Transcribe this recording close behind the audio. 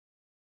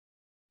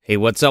Hey,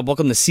 what's up?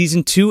 Welcome to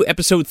Season 2,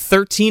 Episode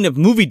 13 of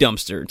Movie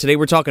Dumpster. Today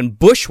we're talking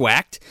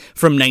Bushwhacked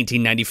from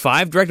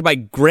 1995, directed by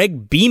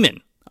Greg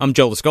Beeman. I'm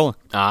Joe Lascola.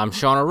 I'm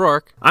Sean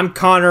O'Rourke. I'm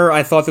Connor.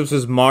 I thought this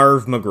was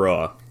Marv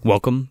McGraw.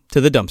 Welcome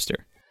to the Dumpster.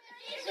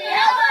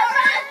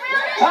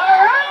 All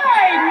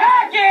right,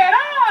 knock it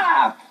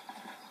off!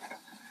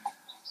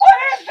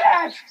 What is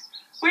that?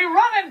 We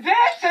run and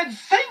dance and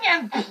sing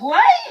and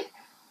play?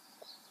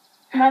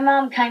 My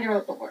mom kind of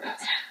wrote the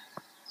words.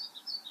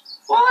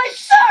 Well, they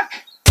suck!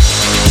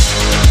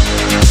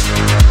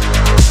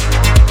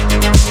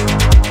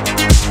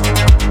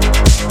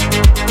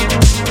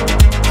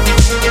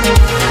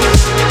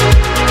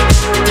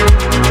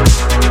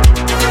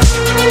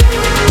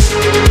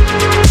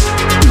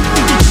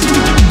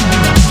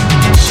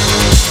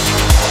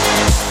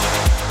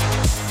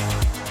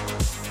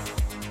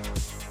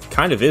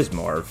 Kind of is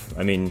Marv.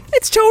 I mean,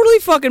 It's totally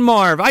fucking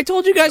Marv. I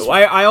told you guys.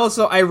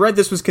 I read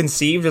this was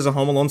conceived as a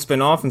Home Alone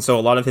spinoff, and so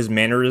a lot of his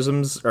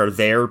mannerisms are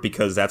there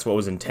because that's what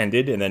was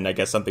intended, and then I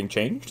guess something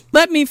changed.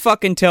 Let me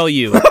fucking tell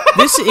you.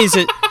 This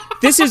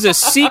is a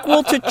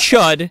sequel to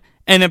Chud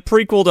and a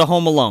prequel to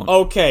Home Alone.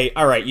 Okay,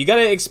 alright, you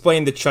gotta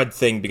explain the Chud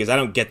thing because I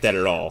don't get that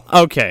at all.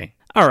 Okay.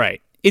 All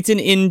right. It's an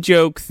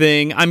in-joke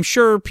thing. I'm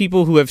sure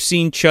people who have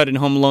seen Chud and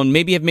Home Alone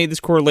maybe have made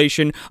this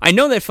correlation. I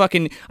know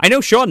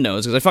Sean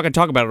knows because I fucking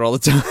talk about it all the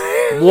time.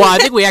 Well, I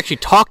think we actually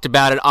talked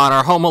about it on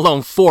our Home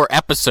Alone 4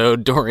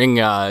 episode during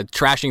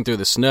Trashing Through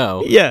the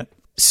Snow. Yeah.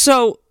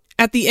 So,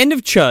 at the end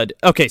of Chud,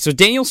 okay, so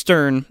Daniel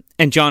Stern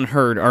and John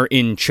Hurd are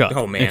in Chud.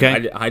 Oh man,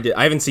 okay?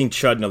 I haven't seen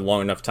Chud in a long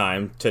enough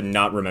time to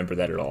not remember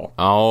that at all.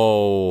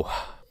 Oh.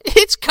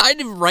 It's kind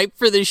of ripe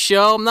for this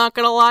show, I'm not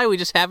gonna lie. We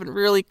just haven't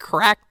really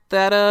cracked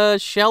that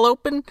shell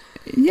open.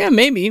 Yeah,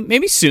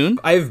 maybe soon.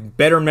 I have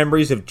better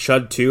memories of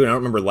Chud 2, and I don't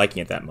remember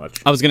liking it that much.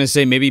 I was gonna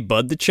say maybe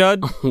Bud the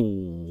Chud.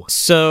 Ooh.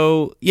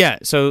 So yeah,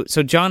 so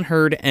John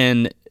Hurd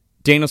and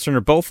Daniel Stern are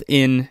both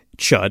in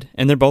Chud,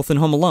 and they're both in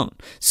Home Alone.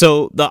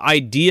 So the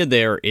idea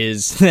there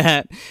is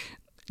that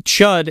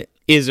Chud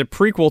is a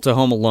prequel to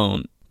Home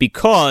Alone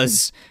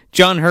because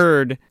John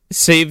Hurd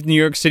saved New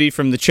York City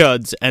from the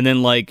Chuds, and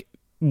then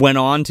went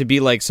on to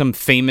be some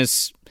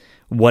famous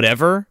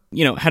whatever,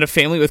 had a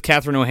family with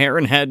Catherine O'Hara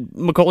and had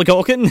Macaulay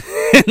Culkin,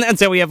 and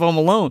that's how we have Home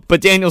Alone.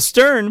 But Daniel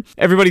Stern,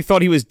 everybody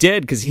thought he was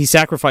dead because he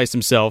sacrificed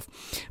himself,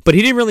 but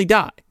he didn't really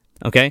die,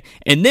 okay?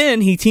 And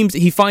then he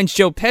finds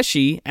Joe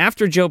Pesci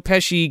after Joe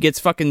Pesci gets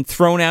fucking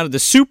thrown out of the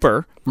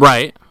Super,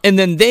 Right. and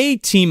then they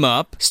team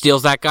up,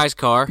 Steals that guy's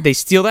car. they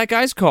steal that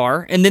guy's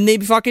car, and then they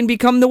fucking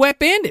become the Wet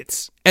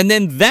Bandits. And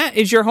then that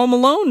is your Home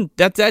Alone.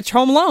 That's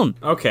Home Alone.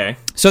 Okay.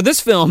 So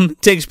this film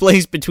takes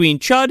place between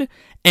Chud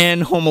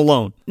and Home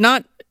Alone.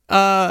 Not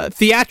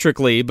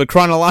theatrically, but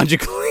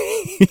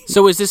chronologically.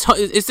 So is this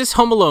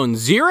Home Alone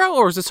 0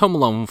 or is this Home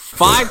Alone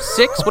 5,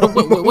 6?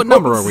 What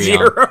number are we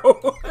on?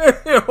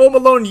 0. Home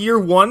Alone Year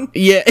 1?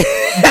 Yeah.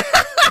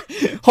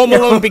 Home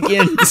Alone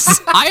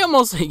begins. I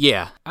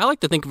like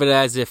to think of it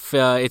as if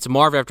it's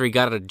Marv after he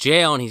got out of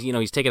jail and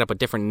he's taken up a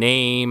different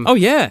name. Oh,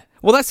 yeah.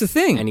 Well, that's the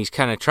thing. And he's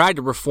kind of tried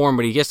to reform,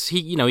 but he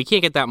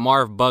can't get that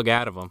Marv bug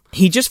out of him.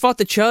 He just fought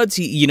the Chuds.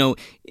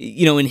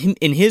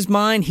 In his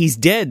mind, he's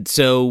dead.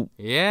 So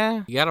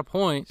Yeah, you got a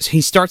point. he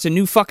starts a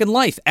new fucking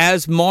life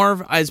as Marv.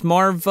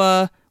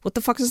 What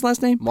the fuck is his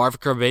last name? Marv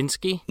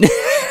Kravinsky?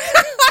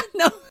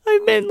 No, I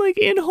meant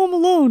in Home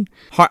Alone.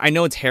 I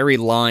know it's Harry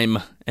Lime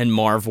and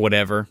Marv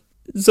whatever.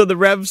 So the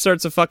Rev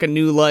starts a fucking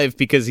new life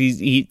because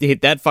he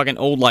that fucking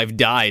old life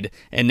died,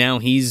 and now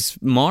he's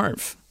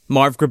Marv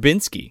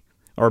Grabinski.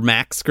 Or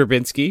Max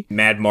Grabinski.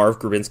 Mad Marv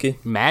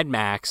Grabinski? Mad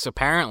Max,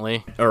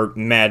 apparently. Or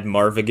Mad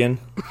Marvigan?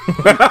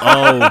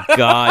 Oh,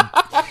 God.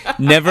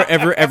 Never,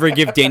 ever, ever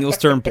give Daniel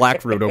Stern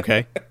black fruit,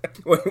 okay?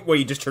 What,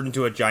 you just turned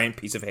into a giant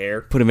piece of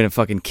hair? Put him in a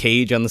fucking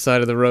cage on the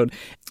side of the road.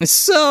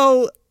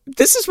 So,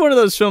 this is one of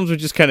those films we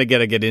just kind of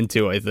gotta get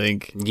into, I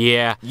think.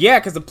 Yeah. Yeah,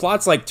 because the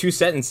plot's 2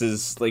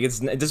 sentences.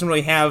 It doesn't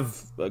really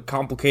have a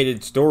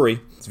complicated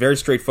story. It's very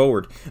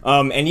straightforward.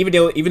 And even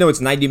though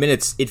it's 90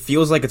 minutes, it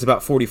feels like it's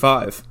about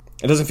 45.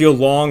 It doesn't feel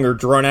long or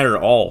drawn out at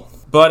all.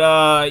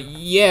 But,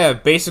 yeah,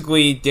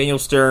 basically, Daniel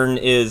Stern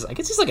is, I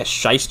guess he's like a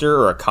shyster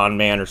or a con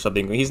man or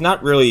something. He's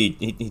not really,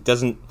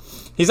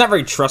 he's not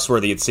very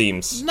trustworthy, it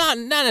seems. Not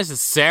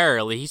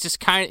necessarily. He's just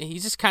kind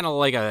of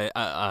like a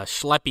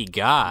schleppy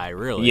guy,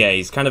 really. Yeah,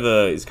 he's kind of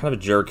a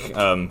jerk.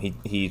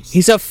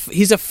 He's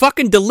a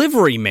fucking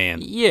delivery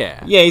man.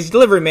 Yeah. Yeah, he's a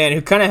delivery man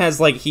who kind of has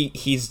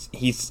he's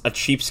a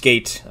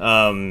cheapskate.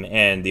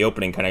 And the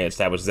opening kind of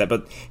establishes that,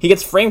 but he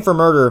gets framed for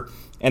murder.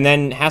 And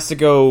then has to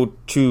go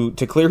to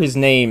clear his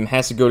name,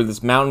 has to go to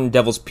this mountain,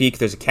 Devil's Peak.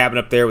 There's a cabin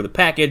up there with a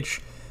package.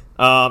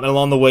 And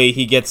along the way,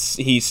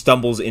 he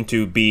stumbles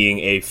into being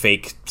a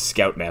fake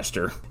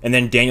scoutmaster. And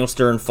then Daniel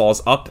Stern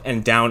falls up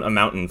and down a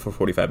mountain for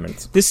 45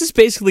 minutes. This is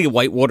basically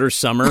Whitewater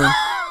Summer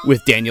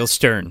with Daniel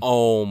Stern.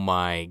 Oh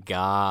my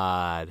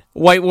God.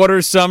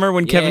 Whitewater Summer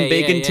when Kevin Yeah,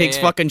 Bacon yeah, takes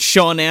yeah. fucking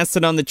Sean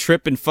Astin on the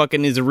trip and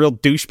fucking is a real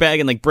douchebag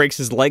and breaks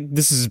his leg.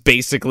 This is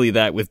basically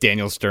that with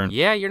Daniel Stern.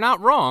 Yeah, you're not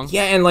wrong.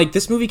 Yeah, and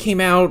this movie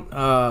came out,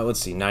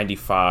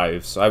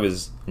 95. So I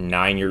was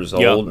 9 years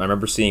old. Yep. I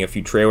remember seeing a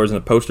few trailers and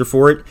a poster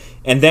for it.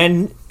 And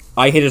then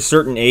I hit a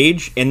certain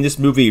age, and this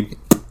movie,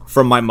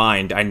 from my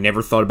mind, I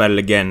never thought about it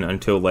again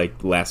until,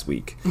 like, last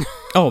week.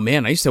 Oh,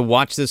 man, I used to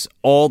watch this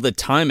all the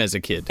time as a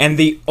kid. And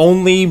the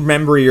only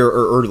memory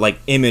or like,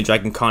 image I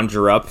can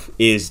conjure up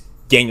is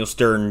Daniel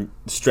Stern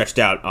stretched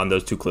out on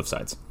those two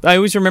cliffsides. I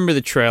always remember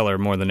the trailer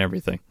more than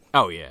everything.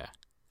 Oh, yeah.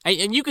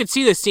 And you could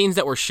see the scenes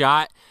that were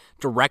shot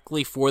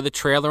directly for the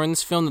trailer in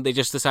this film that they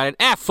just decided,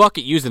 fuck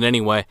it, use it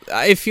anyway.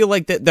 I feel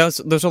like those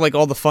are like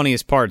all the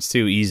funniest parts,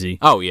 too, easy.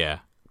 Oh, yeah.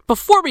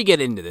 Before we get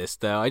into this,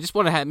 though, I just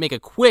want to make a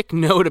quick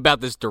note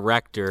about this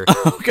director,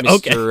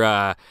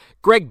 Mr.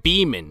 Greg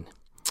Beeman.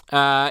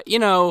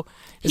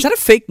 Is that a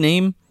fake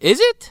name? Is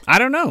it? I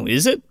don't know.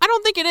 Is it? I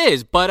don't think it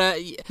is, but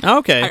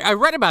Okay. I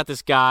read about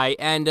this guy,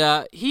 and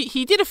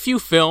he did a few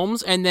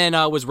films, and then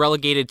was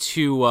relegated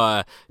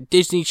to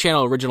Disney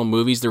Channel original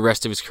movies the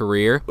rest of his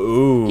career.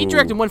 Ooh. He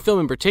directed one film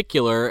in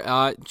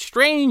particular,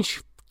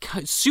 strange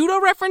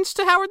pseudo-reference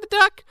to Howard the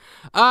Duck.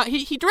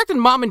 He directed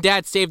Mom and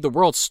Dad Save the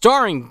World,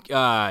 starring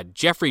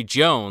Jeffrey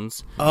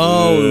Jones.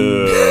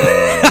 Oh.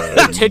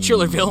 The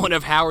titular villain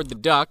of Howard the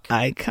Duck.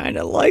 I kind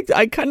of like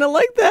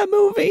that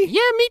movie.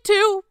 Yeah, me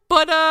too.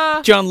 But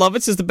John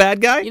Lovitz is the bad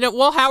guy?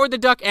 Howard the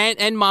Duck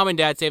and Mom and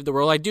Dad Save the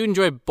World. I do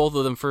enjoy both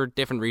of them for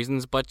different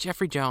reasons, but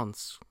Jeffrey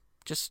Jones,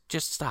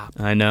 just stop.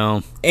 I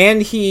know.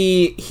 And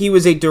he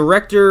was a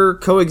director,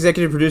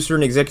 co-executive producer,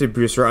 and executive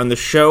producer on the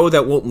show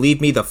that won't leave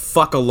me the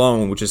fuck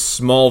alone, which is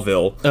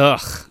Smallville.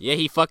 Ugh. Yeah,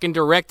 he fucking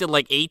directed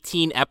like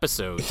 18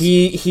 episodes.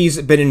 He's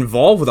been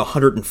involved with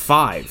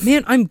 105.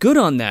 Man, I'm good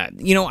on that.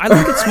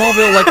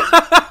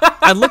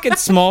 I look at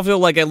Smallville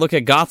like I look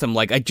at Gotham.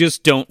 Like, I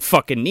just don't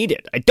fucking need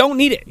it. I don't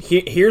need it.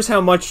 Here's how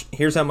much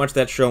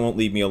that show won't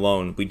leave me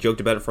alone. We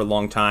joked about it for a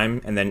long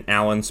time, and then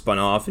Alan spun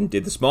off and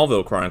did the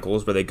Smallville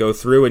Chronicles, where they go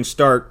through and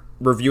start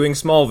reviewing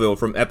Smallville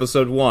from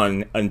episode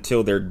 1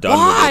 until they're done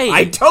Why? with it.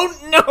 I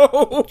don't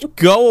know.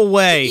 Go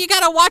away. You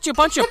gotta watch a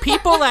bunch of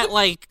people that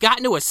like got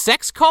into a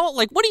sex cult.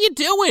 Like, what are you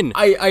doing?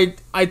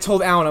 I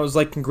told Alan, I was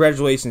like,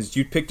 congratulations,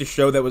 you picked a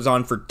show that was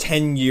on for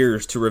 10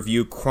 years to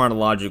review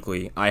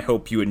chronologically. I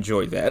hope you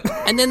enjoyed that.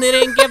 And then they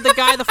didn't give the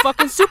guy the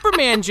fucking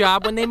Superman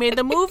job when they made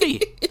the movie.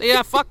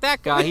 Yeah, fuck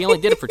that guy. He only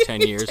did it for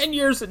 10 years. 10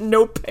 years and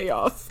no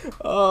payoff.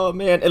 Oh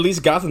man, at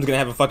least Gotham's gonna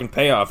have a fucking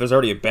payoff. There's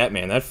already a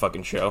Batman, that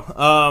fucking show.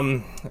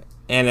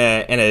 And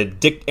a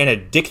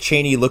Dick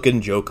Cheney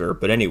looking Joker.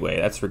 But anyway,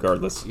 that's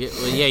regardless.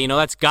 Yeah,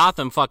 that's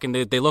Gotham. Fucking,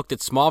 they looked at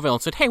Smallville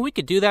and said, "Hey, we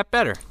could do that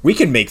better." We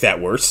can make that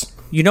worse.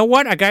 You know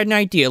what? I got an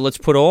idea. Let's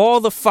put all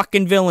the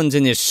fucking villains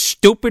in this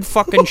stupid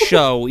fucking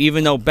show,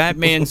 even though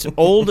Batman's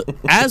old,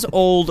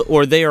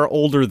 or they are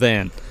older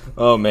than.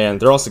 Oh man,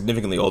 they're all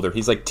significantly older.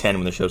 He's like 10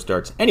 when the show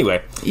starts.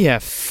 Anyway. Yeah,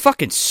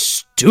 fucking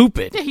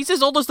stupid. Yeah, he's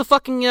as old as the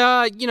fucking,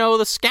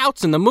 the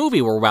scouts in the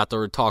movie we're about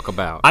to talk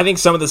about. I think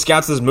some of the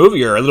scouts in this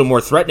movie are a little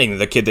more threatening than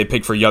the kid they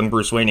picked for young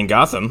Bruce Wayne in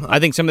Gotham. I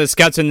think some of the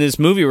scouts in this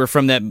movie were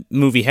from that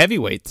movie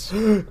Heavyweights.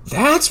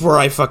 That's where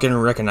I fucking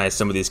recognize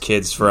some of these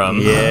kids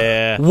from.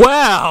 Yeah.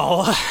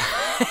 Well,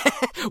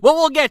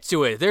 we'll get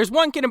to it. There's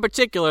one kid in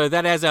particular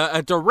that has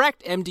a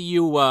direct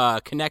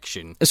MDU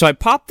connection. So I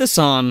popped this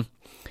on,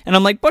 and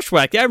I'm like,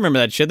 Bushwhack, yeah, I remember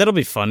that shit. That'll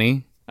be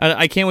funny.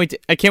 I can't wait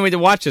to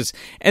watch this.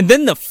 And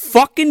then the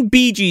fucking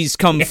Bee Gees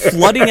come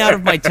flooding out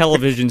of my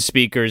television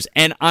speakers,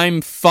 and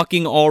I'm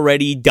fucking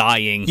already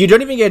dying. You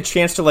don't even get a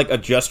chance to, like,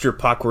 adjust your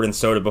popcorn and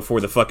soda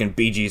before the fucking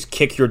Bee Gees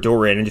kick your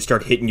door in and just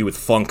start hitting you with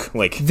funk.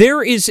 Like,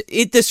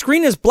 the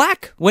screen is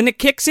black when it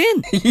kicks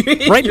in.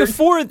 Right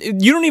before,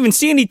 you don't even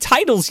see any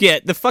titles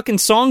yet. The fucking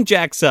song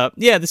jacks up.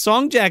 Yeah, the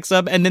song jacks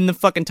up, and then the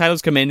fucking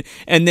titles come in,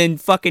 and then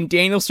fucking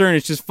Daniel Stern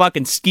is just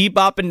fucking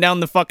ski-bopping down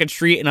the fucking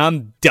street, and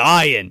I'm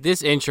dying.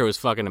 This intro is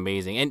fucking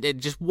amazing.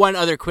 And just one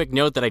other quick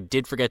note that I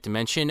did forget to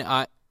mention.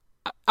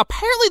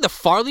 Apparently the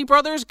Farley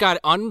brothers got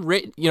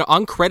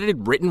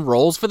uncredited written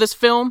roles for this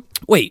film.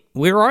 Wait,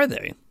 where are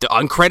they? The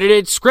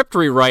uncredited script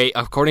rewrite,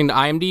 according to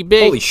IMDb.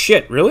 Holy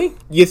shit, really?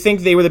 You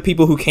think they were the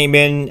people who came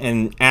in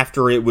and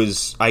after it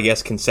was, I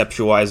guess,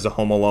 conceptualized the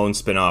Home Alone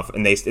spinoff,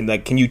 and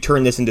like, can you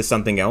turn this into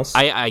something else?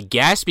 I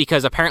guess,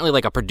 because apparently,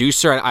 like, a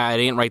producer, I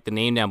didn't write the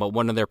name down, but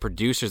one of their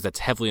producers that's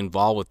heavily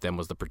involved with them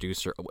was the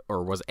producer,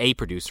 or was a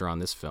producer on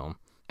this film.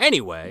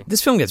 Anyway.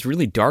 This film gets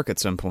really dark at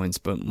some points,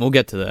 but we'll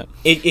get to that.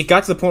 It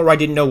got to the point where I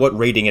didn't know what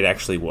rating it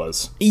actually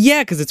was.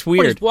 Yeah, because it's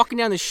weird. He's walking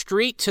down the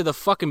street to the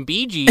fucking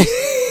Bee Gees,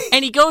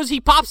 and he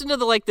pops into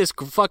this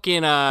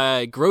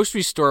fucking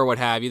grocery store or what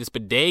have you, this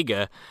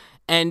bodega,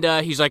 and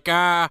he's like,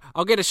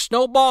 I'll get a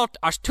snowball,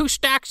 2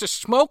 stacks of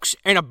smokes,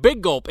 and a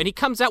big gulp. And he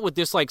comes out with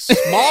this, like,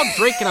 small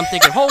drink, and I'm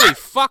thinking, holy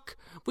fuck,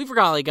 we've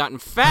really gotten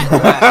fat in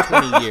the last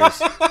 20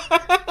 years.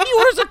 He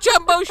orders a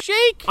jumbo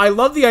shake. I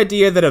love the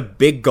idea that a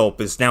big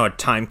gulp is now a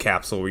time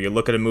capsule where you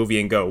look at a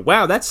movie and go,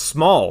 wow, that's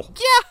small.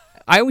 Yeah.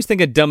 I always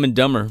think of Dumb and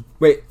Dumber.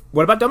 Wait,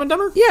 what about Dumb and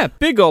Dumber? Yeah,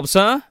 big gulps,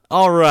 huh?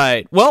 All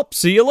right. Well,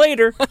 see you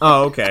later.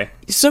 Oh, okay.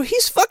 So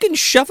he's fucking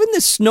shoving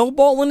this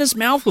snowball in his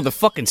mouth with a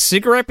fucking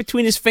cigarette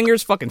between his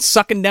fingers, fucking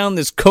sucking down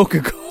this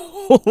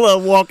Coca-Cola.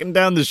 walking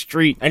down the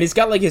street. And he's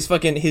got like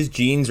his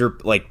jeans are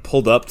like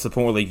pulled up to the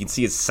point where like, you can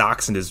see his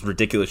socks and his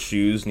ridiculous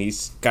shoes, and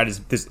he's got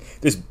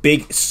this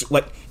big,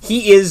 like,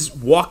 he is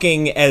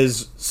walking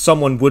as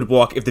someone would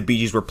walk if the Bee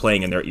Gees were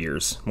playing in their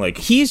ears. Like,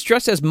 He's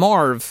dressed as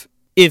Marv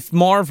if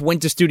Marv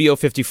went to Studio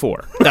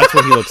 54. That's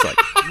what he looks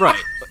like.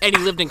 Right. And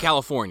he lived in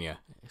California.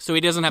 So he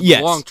doesn't have Yes.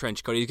 the long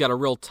trench coat. He's got a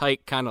real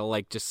tight kind of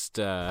like just...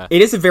 it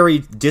is a very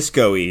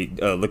disco-y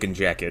looking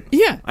jacket.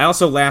 Yeah. I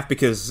also laughed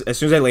because as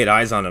soon as I laid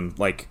eyes on him,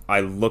 like,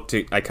 I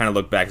kind of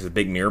looked back. There's a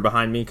big mirror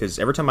behind me, because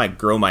every time I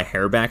grow my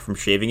hair back from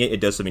shaving it, it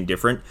does something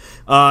different.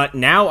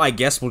 Now I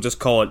guess we'll just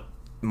call it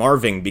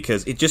Marving,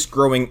 because it's just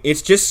growing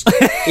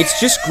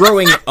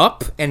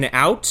up and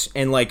out,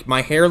 and like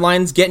my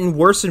hairline's getting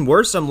worse and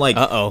worse. I'm like,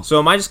 uh-oh. So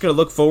am I just gonna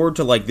look forward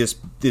to like this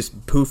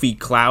poofy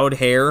cloud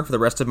hair for the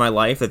rest of my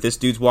life that this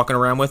dude's walking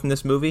around with in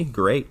this movie?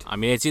 Great. I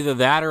mean, it's either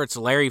that or it's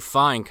Larry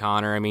Fine,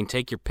 Connor. I mean,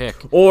 take your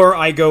pick. Or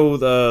I go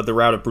the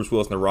route of Bruce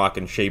Willis and The Rock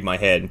and shave my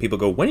head, and people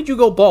go, "When did you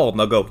go bald?"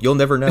 And I'll go, "You'll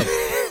never know."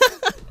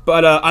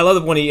 But I love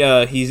it when he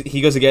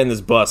goes to get in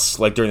this bus,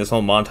 like during this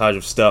whole montage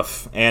of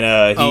stuff,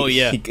 and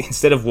he,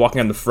 instead of walking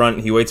on the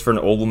front, he waits for an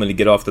old woman to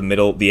get off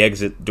the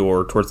exit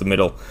door towards the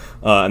middle,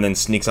 and then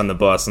sneaks on the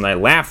bus. And I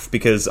laugh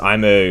because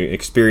I'm a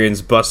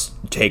experienced bus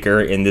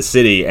taker in this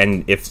city,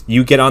 and if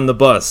you get on the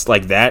bus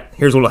like that,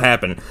 here's what'll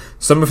happen: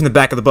 someone from the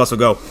back of the bus will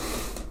go,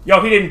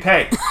 "Yo, he didn't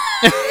pay."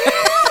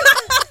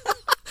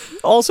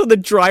 Also, the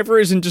driver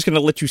isn't just going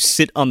to let you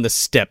sit on the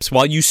steps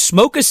while you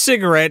smoke a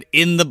cigarette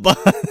in the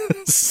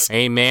bus.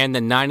 Hey, man, the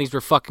 90s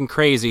were fucking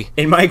crazy.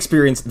 In my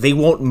experience, they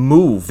won't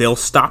move. They'll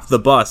stop the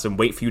bus and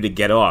wait for you to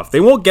get off. They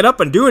won't get up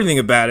and do anything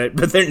about it,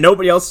 but then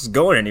nobody else is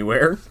going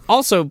anywhere.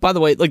 Also, by the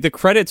way, like, the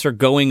credits are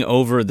going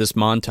over this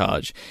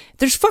montage.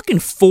 There's fucking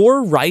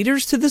 4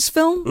 writers to this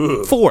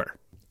film? Ugh. 4.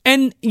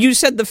 And you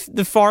said the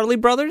Farley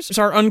brothers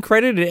are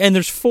uncredited, and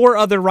there's 4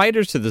 other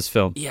writers to this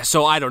film. Yeah,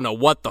 so I don't know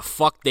what the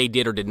fuck they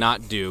did or did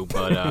not do,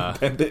 but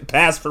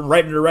Pass from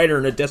writer to writer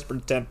in a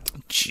desperate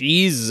attempt.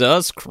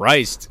 Jesus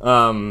Christ.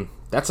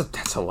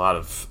 That's a lot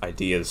of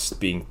ideas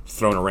being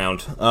thrown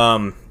around.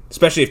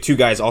 Especially if 2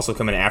 guys also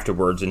come in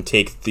afterwards and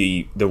take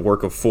the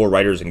work of 4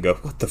 writers and go,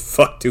 "What the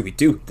fuck do we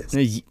do with this?"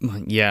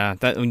 Yeah,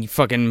 that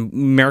fucking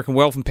American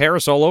Werewolf in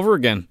Paris all over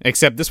again.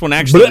 Except this one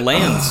actually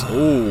lands.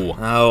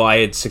 Oh, I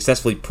had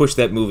successfully pushed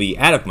that movie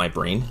out of my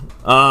brain.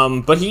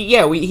 But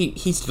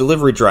he's a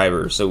delivery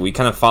driver, so we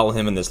kind of follow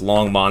him in this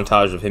long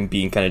montage of him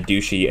being kind of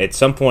douchey. At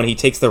some point, he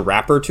takes the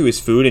wrapper to his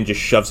food and just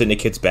shoves it in a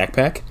kid's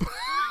backpack.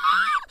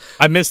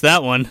 I missed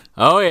that one.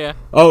 oh yeah.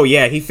 Oh,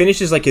 yeah, he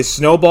finishes, like, his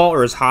snowball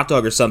or his hot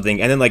dog or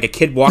something, and then, like, a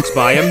kid walks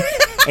by him,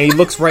 and he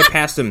looks right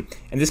past him,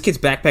 and this kid's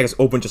backpack is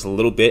open just a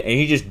little bit, and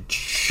he just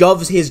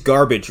shoves his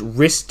garbage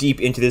wrist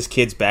deep into this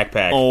kid's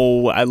backpack.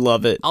 Oh, I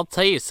love it. I'll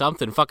tell you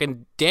something.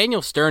 Fucking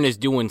Daniel Stern is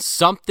doing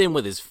something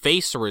with his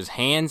face or his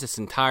hands this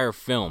entire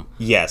film.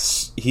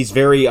 Yes, he's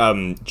very,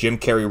 Jim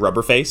Carrey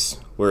rubber face,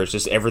 where it's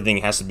just everything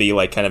has to be,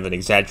 like, kind of an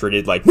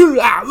exagerated, like,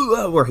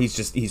 where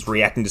he's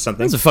reacting to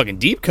something. That's a fucking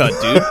deep cut,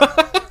 dude.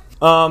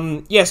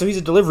 Yeah, so he's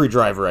a delivery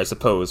driver, I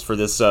suppose, for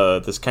this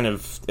kind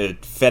of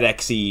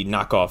FedEx-y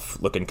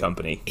knockoff-looking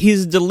company.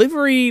 He's a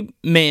delivery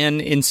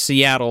man in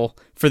Seattle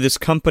for this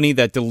company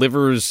that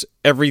delivers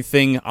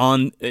everything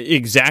on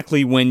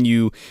exactly when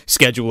you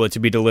schedule it to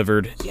be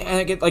delivered. Yeah, and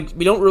I get, like,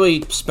 we don't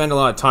really spend a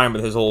lot of time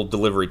with his whole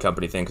delivery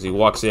company thing, because he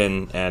walks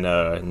in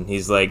and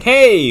he's like,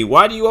 "Hey,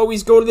 why do you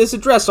always go to this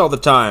address all the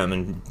time?"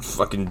 And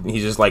fucking,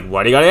 he's just like,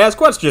 "Why do you gotta ask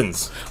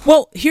questions?"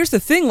 Well, here's the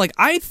thing. Like,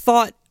 I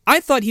thought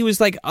he was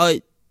like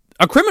a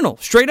criminal,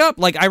 straight up.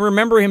 Like, I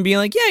remember him being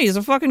like, yeah, he's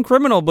a fucking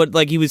criminal, but,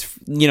 like, he was,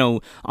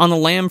 on the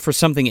lam for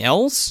something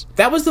else.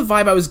 That was the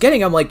vibe I was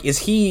getting. I'm like, is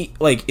he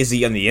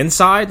on the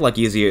inside? Like,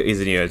 is he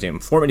an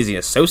informant? Is he an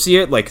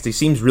associate? Like, 'cause he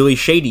seems really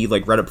shady,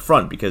 like, right up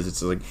front, because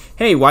it's like,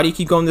 hey, why do you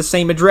keep going to the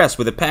same address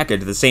with a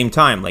package at the same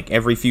time, like,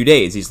 every few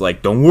days? He's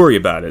like, don't worry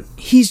about it.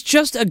 He's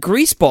just a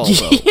greaseball,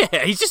 though.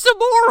 Yeah, he's just a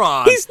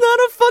moron. He's not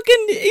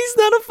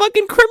a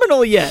fucking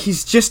criminal yet.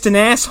 He's just an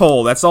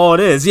asshole. That's all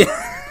it is.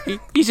 Yeah.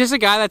 He's just a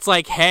guy that's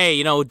like,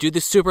 hey, do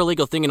this super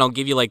legal thing and I'll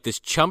give you, like, this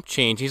chump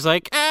change. He's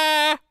like,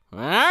 all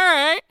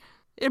right.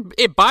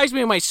 It buys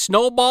me my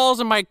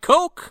snowballs and my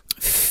Coke.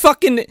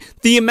 Fucking,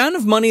 the amount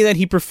of money that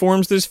he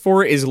performs this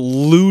for is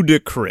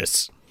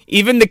ludicrous.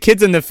 Even the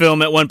kids in the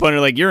film at one point are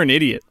like, you're an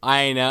idiot.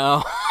 I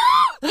know.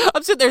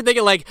 I'm sitting there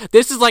thinking, like,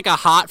 this is like a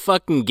hot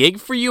fucking gig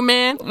for you,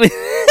 man.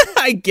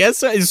 I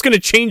guess it's going to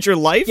change your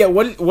life. Yeah,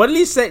 what did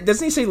he say?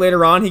 Doesn't he say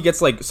later on he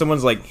gets, like,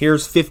 someone's like,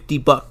 here's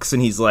 $50,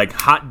 and he's like,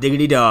 hot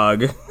diggity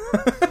dog.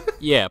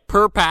 Yeah,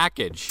 per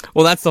package.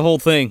 Well, that's the whole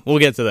thing. We'll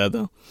get to that,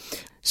 though.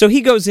 So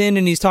he goes in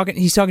and he's talking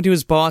to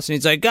his boss, and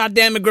he's like, God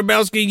damn it,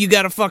 Grabowski, you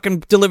gotta fucking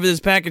deliver this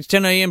package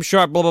 10 a.m.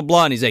 sharp, blah, blah,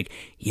 blah. And he's like,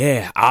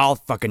 yeah, I'll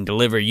fucking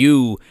deliver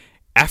you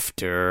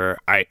after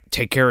I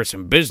take care of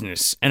some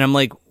business. And I'm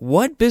like,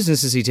 what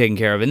business is he taking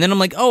care of? And then I'm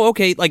like, oh,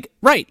 okay, like,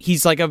 right,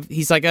 he's like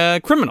a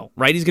criminal,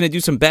 right? He's gonna do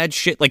some bad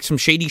shit, like some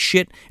shady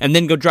shit, and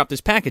then go drop this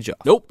package off.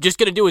 Nope, just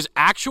gonna do his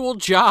actual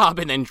job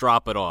and then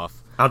drop it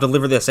off. I'll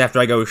deliver this after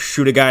I go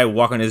shoot a guy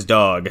walking his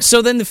dog.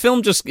 So then the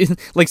film just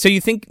like, so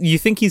you think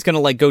he's gonna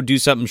like go do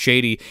something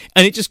shady,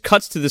 and it just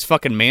cuts to this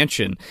fucking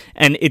mansion,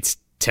 and it's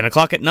 10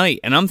 o'clock at night,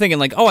 and I'm thinking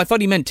like, oh, I thought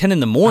he meant 10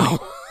 in the morning.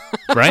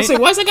 Right? I was like,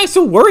 why is that guy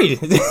so worried?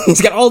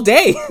 He's got all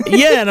day.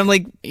 Yeah, and I'm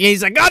like,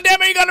 he's like, God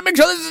damn it, you gotta make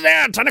sure this is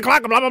there, 10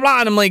 o'clock, blah, blah, blah.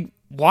 And I'm like,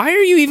 why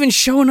are you even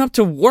showing up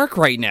to work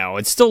right now?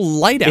 It's still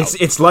light out.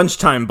 It's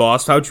lunchtime,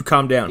 boss. How'd you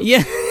calm down?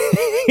 Yeah,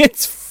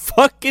 it's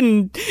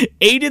fucking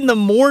 8 in the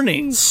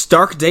morning.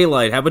 Stark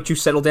daylight. How about you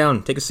settle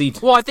down? Take a seat.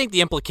 Well, I think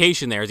the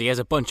implication there is he has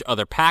a bunch of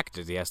other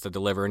packages he has to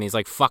deliver, and he's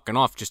like fucking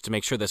off just to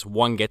make sure this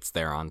one gets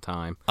there on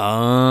time.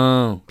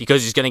 Oh.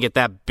 Because he's gonna get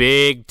that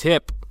big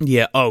tip.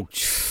 Yeah, oh,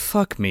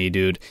 fuck me,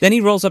 dude. Then he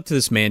rolls up to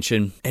this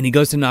mansion, and he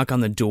goes to knock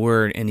on the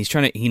door, and he's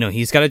trying to,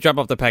 he's got to drop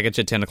off the package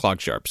at 10 o'clock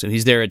sharp, so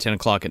he's there at 10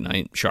 o'clock at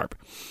night sharp.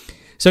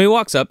 So he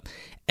walks up,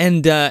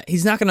 and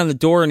he's knocking on the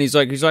door, and he's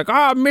like,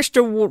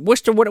 Mr.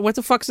 What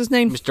the fuck's his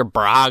name? Mr.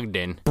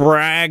 Brogdon.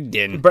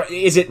 Bragdon.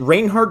 Is it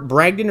Reinhardt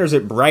Bragdon or is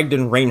it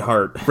Bragdon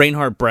Reinhardt?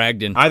 Reinhardt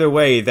Bragdon. Either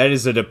way, that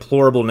is a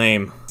deplorable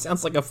name.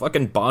 Sounds like a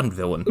fucking Bond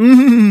villain.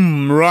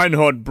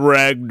 Reinhardt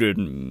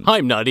Bragdon.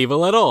 I'm not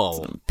evil at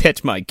all.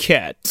 Pet my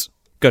cat.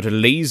 Got a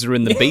laser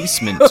in the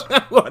basement.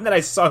 And then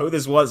I saw who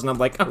this was, and I'm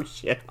like, oh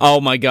shit.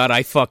 Oh my god,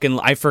 I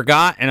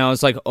forgot, and I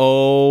was like,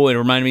 oh, it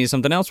reminded me of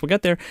something else. We'll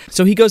get there.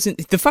 So he goes in,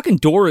 the fucking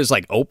door is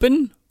like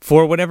open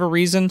for whatever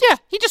reason. Yeah,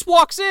 he just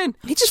walks in.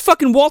 He just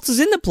fucking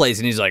waltzes in the place,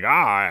 and he's like,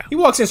 ah. He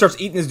walks in and starts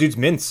eating this dude's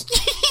mints.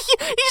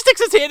 He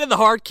sticks his hand in the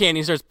hard candy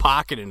and starts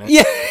pocketing it.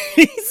 Yeah,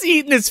 he's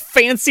eating his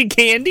fancy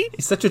candy.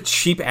 He's such a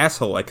cheap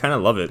asshole. I kind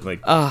of love it.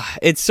 Like,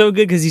 it's so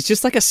good because he's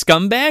just like a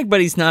scumbag, but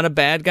he's not a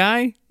bad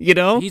guy,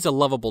 He's a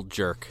lovable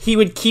jerk. he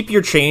would keep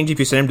your change if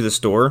you sent him to the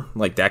store,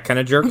 like that kind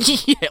of jerk.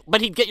 Yeah,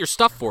 but he'd get your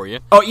stuff for you.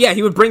 Oh yeah,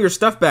 he would bring your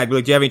stuff back. Be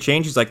like, do you have any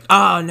change? He's like,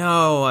 oh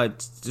no,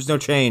 there's no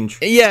change.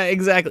 Yeah,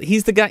 exactly.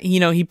 He's the guy,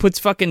 he puts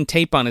fucking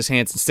tape on his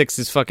hands and sticks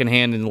his fucking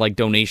hand in like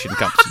donation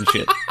cups and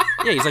shit.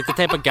 Yeah, he's like the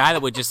type of guy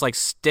that would just like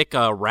stick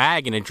a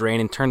rag in a drain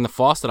and turn the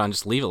faucet on,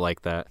 just leave it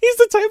like that. He's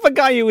the type of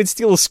guy who would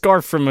steal a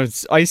scarf from an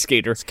ice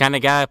skater. It's the kind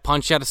of guy that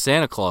punch out of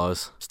Santa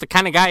Claus. It's the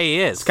kind of guy he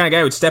is. This kind of guy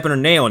who would step in a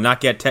nail and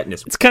not get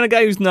tetanus. It's the kind of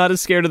guy who's not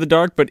as scared of the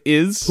dark, but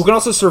is. Who can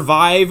also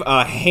survive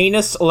a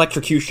heinous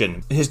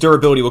electrocution. His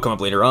durability will come up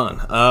later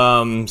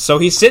on. So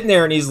he's sitting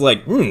there and he's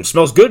like,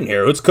 smells good in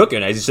here. What's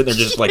cooking? As he's sitting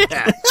there just like...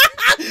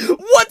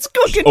 What's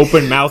cooking?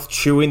 Open mouth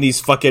chewing these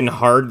fucking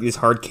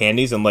hard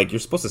candies. I'm like, you're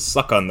supposed to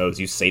suck on those,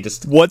 you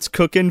sadist. What's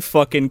cooking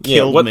fucking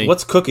killed me.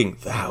 What's cooking?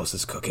 The house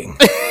is cooking.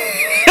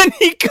 And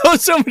he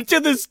goes over to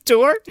this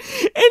door,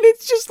 and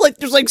it's just like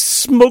there's like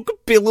smoke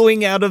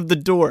billowing out of the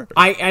door.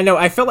 I know.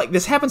 I felt like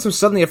this happened so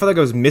suddenly. I felt like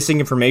I was missing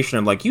information.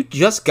 I'm like, you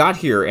just got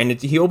here, and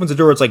he opens the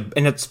door. It's like,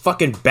 and it's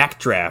fucking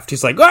backdraft.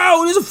 He's like,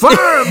 oh, there's a fire.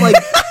 I'm like,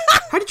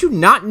 how did you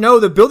not know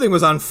the building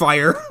was on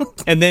fire?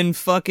 And then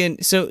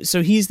fucking so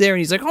he's there, and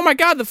he's like, oh my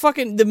god,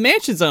 the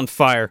mansion's on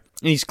fire,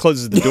 and he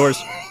closes the doors.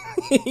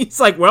 He's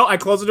like, well, I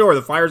closed the door.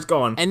 The fire's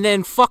gone. And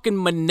then fucking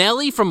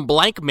Manelli from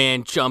Blank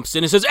Man jumps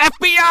in and says,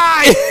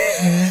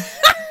 FBI!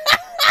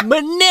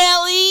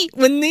 Manelli!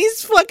 When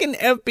these fucking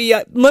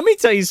FBI... Let me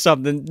tell you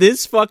something.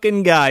 This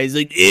fucking guy is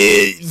like,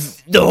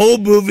 the whole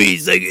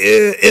movie's like,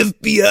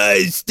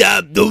 FBI,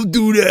 stop, don't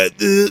do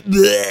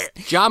that.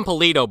 John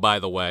Polito, by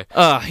the way.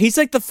 He's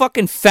like the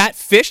fucking fat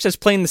fish that's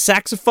playing the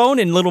saxophone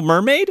in Little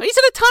Mermaid. He's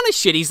in a ton of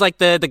shit. He's like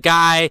the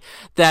guy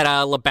that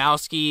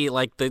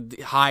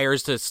Lebowski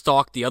hires to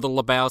stalk the other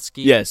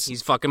Lebowski. Yes.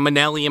 He's fucking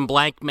Manelli in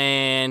Blank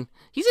Man.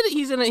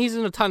 He's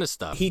in a ton of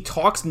stuff. He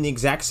talks in the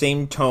exact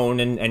same tone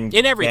and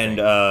in everything.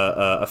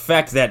 and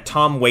effect that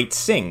Tom Waits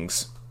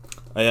sings.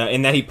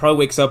 In that he probably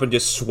wakes up and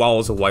just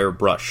swallows a wire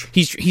brush.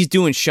 He's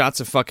doing shots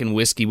of fucking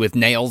whiskey with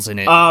nails in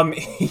it.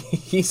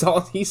 He's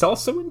also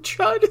in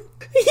Chud.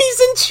 He's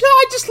in Chud.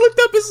 I just looked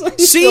up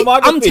his See,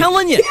 filmography. I'm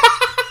telling you,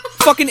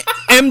 fucking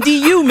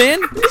MDU,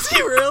 man. Is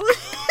he really?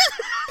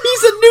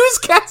 He's a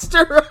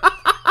newscaster.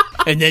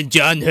 And then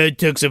John Hurt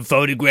took some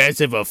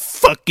photographs of a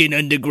fucking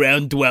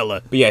underground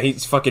dweller. But yeah,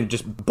 he's fucking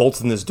just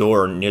bolts in this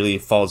door and nearly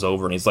falls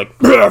over, and he's like,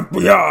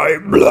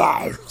 FBI,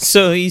 blah.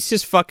 So he's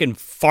just fucking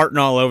farting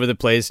all over the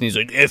place, and he's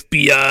like,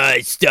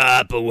 FBI,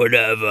 stop, or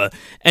whatever.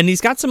 And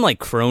he's got some, like,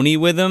 crony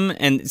with him,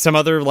 and some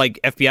other,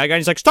 like, FBI guy.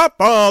 He's like, stop,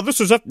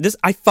 this.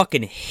 I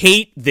fucking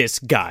hate this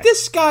guy.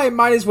 This guy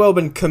might as well have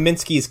been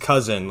Kaminsky's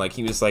cousin. Like,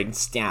 he was like,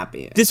 stop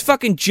it. This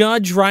fucking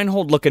Judge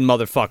Reinhold-looking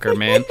motherfucker,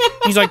 man.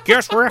 He's like,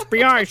 yes, we're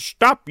FBI,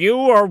 stop you,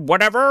 or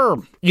whatever.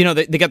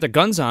 They got their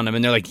guns on him,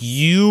 and they're like,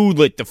 you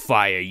lit the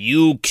fire.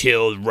 You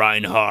killed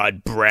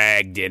Reinhard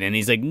Bragdon. And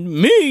he's like,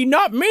 me,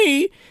 not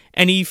me.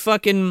 And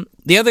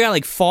the other guy,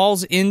 like,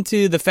 falls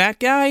into the fat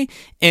guy,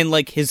 and,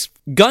 like, his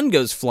gun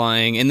goes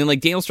flying, and then,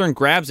 like, Daniel Stern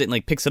grabs it and,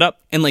 like, picks it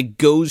up, and, like,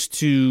 goes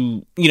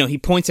to, he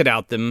points it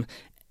at them,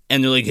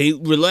 and they're like, hey,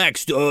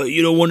 relax,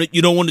 you don't want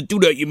to do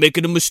that, you're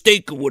making a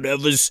mistake or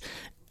whatever.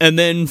 and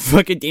then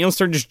fucking Daniel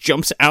Stern just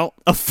jumps out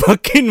a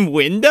fucking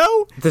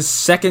window? The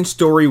second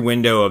story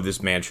window of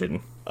this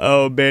mansion.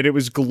 Oh, man, it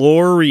was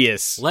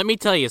glorious. Let me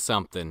tell you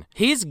something.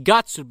 His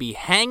guts would be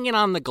hanging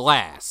on the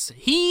glass.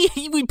 He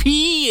would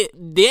be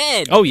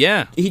dead. Oh,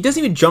 yeah. He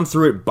doesn't even jump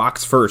through it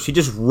box first. He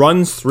just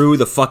runs through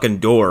the fucking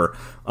door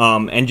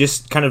and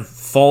just kind of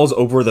falls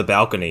over the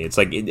balcony. It's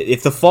like,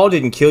 if the fall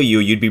didn't kill you,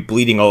 you'd be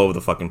bleeding all over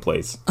the fucking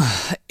place.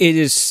 It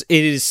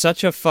is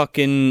such a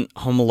fucking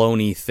Home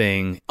Alone-y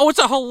thing. Oh, it's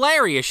a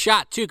hilarious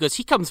shot, too, because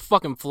he comes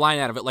fucking flying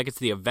out of it like it's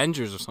the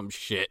Avengers or some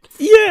shit.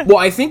 Yeah. Well,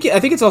 I think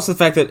it's also the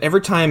fact that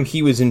every time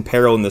he was in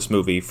peril in this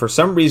movie, for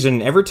some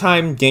reason, every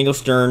time Daniel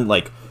Stern,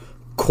 like,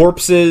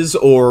 corpses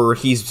or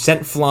he's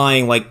sent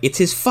flying, like, it's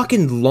his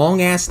fucking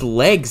long-ass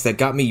legs that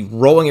got me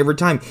rolling every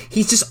time.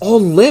 He's just all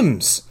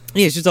limbs.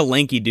 Yeah, it's just a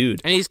lanky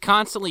dude. And he's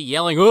constantly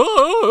yelling,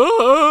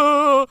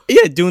 "Oh!"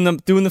 Yeah, doing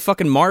the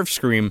fucking Marv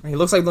scream. He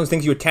looks like those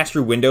things you attach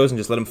through windows and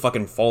just let him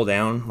fucking fall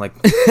down. Like,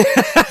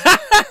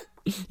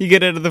 You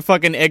get out of the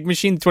fucking egg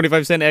machine, the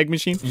 25-cent egg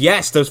machine.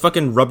 yes, those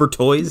fucking rubber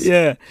toys.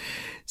 Yeah.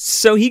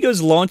 So he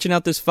goes launching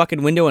out this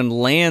fucking window and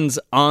lands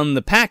on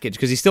the package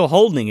because he's still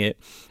holding it.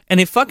 And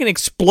it fucking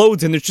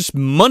explodes and there's just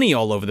money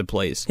all over the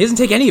place. He doesn't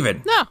take any of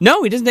it.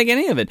 No, he doesn't take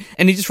any of it.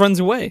 And he just runs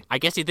away. I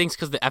guess he thinks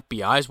because the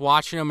FBI's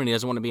watching him and he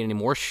doesn't want to be in any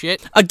more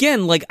shit.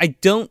 Again, like, I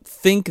don't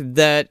think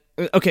that...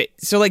 Okay,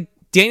 so, like,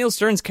 Daniel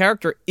Stern's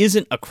character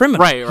isn't a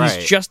criminal. Right.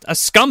 He's just a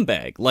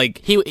scumbag.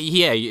 Like,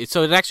 Yeah,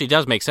 so it actually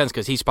does make sense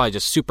because he's probably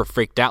just super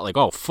freaked out, like,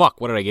 oh, fuck,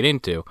 what did I get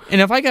into?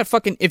 and if I got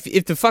fucking...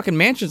 If the fucking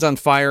mansion's on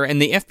fire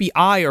and the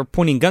FBI are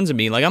pointing guns at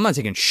me, like, I'm not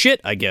taking shit,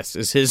 I guess,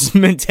 is his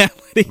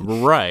mentality.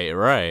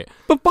 Right.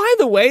 But by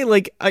the way,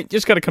 like, I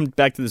just got to come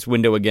back to this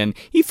window again.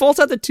 He falls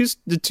out the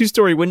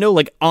two-story window,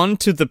 like,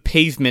 onto the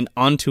pavement,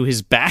 onto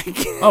his back.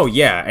 Oh,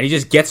 yeah, and he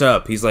just gets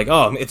up. He's like,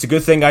 oh, it's a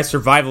good thing I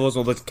survived all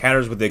those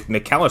encounters with the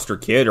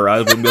McAllister kid, or I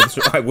wouldn't be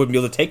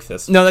able to take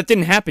this. No, that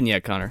didn't happen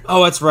yet, Connor.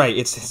 Oh, that's right.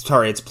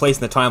 It's place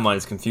in the timeline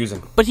is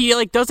confusing. But he,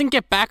 like, doesn't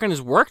get back on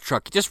his work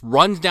truck. He just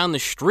runs down the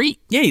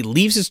street. Yeah, he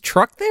leaves his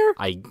truck there?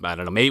 I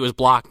don't know. Maybe it was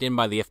blocked in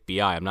by the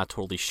FBI. I'm not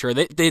totally sure.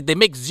 They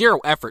make zero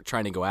effort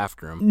trying to go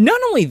after him. Not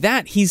only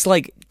that, he's,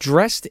 like,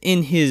 dressed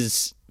in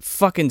his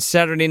fucking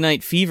Saturday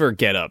Night Fever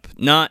getup,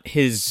 not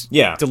his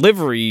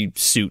delivery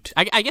suit.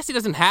 I guess he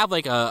doesn't have,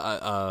 like,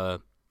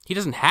 he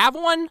doesn't have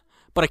one,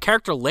 but a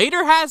character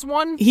later has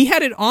one. He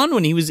had it on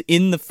when he was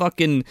in the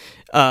fucking,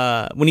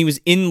 when he was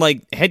in,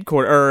 like,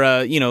 headquarters,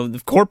 or,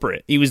 the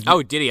corporate. He was...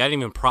 Oh, did he? I didn't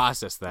even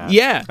process that.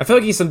 Yeah. I feel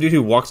like he's some dude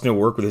who walks into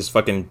work with his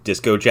fucking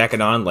disco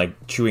jacket on,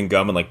 like, chewing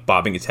gum and, like,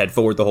 bobbing his head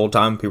forward the whole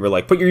time. People are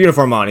like, put your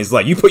uniform on. He's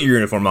like, you put your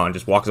uniform on.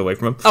 Just walks away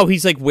from him. Oh,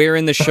 he's, like,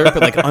 wearing the shirt,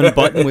 but, like,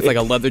 unbuttoned with, like,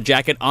 a leather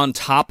jacket on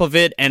top of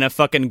it and a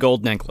fucking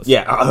gold necklace.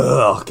 Yeah.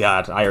 Oh,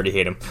 God. I already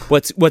hate him.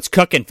 What's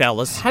cooking,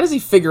 fellas? How does he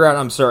figure out,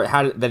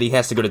 that he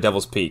has to go to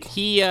Devil's Peak?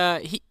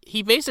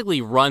 He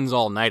basically runs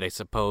all night, I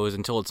suppose,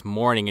 until it's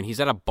morning, and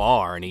he's at a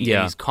bar, and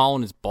he's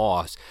calling his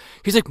boss.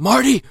 He's like,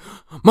 Marty,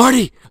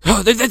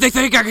 oh, they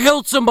think I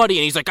killed somebody,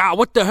 and he's like,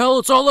 what the hell?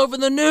 It's all over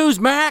the news,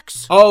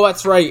 Max. Oh,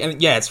 that's right. And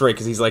yeah, it's right,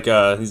 because he's like,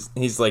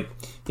 he's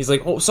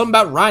like, oh, something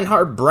about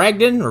Reinhard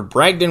Bragdon, or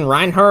Bragdon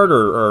Reinhard,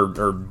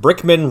 or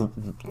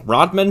Brickman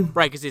Rodman.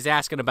 Right, because he's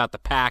asking about the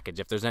package,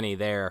 if there's any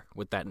there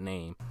with that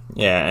name.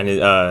 Yeah,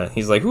 and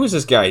he's like, who is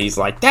this guy? He's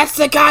like, that's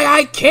the guy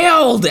I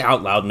killed!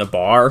 Out loud in a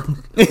bar.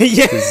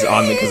 Yeah. Because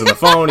on the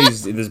phone,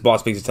 this boss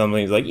speaks to telling him,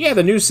 he's like, yeah,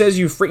 the news says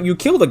you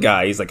killed a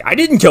guy. He's like, I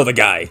didn't kill the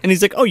guy. And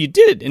he's like, oh, you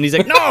did? And he's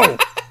like, no!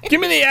 Give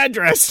me the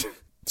address!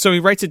 So he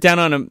writes it down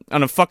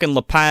on a fucking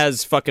La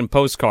Paz fucking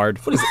postcard.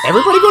 What is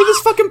everybody go to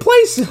this fucking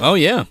place? Oh,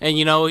 yeah. And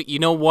you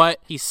know what?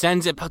 He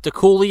sends it to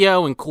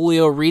Coolio, and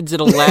Coolio reads it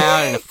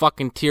aloud, and a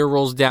fucking tear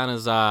rolls down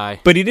his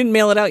eye. But he didn't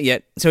mail it out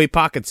yet, so he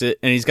pockets it,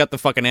 and he's got the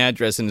fucking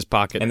address in his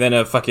pocket. And then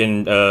a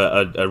fucking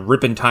a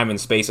rip in time and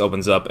space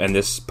opens up, and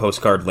this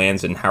postcard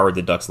lands in Howard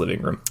the Duck's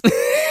living room.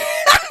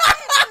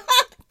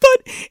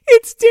 But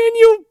it's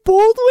Daniel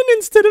Baldwin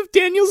instead of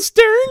Daniel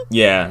Stern?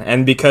 Yeah,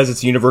 and because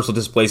it's universal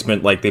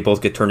displacement, like, they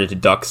both get turned into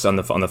ducks on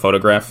the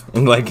photograph.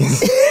 And, like... Wait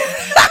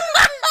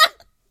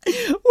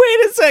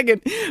a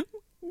second.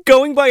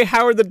 Going by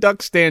Howard the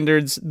Duck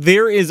standards,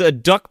 there is a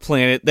duck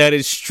planet that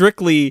is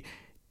strictly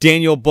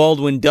Daniel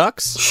Baldwin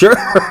ducks? Sure.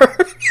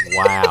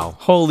 Wow.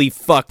 Holy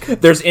fuck.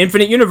 There's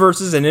infinite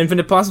universes and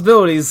infinite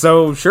possibilities,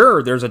 so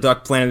sure, there's a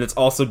duck planet that's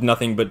also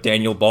nothing but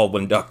Daniel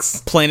Baldwin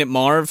ducks. Planet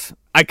Marv?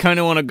 I kind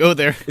of want to go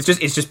there. It's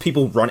just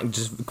people running,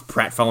 just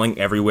pratfalling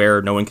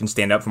everywhere. No one can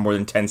stand up for more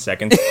than 10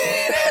 seconds.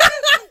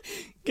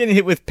 Getting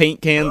hit with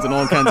paint cans and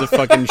all kinds of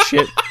fucking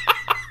shit.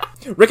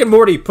 Rick and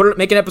Morty,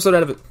 make an episode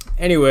out of it.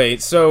 Anyway,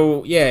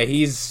 so yeah,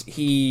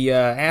 he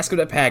asked for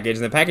that package,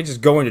 and the package is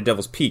going to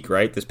Devil's Peak,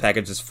 right? This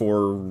package is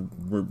for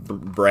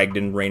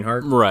Bragdon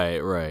Reinhardt.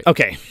 Right.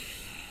 Okay.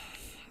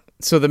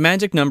 So the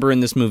magic number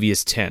in this movie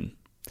is 10.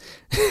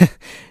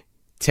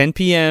 10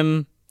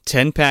 p.m.,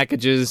 10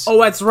 packages.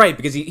 Oh, that's right,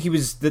 because he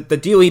was the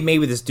deal he made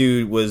with this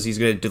dude was he's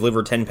going to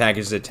deliver 10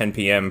 packages at 10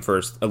 p.m.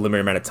 for a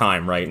limited amount of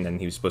time, right? And then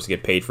he was supposed to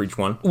get paid for each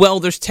one. Well,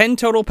 there's 10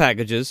 total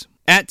packages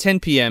at 10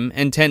 p.m.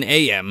 and 10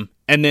 a.m.,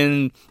 and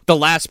then the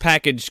last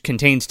package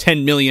contains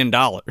 $10 million.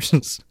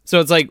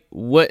 So it's like,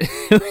 what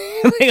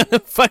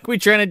the fuck are we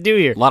trying to do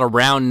here? A lot of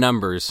round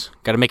numbers.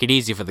 Got to make it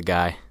easy for the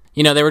guy.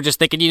 You know, they were just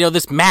thinking,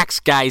 this Max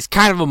guy is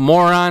kind of a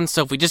moron,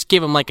 so if we just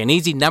give him like an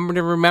easy number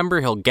to remember,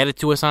 he'll get it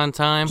to us on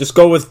time. Just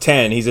go with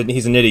 10. He's an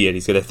idiot.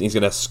 He's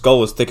got a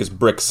skull as thick as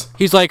bricks.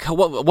 He's like,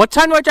 what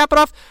time do I drop it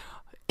off?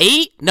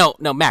 8? No,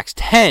 Max,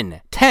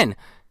 10. 10.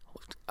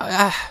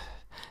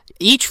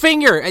 Each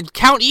finger, and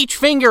count each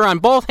finger on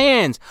both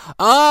hands.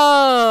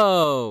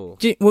 Oh.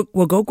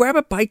 We'll go grab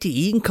a bite to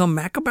eat and come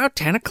back about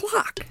 10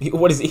 o'clock.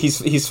 What is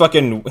he's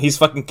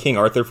fucking King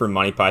Arthur from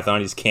Monty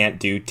Python. He just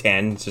can't do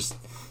 10. It's just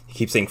he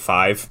keeps saying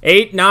 5.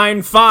 8,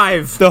 9,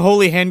 5. The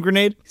holy hand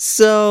grenade.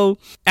 So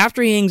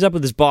after he hangs up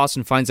with his boss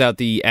and finds out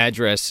the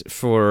address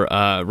for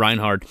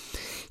Reinhard,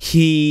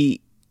 he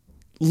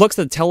looks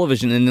at the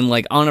television and then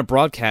like on a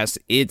broadcast,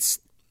 it's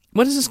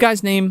what is this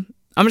guy's name?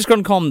 I'm just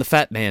going to call him the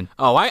Fat Man.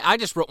 Oh, I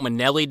just wrote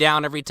Manelli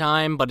down every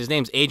time, but his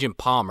name's Agent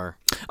Palmer.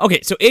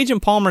 Okay, so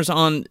Agent Palmer's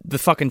on the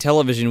fucking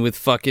television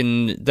with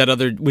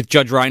with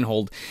Judge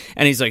Reinhold,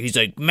 and he's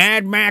like,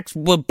 Mad Max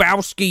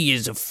Lebowski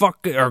is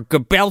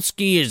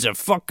a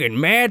fucking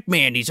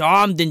madman. He's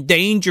armed and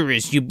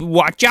dangerous. You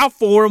watch out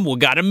for him. We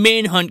got a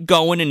manhunt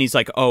going, and he's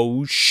like,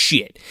 oh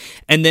shit.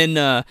 And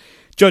then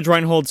Judge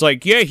Reinhold's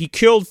like, yeah, he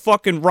killed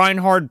fucking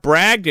Reinhard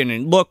Bragdon,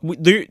 and look,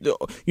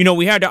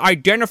 we had to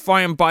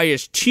identify him by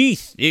his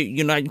teeth,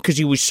 because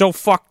he was so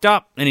fucked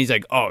up. And he's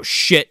like, oh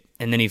shit.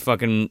 And then he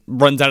fucking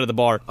runs out of the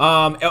bar.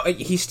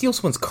 He steals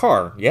someone's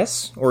car,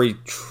 yes? Or he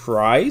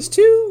tries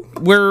to?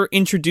 We're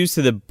introduced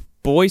to the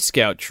Boy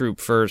Scout troop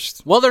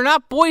first. Well, they're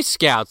not Boy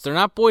Scouts. They're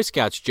not Boy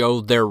Scouts,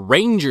 Joe. They're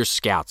Ranger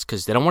Scouts,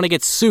 because they don't want to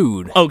get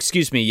sued. Oh,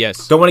 excuse me,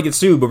 yes. Don't want to get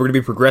sued, but we're going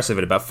to be progressive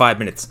in about 5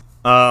 minutes.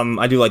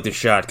 I do like this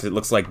shot, because it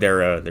looks like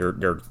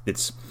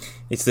it's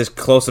this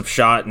close-up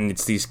shot, and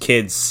it's these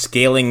kids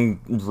scaling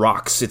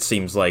rocks, it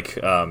seems like.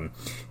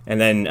 And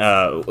then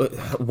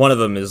one of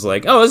them is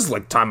like, oh, this is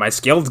like time I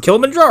scaled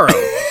Kilimanjaro.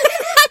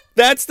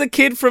 That's the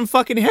kid from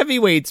fucking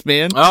Heavyweights,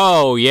 man.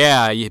 Oh,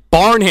 yeah,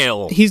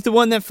 Barnhill. He's the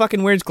one that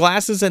fucking wears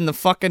glasses and the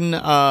fucking,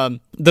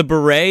 the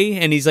beret,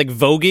 and he's like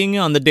voguing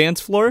on the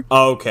dance floor.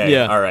 Okay,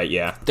 yeah. All right,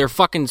 yeah. Their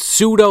fucking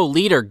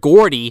pseudo-leader,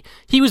 Gordy,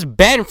 he was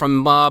Ben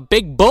from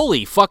Big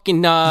Bully,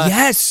 fucking,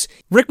 Yes!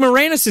 Rick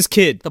Moranis'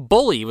 kid. The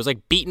bully was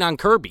like beating on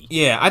Kirby.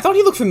 Yeah, I thought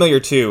he looked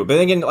familiar too, but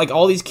then again, like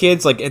all these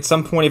kids, like at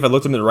some point if I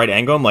looked at him at the right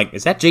angle, I'm like,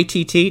 is that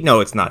JTT? No,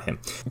 it's not him.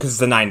 Because it's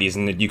the 90s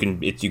and you can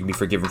be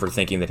forgiven for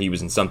thinking that he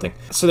was in something.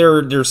 So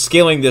they're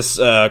scaling this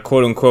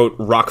quote-unquote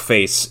rock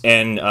face,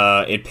 and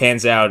it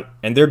pans out,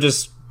 and they're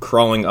just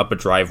crawling up a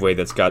driveway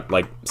that's got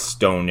like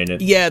stone in it.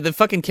 Yeah, the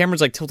fucking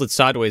camera's like tilted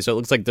sideways, so it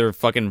looks like they're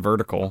fucking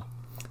vertical.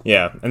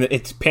 Yeah, and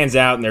it pans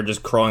out, and they're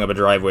just crawling up a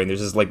driveway, and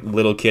there's this like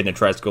little kid, and it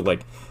tries to go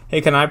like,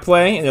 hey, can I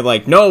play? And they're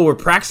like, no, we're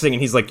practicing,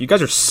 and he's like, you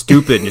guys are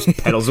stupid, and just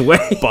pedals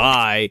away.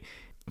 Bye.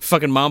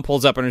 Fucking mom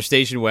pulls up in her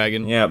station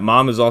wagon. Yeah,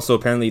 mom is also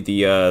apparently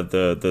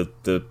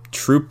the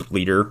troop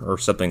leader or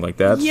something like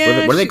that.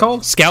 Yeah, what are they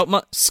called? Scout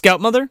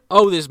mother?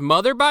 Oh, this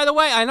mother, by the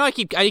way? I know I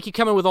keep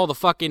coming with all the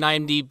fucking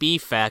IMDb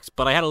facts,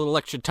 but I had a little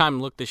extra time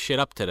to look this shit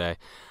up today.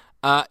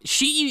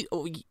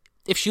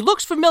 If she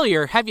looks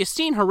familiar, have you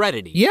seen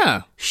Heredity?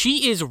 Yeah.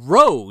 She is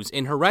Rose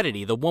in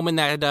Heredity, the woman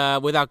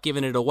that, without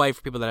giving it away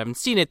for people that haven't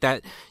seen it,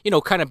 that,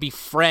 kind of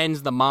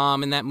befriends the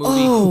mom in that movie.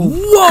 Oh,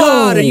 whoa!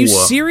 God, are you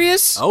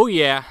serious? Oh,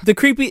 yeah. The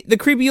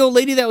creepy old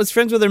lady that was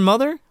friends with her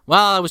mother?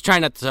 Well, I was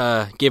trying not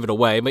to give it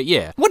away, but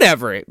yeah.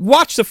 Whatever.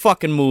 Watch the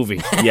fucking movie.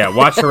 Yeah,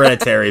 watch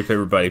Hereditary,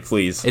 everybody,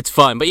 please. It's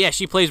fun. But yeah,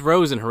 she plays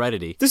Rose in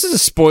Heredity. This is a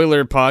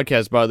spoiler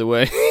podcast, by the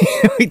way.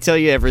 We tell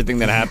you everything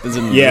that happens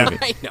in the movie.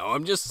 I know,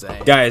 I'm just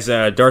saying. Guys,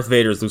 Darth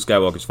Vader is Luke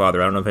Skywalker's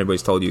father. I don't know if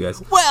anybody's told you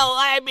guys. Well,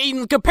 I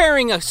mean,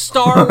 comparing a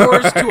Star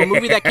Wars to a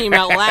movie that came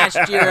out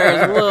last year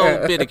is a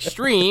little bit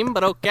extreme,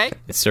 but okay.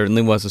 It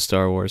certainly was a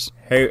Star Wars.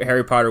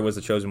 Harry Potter was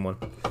the chosen one.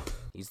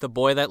 He's the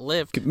boy that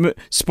lived.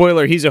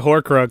 Spoiler, he's a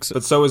Horcrux.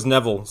 But so is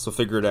Neville, so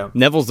figure it out.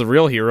 Neville's the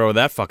real hero of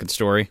that fucking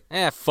story.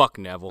 Fuck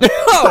Neville.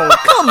 Oh,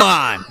 come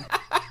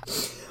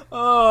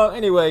on!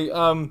 Anyway,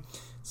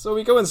 so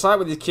we go inside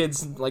with these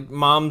kids, like,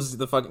 mom's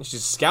she's a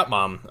scout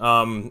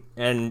mom,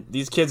 and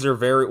these kids are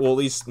at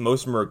least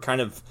most of them are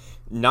kind of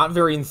not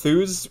very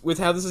enthused with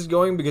how this is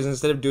going, because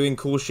instead of doing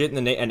cool shit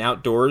and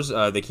outdoors,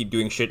 they keep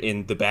doing shit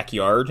in the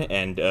backyard,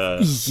 and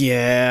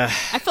yeah,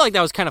 I feel like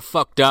that was kind of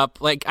fucked up.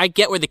 Like, I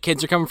get where the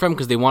kids are coming from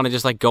because they want to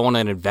just like go on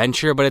an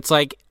adventure, but it's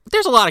like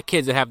there's a lot of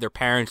kids that have their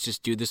parents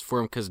just do this for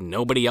them because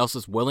nobody else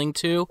is willing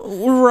to.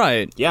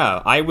 Right.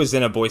 Yeah, I was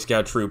in a Boy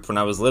Scout troop when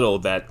I was little.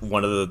 That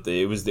one of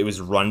it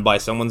was run by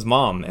someone's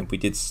mom, and we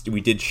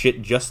did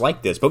shit just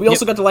like this. But we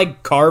also got to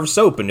like carve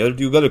soap and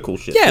do other cool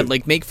shit. Yeah, too.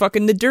 like make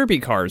fucking the derby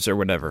cars or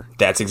whatever.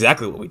 That's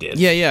exactly what we did.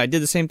 Yeah, I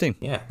did the same thing.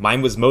 Yeah,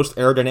 mine was most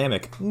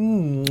aerodynamic.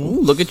 Ooh,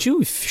 look at you,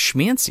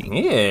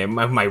 schmancy. Yeah,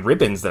 my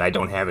ribbons that I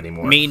don't have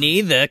anymore. Me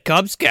neither.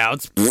 Cub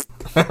Scouts.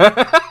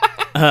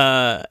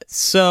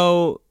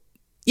 So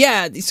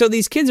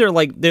these kids are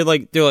like, they're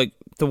like, the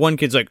one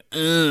kid's like,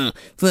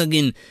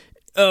 fucking,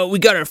 we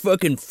got our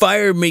fucking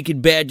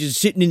fire-making badges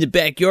sitting in the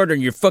backyard on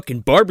your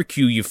fucking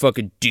barbecue, you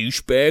fucking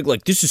douchebag.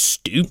 Like, this is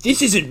stupid.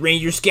 This isn't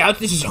Ranger Scouts,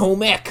 this is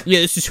home ec. Yeah,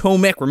 this is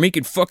home ec. We're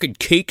making fucking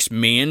cakes,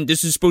 man.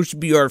 This is supposed to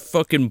be our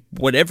fucking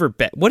whatever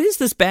badge. What is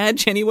this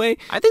badge, anyway?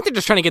 I think they're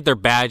just trying to get their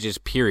badges,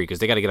 period, because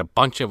they got to get a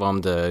bunch of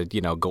them to,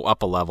 go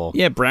up a level.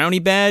 Yeah, brownie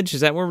badge.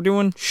 Is that what we're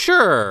doing?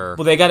 Sure.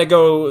 Well, they gotta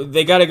go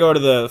to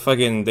the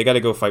fucking, they gotta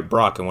go fight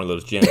Brock in one of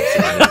those gyms.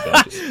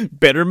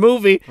 Better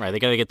movie. Right, they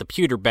got to get the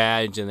pewter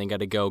badge, and they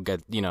got to go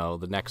get,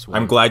 the next one.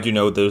 I'm glad you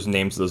know what those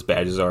names of those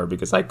badges are,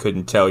 because I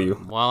couldn't tell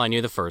you. Well, I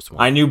knew the first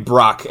one. I knew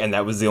Brock, and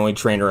that was the only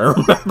trainer I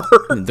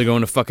remember. They're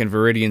going to fucking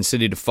Viridian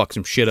City to fuck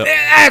some shit up.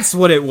 That's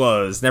what it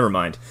was. Never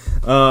mind.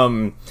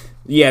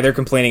 Yeah, they're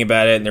complaining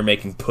about it, and they're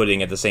making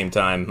pudding at the same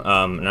time.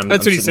 And I'm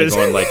That's what he sitting says.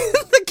 there going like,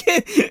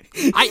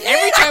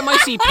 Every time I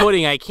see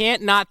pudding, I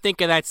can't not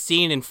think of that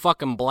scene in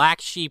fucking Black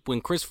Sheep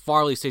when Chris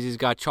Farley says he's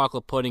got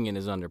chocolate pudding in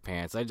his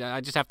underpants. I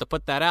just have to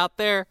put that out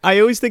there. I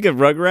always think of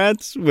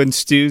Rugrats when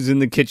Stu's in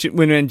the kitchen,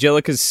 when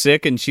Angelica's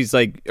sick, and she's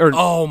like,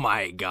 Oh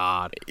my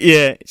god.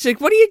 yeah, she's like,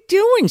 what are you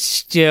doing,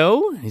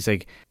 Stu? He's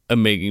like,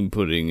 I'm making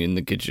pudding in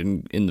the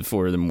kitchen in the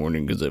 4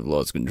 a.m. because I've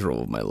lost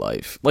control of my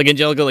life. Like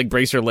Angelica like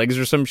breaks her legs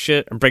or some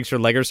shit, or breaks her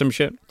leg or some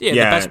shit. Yeah,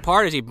 Yeah. the best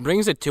part is he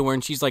brings it to her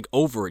and she's like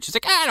over it. She's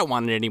like, I don't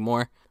want it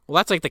anymore. Well,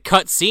 that's like the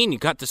cut scene. You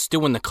got the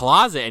Stu in the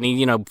closet and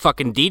he,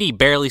 fucking Dee Dee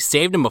barely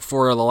saved him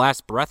before the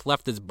last breath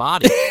left his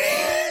body.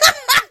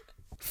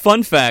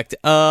 Fun fact,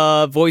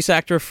 voice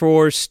actor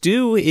for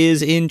Stu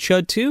is in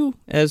Chud 2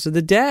 as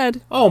the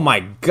dad. oh my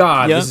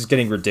god, Yeah. this is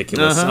getting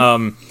ridiculous.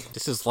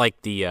 This is like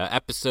the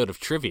episode of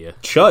trivia.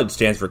 CHUD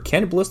stands for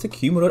Cannibalistic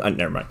Humanoid.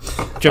 Never mind.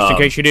 Just in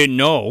case you didn't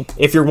know,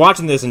 If you're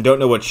watching this and don't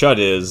know what CHUD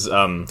is,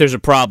 there's a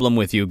problem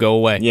with you. Go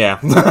away. yeah.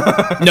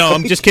 No,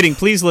 I'm just kidding.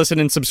 Please listen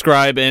and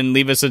subscribe and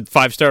leave us a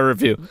 5-star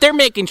review. They're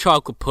making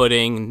chocolate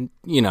pudding,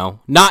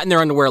 not in their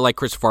underwear like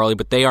Chris Farley,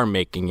 but they are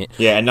making it.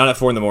 Yeah, and not at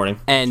 4 a.m.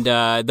 And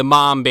the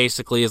mom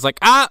basically is like,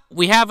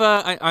 we have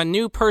a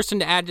new person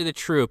to add to the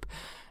troop.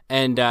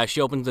 And she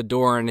opens the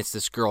door, and it's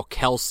this girl,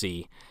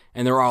 Kelsey.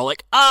 And they're all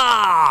like,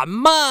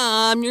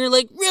 Mom, you're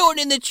like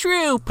ruining the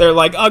troop. They're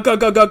like,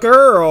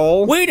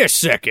 girl. Wait a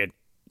second.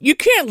 You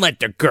can't let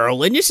the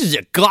girl in. This is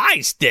a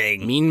guy's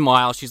thing.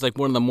 Meanwhile, she's like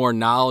one of the more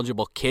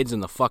knowledgeable kids in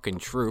the fucking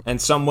troop.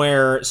 And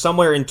somewhere in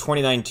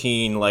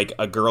 2019, like,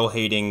 a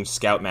girl-hating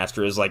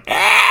scoutmaster is like,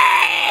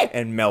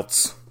 and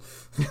melts.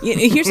 Yeah,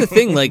 here's the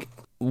thing, like,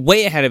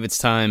 way ahead of its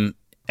time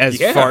as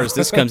Yeah. far as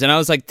this comes. And I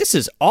was like, this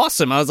is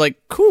awesome. I was like,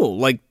 cool.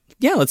 Like,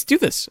 yeah, let's do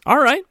this. All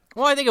right.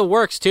 Well, I think it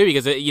works, too,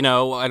 because, I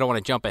don't want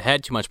to jump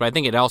ahead too much, but I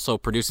think it also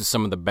produces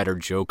some of the better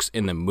jokes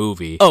in the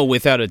movie. Oh,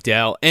 without a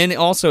doubt. And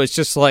also, it's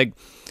just like,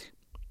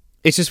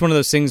 it's just one of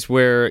those things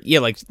where, yeah,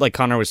 like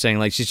Connor was saying,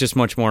 like, she's just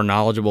much more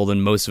knowledgeable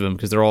than most of them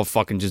because they're all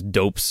fucking just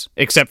dopes,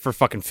 except for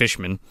fucking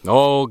Fishman.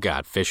 Oh,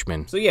 God,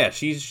 Fishman. So yeah,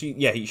 she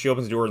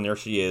opens the door and there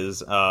she is.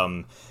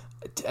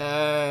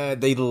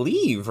 They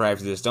leave right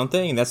after this, don't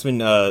they? And that's when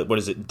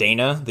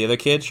Dana, the other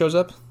kid, shows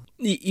up.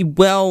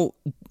 Well,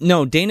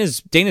 no,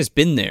 Dana's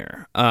been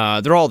there.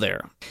 They're all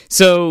there.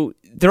 So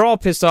they're all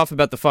pissed off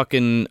about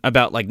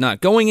about like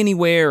not going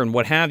anywhere and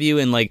what have you.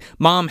 And like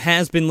mom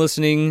has been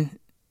listening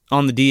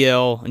on the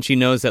DL and she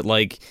knows that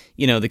like,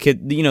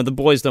 the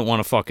boys don't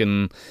want to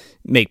fucking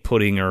make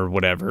pudding or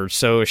whatever.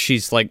 So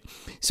she's like,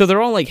 so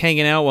they're all like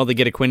hanging out while they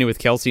get acquainted with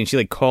Kelsey and she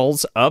like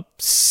calls up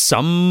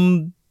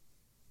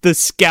the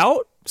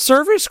scout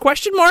service ?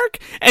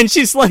 And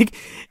she's like,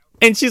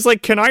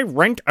 can I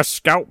rent a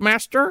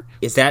Scoutmaster?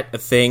 Is that a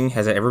thing?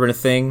 Has that ever been a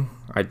thing?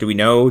 Do we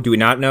know? Do we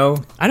not know?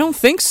 I don't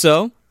think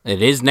so.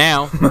 It is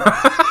now.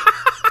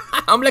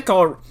 I'm gonna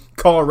call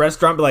a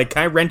restaurant, and be like,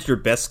 can I rent your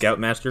best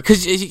Scoutmaster?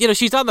 Because,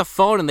 she's on the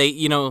phone and they,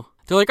 they're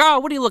like,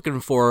 what are you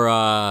looking for?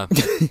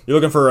 You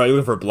looking for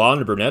a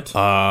blonde or brunette?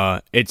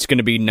 It's going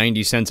to be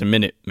 90 cents a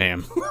minute,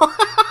 ma'am.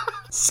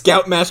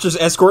 Scoutmaster's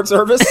escort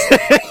service?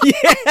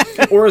 Yeah.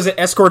 Or is it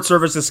escort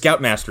service to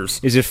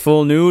Scoutmasters? Is it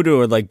full nude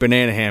or like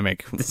banana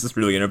hammock? This is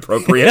really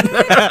inappropriate.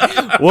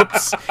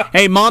 Whoops.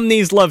 Hey, mom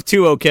needs love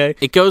too, okay?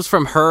 It goes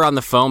from her on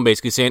the phone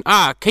basically saying,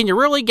 can you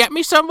really get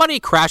me somebody?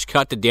 Crash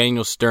cut to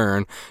Daniel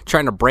Stern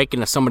trying to break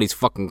into somebody's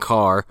fucking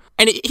car.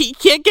 And he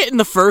can't get in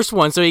the first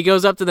one, so he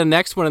goes up to the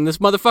next one, and this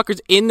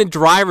motherfucker's in the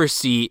driver's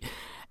seat.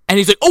 And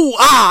he's like,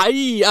 I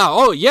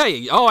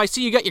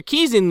see you got your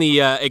keys in the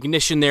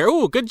ignition there.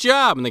 Oh, good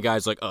job. And the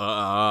guy's like,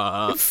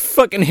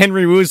 Fucking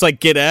Henry Wu's like,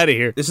 get out of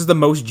here. This is the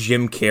most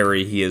Jim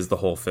Carrey he is the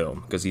whole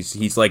film, because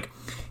he's like,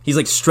 he's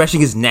like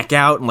stretching his neck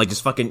out and like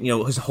just fucking,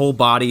 his whole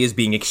body is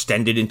being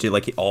extended into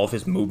like all of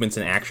his movements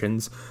and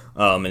actions.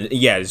 And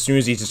yeah, as soon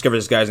as he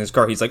discovers this guy's in his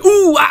car, he's like,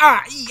 ooh,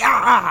 ah,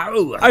 yeah,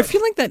 ooh. I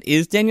feel like that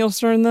is Daniel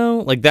Stern though.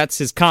 Like that's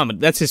his comedy.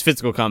 That's his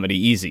physical comedy.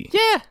 Easy.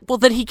 Yeah. Well,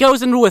 then he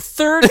goes into a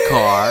third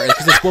car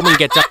because this woman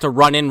gets up to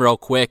run in real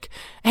quick,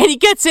 and he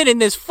gets in,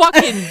 and this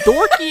fucking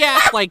dorky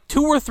ass like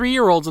 2 or 3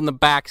 year olds in the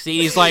back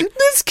seat. He's like,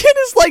 This kid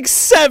is like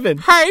 7.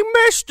 "Hey,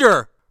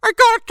 Mister, I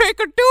gotta take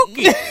a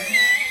dookie."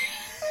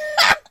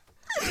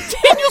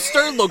 Daniel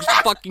Stern looks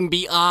fucking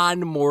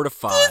beyond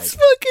mortified. This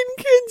fucking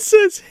kid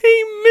says,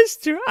 "Hey,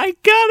 mister, I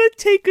gotta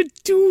take a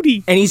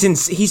duty." And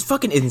he's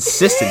fucking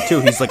insistent too.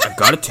 He's like, I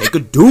gotta take a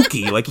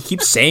dookie. Like he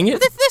keeps saying it.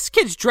 This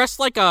kid's dressed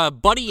like a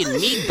Buddy and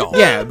Me doll.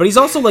 Yeah, but he's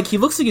also like, he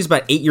looks like he's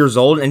about 8 years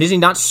old, and is he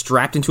not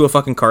strapped into a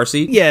fucking car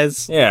seat?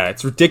 Yes. Yeah,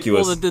 it's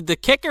ridiculous. Well, the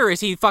kicker is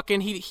he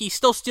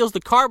still steals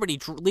the car, but he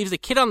leaves the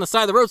kid on the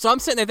side of the road. So I'm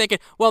sitting there thinking,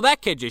 well,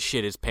 that kid just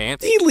shit his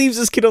pants. He leaves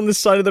this kid on the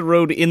side of the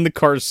road in the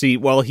car seat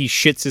while he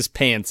shits his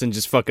pants and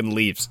just fucking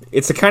leaves.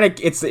 It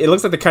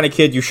looks like the kind of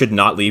kid you should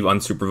not leave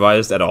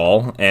unsupervised at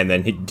all, and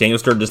then Daniel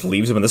Stern just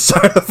leaves him on the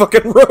side of the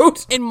fucking road.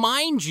 And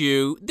mind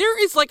you,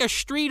 there is like a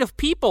street of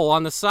people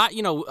on the side,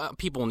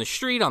 people in the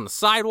street, on the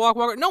sidewalk.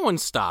 No one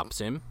stops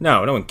him.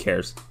 No one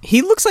cares.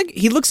 He looks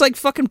like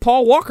fucking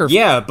Paul Walker.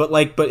 Yeah, but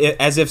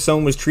as if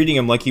someone was treating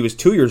him like he was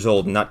 2 years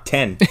old and not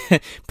 10.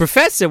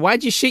 Professor,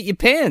 why'd you shit your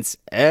pants?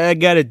 I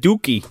got a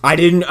dookie. I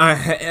didn't.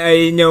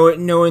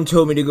 No one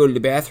told me to go to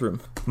the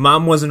bathroom.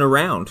 Mom wasn't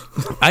around.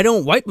 I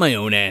don't wipe my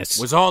own ass.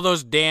 Was all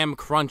those damn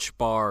Crunch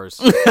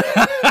bars.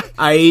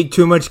 I ate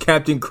too much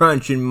Captain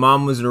Crunch and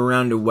Mom wasn't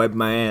around to wipe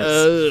my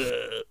ass.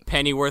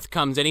 Pennyworth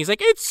comes in. He's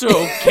like, "It's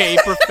okay,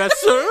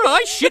 Professor.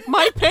 I shit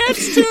my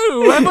pants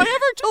too. Have I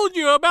ever told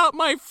you about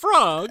my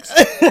frogs?"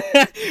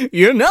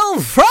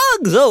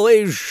 Frogs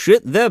always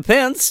shit their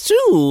pants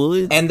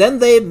too. And then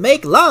they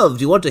make love.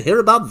 Do you want to hear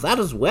about that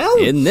as well?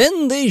 And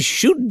then they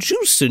shoot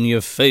juice in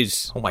your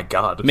face. Oh my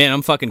god. Man,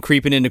 I'm fucking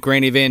creeping into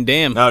Granny Van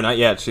Dam. No, not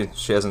yet. She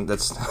hasn't.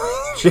 That's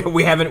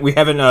we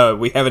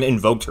haven't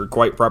invoked her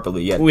quite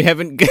properly yet. We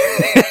haven't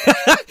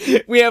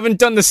we haven't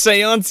done the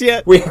seance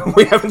yet. We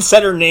haven't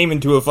said her name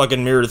into a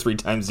fucking mirror 3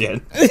 times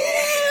yet.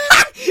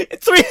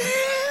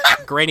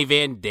 Granny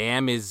Van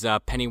Dam is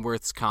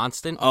Pennyworth's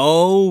constant.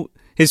 Oh,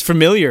 his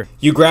familiar.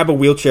 You grab a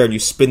wheelchair and you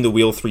spin the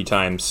wheel 3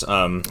 times.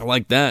 I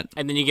like that.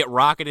 And then you get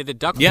rocketed to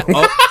duck. Yeah.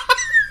 Oh.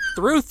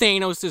 Through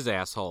Thanos'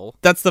 asshole.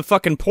 That's the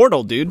fucking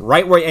portal, dude.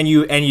 Right where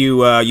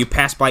you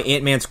pass by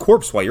Ant-Man's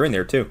corpse while you're in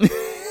there too.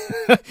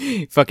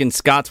 Fucking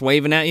Scott's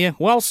waving at you.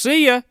 Well,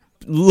 see ya.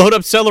 Load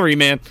up celery,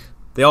 man.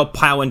 They all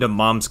pile into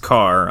Mom's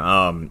car,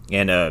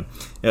 and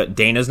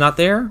Dana's not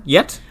there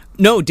yet?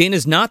 No,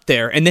 Dana's not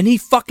there. And then he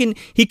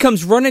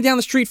comes running down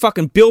the street,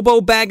 fucking Bilbo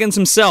Baggins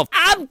himself.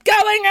 I'm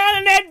going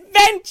on an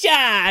adventure!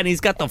 And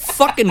he's got the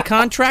fucking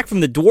contract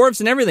from the dwarves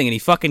and everything, and he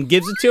fucking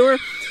gives it to her.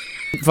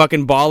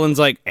 Fucking Balin's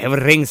like,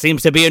 everything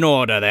seems to be in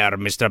order there,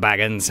 Mr.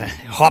 Baggins.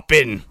 Hop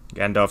in.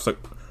 Gandalf's like,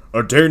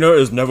 Dana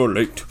is never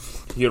late.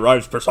 He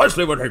arrives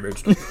precisely when he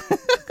means to.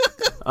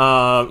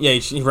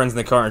 She runs in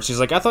the car and she's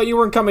like, I thought you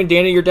weren't coming,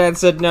 Dana. Your dad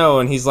said no.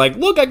 And he's like,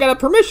 look, I got a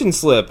permission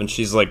slip. And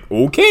she's like,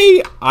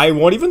 okay, I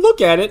won't even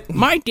look at it.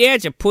 My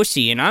dad's a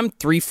pussy and I'm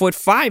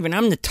 3'5" and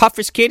I'm the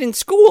toughest kid in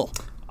school.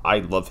 I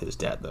love his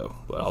dad though,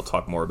 but I'll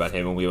talk more about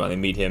him when we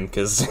meet him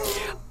because.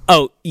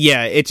 Oh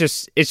yeah, it's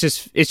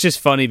just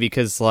funny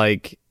because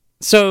like,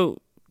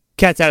 so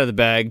cat's out of the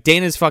bag.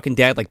 Dana's fucking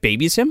dad like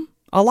babies him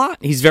a lot.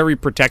 He's very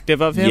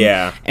protective of him.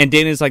 Yeah. And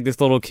Dana's like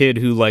this little kid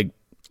who like.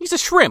 He's a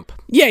shrimp.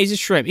 Yeah, he's a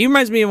shrimp. He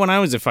reminds me of when I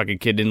was a fucking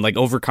kid and like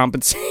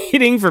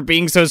overcompensating for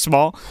being so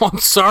small. Oh, I'm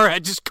sorry, I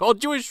just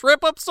called you a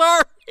shrimp. I'm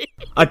sorry.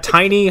 A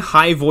tiny,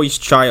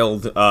 high-voiced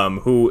child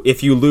who,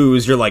 if you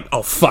lose, you're like,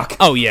 oh, fuck.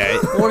 Oh, yeah.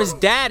 Well, his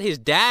dad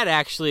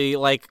actually,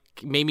 like,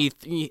 made me...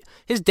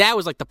 his dad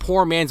was like the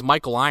poor man's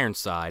Michael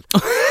Ironside.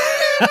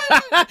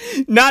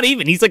 Not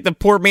even. He's like the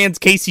poor man's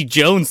Casey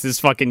Jones, this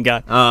fucking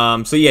guy.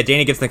 So yeah,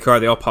 Dana gets in the car,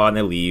 they all pile and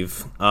they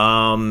leave.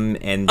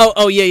 And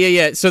Oh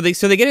yeah. So they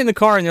get in the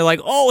car and they're like,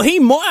 "Oh, hey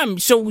Mom,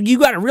 so you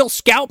got a real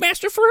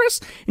scoutmaster for us?"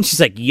 And she's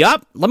like,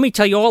 "Yup, let me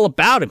tell you all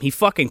about him. He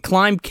fucking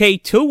climbed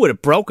K2 with a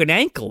broken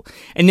ankle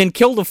and then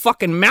killed a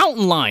fucking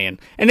mountain lion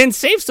and then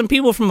saved some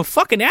people from a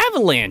fucking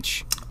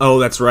avalanche." Oh,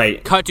 that's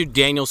right. Cut to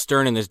Daniel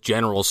Stern in this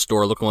general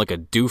store looking like a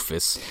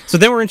doofus. So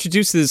then we're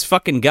introduced to this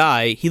fucking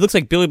guy. He looks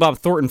like Billy Bob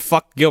Thornton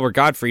fucked Gilbert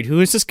Gottfried. Who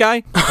is this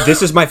guy?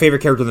 This is my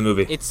favorite character in the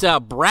movie. It's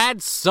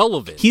Brad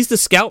Sullivan. He's the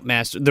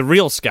scoutmaster, the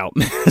real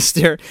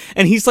scoutmaster,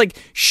 and he's like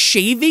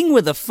shaving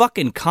with a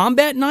fucking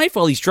combat knife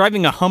while he's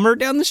driving a Hummer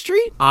down the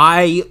street.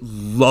 I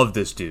love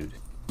this dude.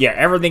 Yeah,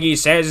 everything he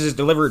says is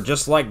delivered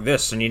just like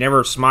this, and he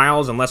never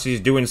smiles unless he's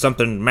doing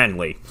something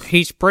manly.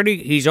 He's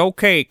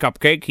okay,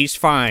 Cupcake, he's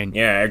fine.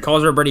 Yeah, he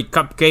calls everybody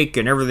Cupcake,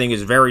 and everything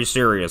is very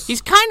serious.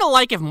 He's kind of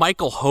like if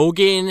Michael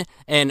Hogan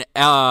and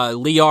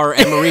Lear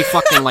Emery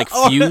fucking like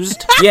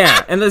fused.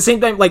 Yeah, and at the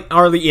same time, like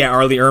Arlie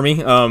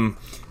Ermy,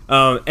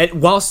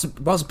 And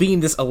whilst being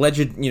this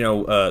alleged,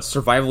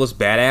 survivalist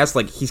badass,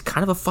 like, he's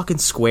kind of a fucking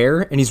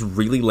square, and he's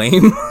really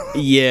lame.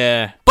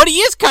 Yeah. But he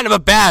is kind of a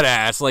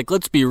badass, like,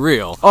 let's be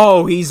real.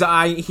 Oh,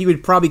 he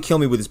would probably kill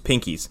me with his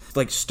pinkies.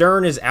 Like,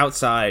 Stern is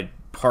outside,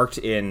 parked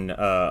in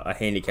a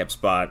handicapped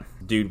spot.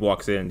 Dude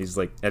walks in, he's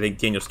like, I think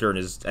Daniel Stern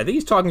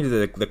he's talking to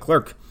the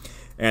clerk.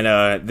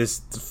 And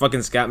this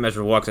fucking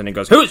scoutmaster walks in and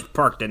goes, "Who's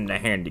parked in the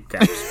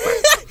handicapped spot?"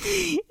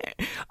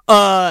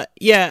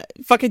 Yeah,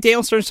 fucking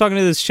Daniel Stern's talking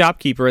to this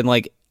shopkeeper, and,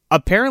 like,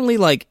 apparently,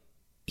 like,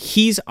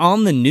 he's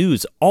on the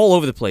news all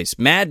over the place.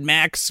 Mad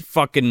Max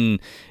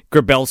fucking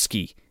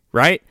Grabelski,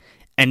 right?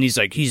 And he's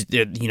like, he's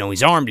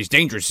armed, he's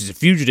dangerous, he's a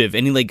fugitive,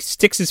 and he, like,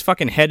 sticks his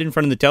fucking head in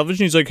front of the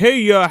television. He's like,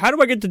 "Hey, how do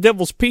I get to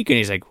Devil's Peak?" And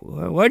he's like,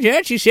 "What'd you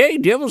actually say,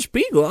 Devil's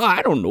Peak?" "Well,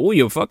 I don't know.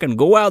 You fucking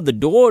go out the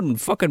door and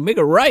fucking make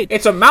a right."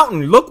 "It's a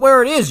mountain. Look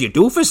where it is, you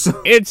doofus."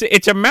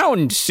 It's a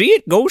mountain. See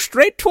it? Go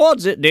straight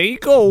towards it. There you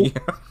go.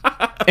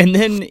 And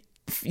then,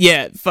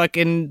 yeah,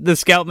 fucking the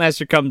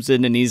scoutmaster comes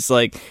in, and he's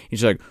like,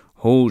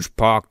 "Who's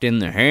parked in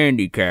the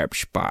handicap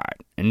spot?"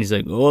 And he's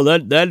like, "Oh,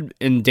 that,"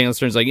 and Daniel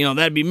Stern's like,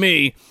 "That'd be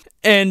me."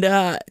 And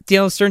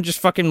Daniel Stern just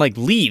fucking, like,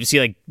 leaves. He,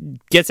 like,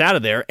 gets out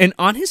of there, and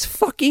on his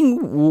fucking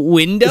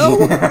window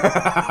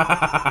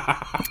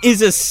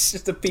is a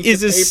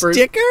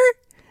sticker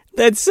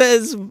that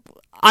says,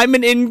 "I'm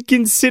an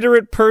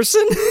inconsiderate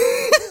person."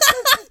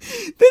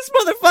 This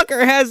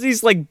motherfucker has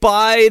these, like,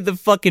 by the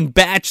fucking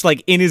batch,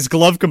 like, in his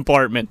glove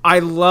compartment. I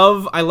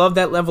love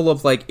that level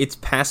of, like, it's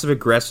passive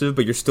aggressive,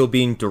 but you're still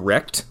being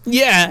direct.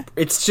 Yeah.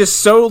 It's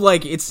just so,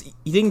 like, you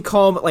didn't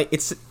call him, like,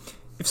 it's,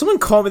 if someone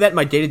called me that in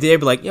my day-to-day, I'd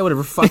be like, "Yeah,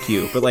 whatever, fuck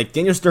you." But, like,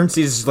 Daniel Stern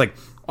sees this, like,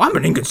 "I'm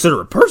an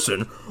inconsiderate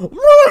person."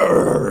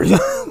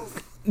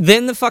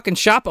 Then the fucking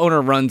shop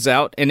owner runs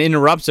out and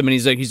interrupts him, and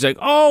he's like,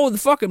 "Oh, the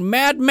fucking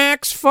Mad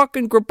Max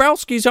fucking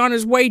Grabelski's on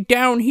his way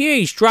down here.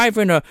 He's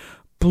driving a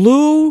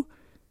blue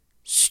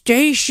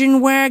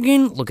station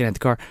wagon," looking at the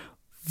car,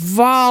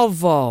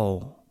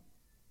 "Volvo."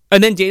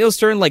 And then Daniel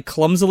Stern, like,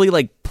 clumsily,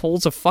 like,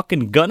 pulls a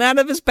fucking gun out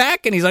of his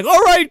back, and he's like,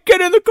 "All right, get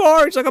in the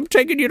car." He's like, "I'm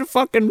taking you to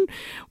fucking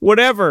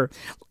whatever."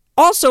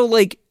 Also,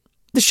 like,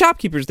 the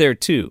shopkeeper's there,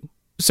 too.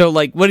 So,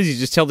 like, what does he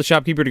just tell the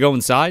shopkeeper to go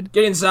inside?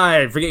 "Get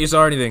inside. Forget you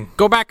saw anything."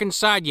 Go back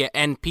inside, you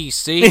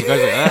NPC. He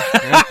goes,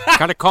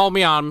 kind of call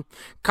me on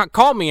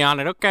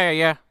it. Okay,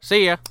 yeah.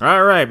 See ya.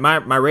 "All right,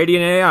 my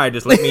radiant AI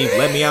just let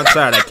me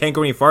outside. I can't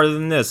go any farther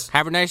than this."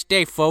 Have a nice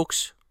day,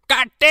 folks.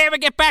 God damn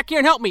it, get back here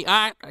and help me.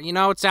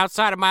 It's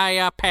outside of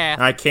my path.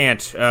 "I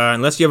can't,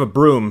 unless you have a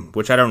broom,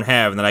 which I don't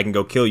have, and then I can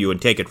go kill you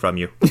and take it from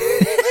you."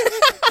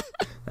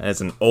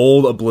 That's an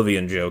old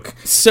Oblivion joke.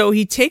 So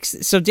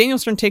Daniel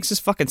Stern takes his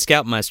fucking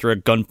scoutmaster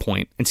at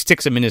gunpoint and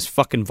sticks him in his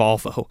fucking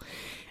Volvo.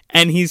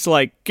 And he's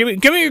like, give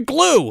me your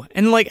glue.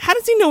 And, like, how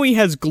does he know he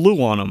has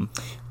glue on him?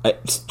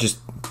 It's just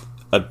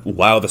a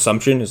wild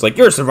assumption. It's like,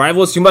 "You're a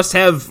survivalist, you must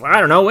have, I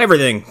don't know,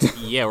 everything."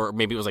 Yeah, or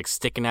maybe it was, like,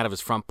 sticking out of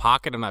his front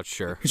pocket. I'm not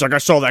sure. He's like, "I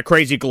saw that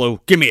crazy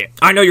glue. Give me it."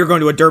 "I know you're going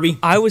to a derby."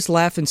 I was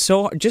laughing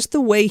so hard. Just the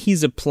way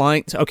he's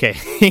applying. Okay,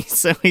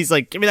 so he's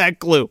like, "Give me that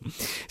glue."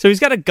 So he's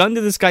got a gun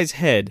to this guy's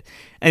head,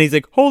 and he's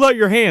like, "Hold out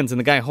your hands." And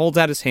the guy holds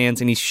out his hands,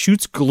 and he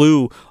shoots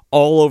glue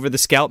all over the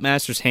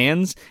scoutmaster's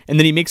hands, and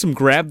then he makes him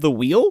grab the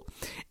wheel,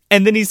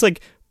 and then he's like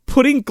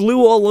putting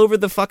glue all over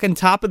the fucking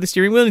top of the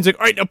steering wheel, and he's like,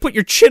 "All right, now put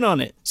your chin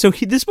on it." So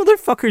this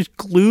motherfucker's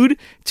glued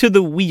to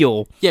the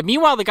wheel. Yeah,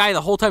 meanwhile, the guy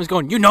the whole time is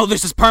going,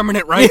 "This is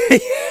permanent, right?"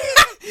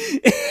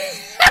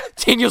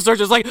 Daniel Stern's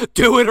just like,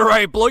 "Do it, all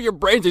right, blow your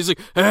brains." He's like,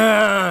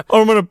 "Ah."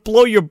 "Or I'm gonna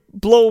blow your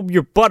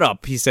butt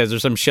up," he says, or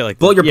some shit like that.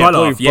 Blow your butt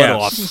off, your yeah.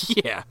 butt off.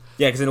 Yeah.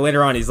 Yeah, because then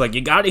later on, he's like,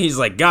 "You got it?" He's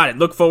like, "Got it.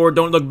 Look forward,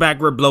 don't look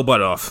backward, blow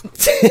butt off."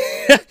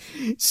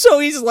 So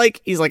he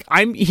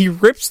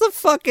rips the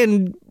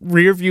fucking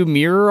rear view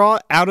mirror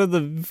out of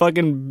the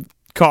fucking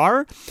car.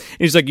 And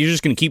he's like, "You're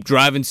just gonna keep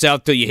driving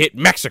south till you hit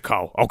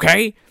Mexico,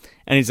 okay?"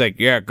 And he's like,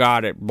 "Yeah,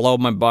 got it. Blow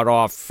my butt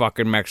off,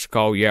 fucking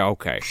Mexico. Yeah,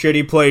 okay."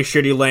 "Shitty place,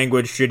 shitty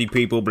language, shitty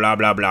people, blah,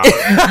 blah, blah."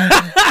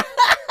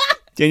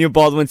 Daniel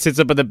Baldwin sits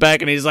up in the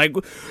back and he's like,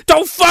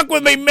 "Don't fuck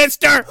with me,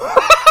 mister!"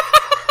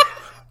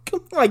 Oh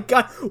my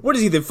god, what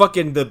is he, the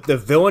fucking the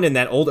villain in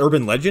that old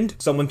urban legend?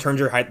 Someone turns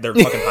their fucking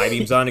high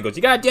beams on and goes,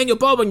 "You got Daniel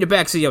Baldwin in your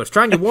backseat. I was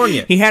trying to warn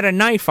you." He had a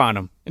knife on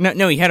him.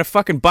 No, he had a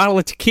fucking bottle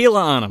of tequila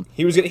on him.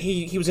 He was gonna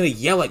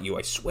yell at you,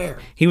 I swear.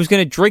 He was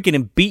gonna drink it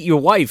and beat your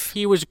wife.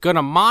 He was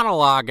gonna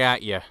monologue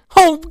at you.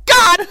 Oh,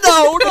 God,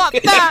 no, not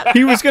that.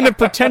 He was gonna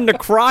pretend to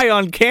cry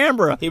on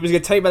camera. He was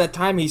gonna tell you by that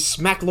time he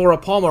smacked Laura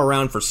Palmer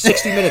around for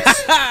 60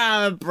 minutes.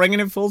 Bringing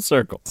it full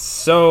circle.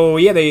 So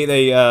yeah,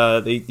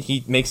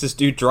 he makes this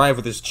dude drive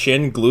with his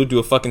chin glued to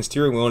a fucking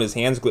steering wheel and his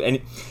hands glued, and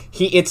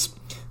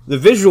the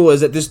visual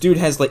is that this dude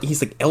has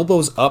he's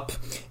elbows up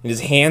and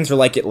his hands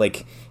are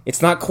it's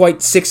not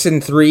quite 6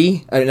 and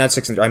 3. Not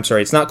 6 and 3. I'm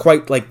sorry. It's not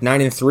quite 9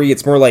 and 3.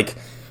 It's more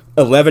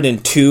 11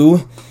 and 2.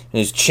 And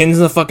his chin's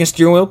in the fucking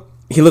steering wheel.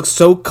 He looks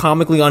so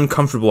comically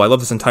uncomfortable. I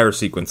love this entire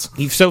sequence.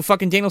 So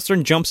fucking Daniel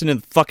Stern jumps into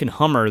the fucking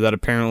Hummer that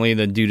apparently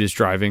the dude is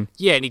driving.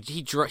 Yeah, and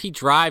he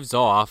drives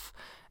off,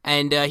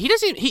 And he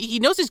doesn't. He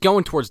knows he's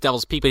going towards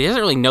Devil's Peak, but he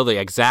doesn't really know the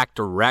exact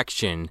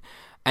direction.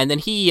 And then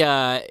he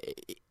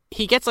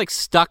gets like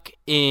stuck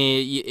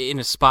in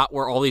a spot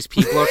where all these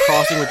people are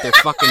crossing with their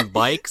fucking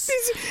bikes.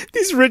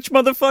 These rich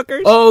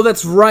motherfuckers. Oh,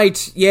 that's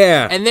right.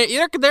 Yeah. And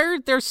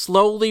they're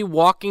slowly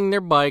walking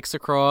their bikes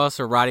across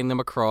or riding them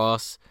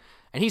across.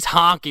 And he's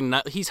honking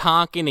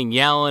and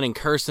yelling and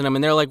cursing them,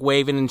 and they're like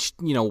waving and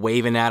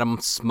waving at him,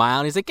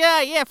 smiling. He's like,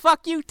 yeah,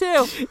 fuck you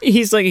too.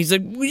 He's like,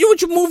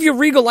 would you move your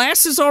regal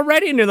asses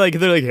already? And they're like,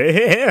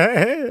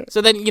 hey.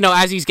 So then,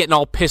 as he's getting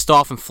all pissed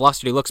off and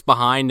flustered, he looks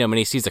behind him and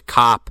he sees a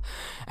cop,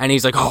 and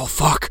he's like, oh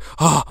fuck,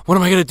 what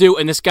am I gonna do?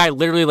 And this guy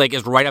literally like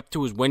is right up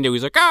to his window.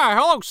 He's like,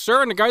 hello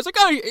sir, and the guy's like,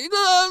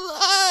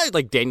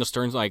 like Daniel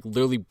Stern's like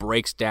literally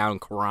breaks down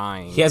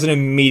crying. He has an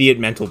immediate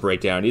mental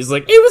breakdown. He's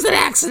like, it was an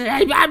accident.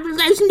 I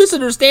was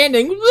misunderstanding.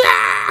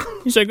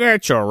 He's like,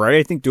 that's all right.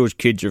 I think those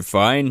kids are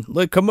fine.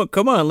 Like, come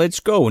on, let's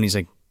go. And he's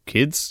like,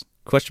 kids? ?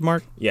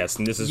 Yes,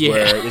 and this is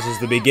where this is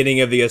the beginning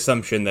of the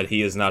assumption that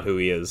he is not who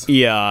he is.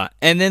 Yeah,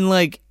 and then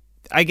like,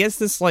 I guess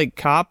this like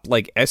cop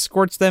like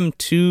escorts them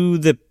to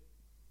the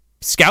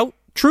Scout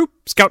 12,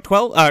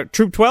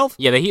 Troop 12.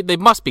 Yeah, they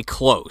must be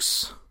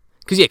close.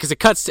 Because it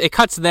cuts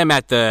to them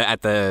at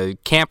the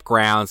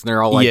campgrounds, and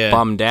they're all like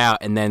bummed out.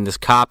 And then this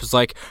cop is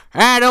like,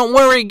 don't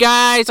worry,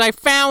 guys, I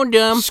found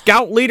him.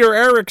 Scout Leader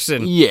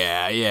Erickson.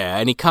 Yeah,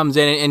 and he comes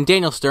in, and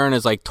Daniel Stern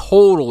is like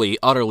totally,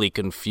 utterly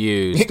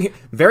confused.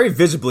 Very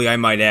visibly, I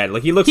might add.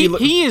 Like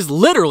he is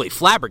literally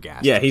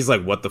flabbergasted. Yeah, he's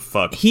like, what the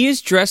fuck? He is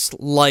dressed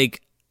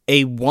like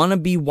a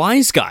wannabe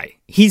wise guy.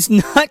 He's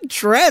not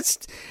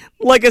dressed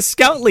like a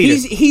scout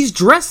leader. He's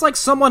dressed like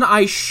someone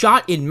I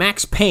shot in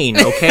Max Payne,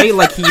 okay?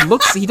 Like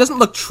he doesn't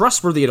look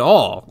trustworthy at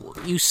all.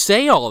 You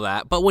say all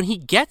that, but when he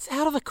gets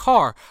out of the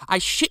car, I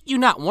shit you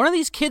not, one of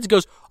these kids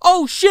goes,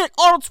 oh shit,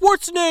 Arnold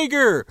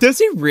Schwarzenegger! Does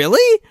he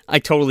really? I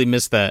totally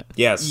missed that.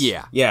 Yes.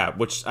 Yeah. Yeah,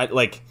 which I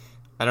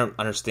don't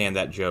understand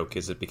that joke.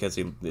 Is it because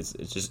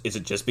is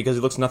it just because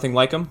he looks nothing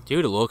like him?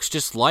 Dude, it looks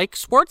just like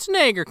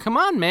Schwarzenegger. Come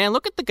on, man.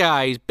 Look at the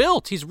guy. He's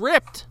built. He's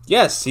ripped.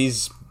 Yes,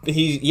 he's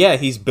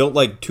built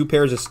like two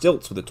pairs of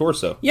stilts with a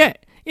torso. Yeah,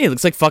 he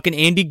looks like fucking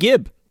Andy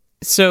Gibb.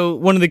 So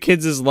one of the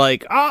kids is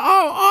like,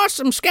 oh,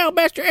 awesome,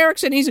 Scoutmaster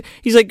Erickson. He's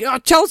like,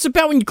 tell us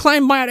about when you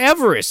climbed Mount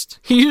Everest.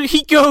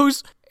 He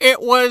goes,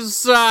 it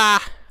was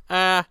a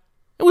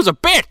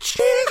bitch.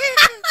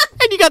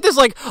 And you got this,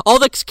 like, all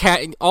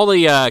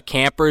the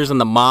campers and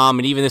the mom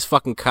and even this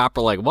fucking cop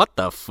are like, what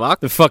the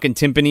fuck? The fucking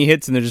timpani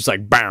hits and they're just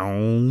like,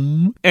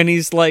 boom. And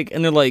he's like,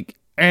 and they're like,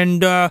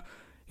 I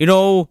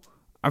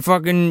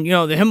fucking,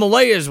 the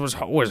Himalayas was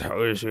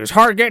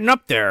hard getting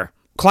up there.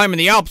 Climbing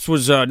the Alps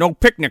was no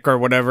picnic or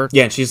whatever.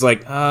 Yeah, and she's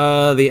like,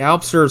 the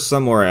Alps are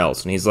somewhere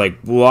else. And he's like,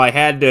 well, I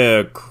had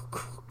to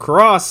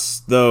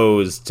cross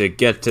those to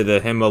get to the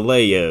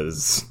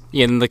Himalayas.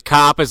 And the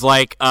cop is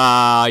like,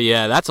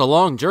 yeah, that's a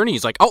long journey.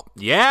 He's like, oh,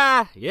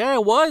 yeah,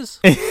 it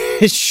was.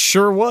 It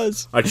sure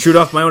was. I'd shoot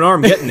off my own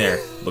arm getting there.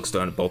 Looks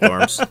down at both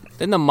arms.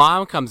 Then the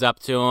mom comes up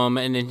to him,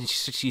 and then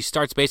she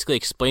starts basically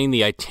explaining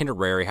the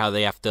itinerary, how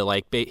they have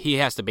to, he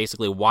has to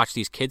basically watch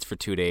these kids for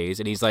 2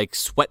 days, and he's,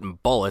 sweating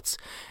bullets.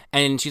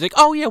 And she's like,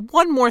 oh, yeah,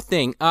 one more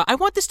thing. I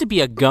want this to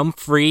be a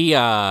gum-free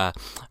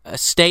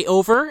stay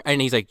over.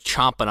 And he's,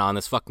 chomping on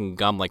this fucking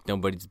gum like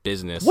nobody's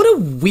business. What a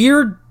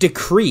weird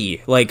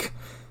decree.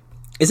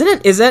 Is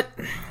it?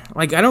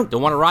 I don't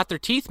want to rot their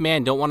teeth,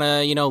 man. Don't want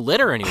to,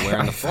 litter anywhere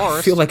in the forest.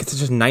 I feel like it's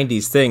just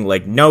 90s thing.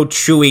 No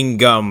chewing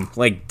gum.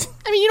 I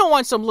mean, you don't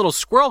want some little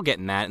squirrel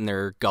getting that in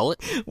their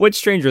gullet. What's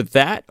stranger,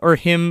 that or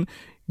him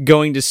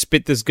going to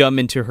spit this gum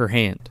into her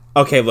hand?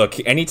 Okay, look,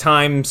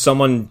 anytime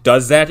someone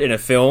does that in a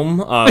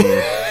film,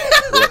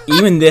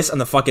 even this on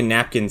the fucking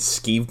napkin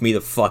skeeved me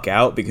the fuck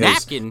out because...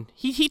 Napkin?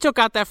 He took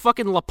out that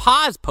fucking La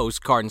Paz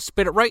postcard and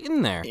spit it right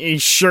in there. He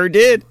sure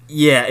did.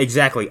 Yeah,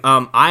 exactly.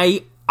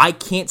 I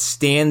can't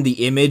stand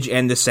the image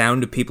and the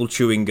sound of people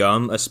chewing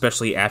gum,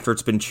 especially after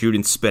it's been chewed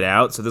and spit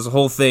out. So this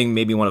whole thing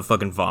made me want to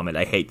fucking vomit.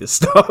 I hate this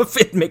stuff.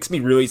 It makes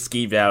me really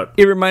skeeved out.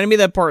 It reminded me of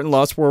that part in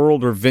Lost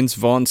World where Vince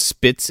Vaughn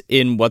spits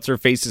in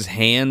What's-Her-Face's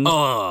hand.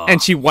 Oh,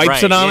 and she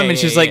wipes it on him and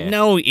she's like, yeah.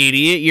 no,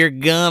 idiot, your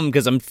gum,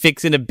 because I'm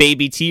fixing a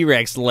baby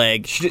T-Rex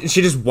leg. She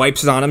just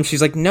wipes it on him.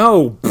 She's like,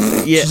 no.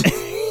 Yeah.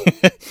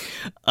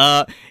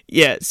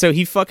 Yeah, so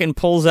he fucking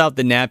pulls out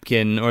the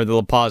napkin or the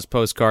La Paz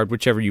postcard,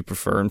 whichever you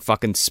prefer, and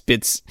fucking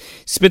spits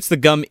the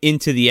gum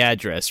into the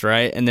address,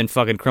 right? And then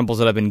fucking crumples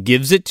it up and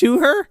gives it to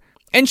her.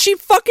 And she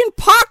fucking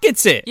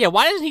pockets it. Yeah,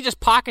 why doesn't he just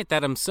pocket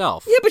that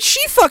himself? Yeah, but she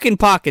fucking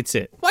pockets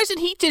it. Why doesn't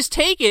he just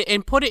take it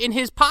and put it in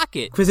his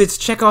pocket? Because it's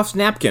Chekhov's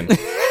napkin.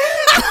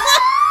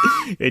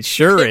 It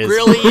sure is. It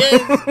really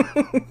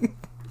is.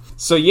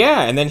 So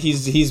yeah, and then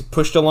he's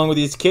pushed along with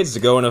these kids to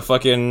go on a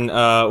fucking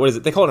what is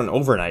it? They call it an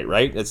overnight,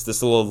 right? It's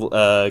this little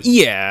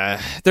yeah,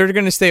 they're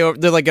gonna stay over.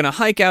 They're gonna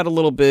hike out a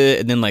little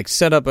bit and then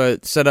set up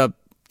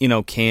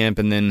camp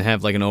and then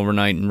have an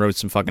overnight and roast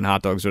some fucking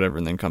hot dogs or whatever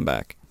and then come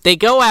back. They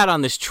go out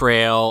on this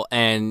trail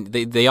and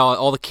they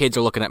all the kids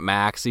are looking at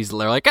Max.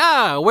 They're like,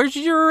 where's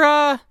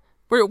your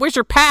Where's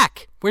your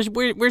pack? Where's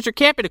your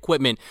camping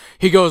equipment?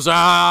 He goes,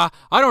 I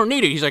don't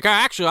need it. He's like,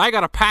 actually, I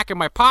got a pack in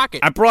my pocket.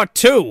 I brought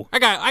 2. I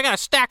got a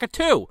stack of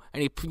 2.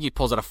 And he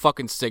pulls out a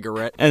fucking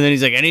cigarette. And then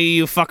he's like, any of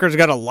you fuckers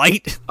got a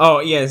light? Oh,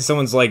 yeah,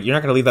 someone's like, you're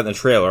not going to leave that in the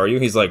trail, are you?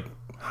 He's like,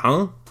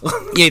 huh?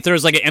 Yeah, he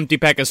throws like an empty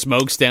pack of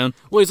smokes down.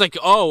 Well, he's like,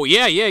 oh,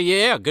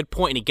 yeah, good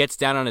point. And he gets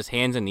down on his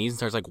hands and knees and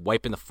starts like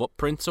wiping the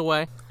footprints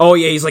away. Oh,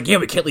 yeah, he's like, yeah,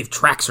 we can't leave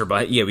tracks or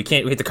but yeah, we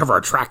have to cover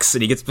our tracks.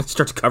 And he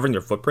starts covering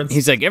their footprints.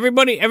 He's like,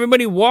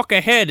 everybody walk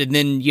ahead, and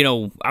then,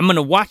 I'm going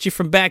to watch you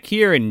from back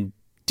here and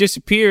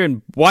disappear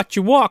and watch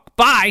you walk.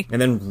 Bye.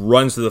 And then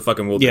runs to the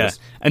fucking wilderness.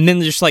 Yeah. And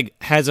then just like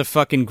has a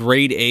fucking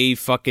grade A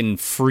fucking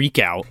freak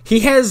out.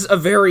 He has a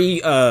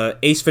very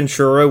Ace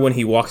Ventura when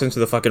he walks into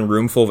the fucking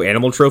room full of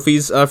animal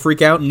trophies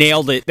freak out.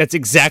 Nailed it. That's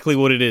exactly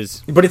what it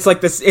is. But it's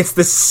like this, it's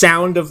the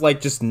sound of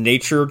like just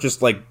nature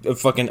just like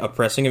fucking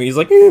oppressing him. He's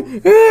like,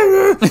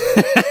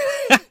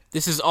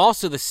 This is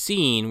also the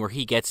scene where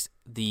he gets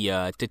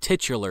the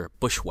titular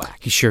bushwhack.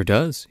 He sure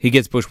does. He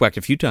gets bushwhacked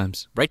a few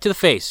times. Right to the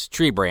face,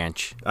 tree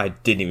branch. I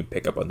didn't even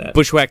pick up on that.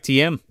 Bushwhack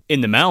TM in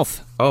the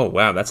mouth. Oh,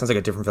 wow. That sounds like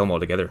a different film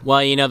altogether.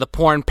 Well, the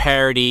porn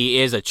parody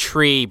is a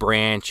tree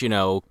branch,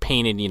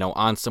 painted,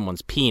 on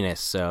someone's penis,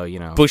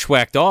 so,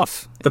 Bushwhacked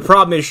off. The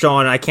problem is,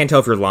 Sean, I can't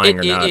tell if you're lying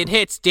or not. It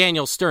hits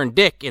Daniel Stern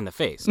dick in the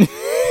face.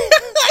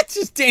 That's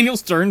just Daniel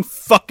Stern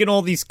fucking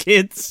all these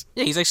kids.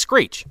 Yeah, he's like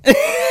Screech.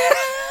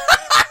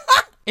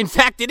 In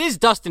fact, it is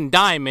Dustin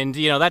Diamond.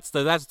 That's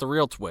the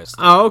real twist.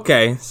 Oh,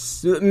 okay.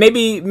 So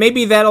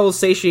maybe that'll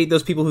satiate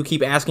those people who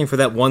keep asking for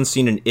that one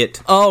scene in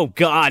It. Oh,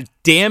 God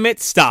damn it.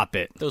 Stop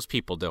it. Those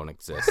people don't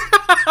exist.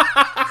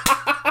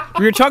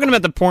 We were talking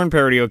about the porn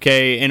parody,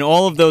 okay? And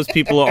all of those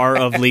people are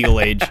of legal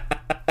age.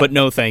 But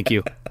no, thank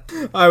you.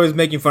 I was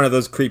making fun of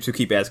those creeps who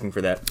keep asking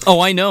for that. Oh,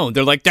 I know.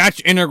 They're like, that's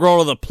integral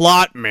to the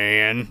plot,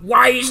 man.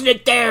 Why isn't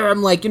it there?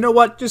 I'm like, you know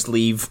what? Just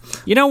leave.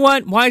 You know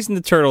what? Why isn't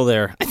the turtle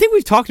there? I think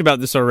we've talked about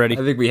this already.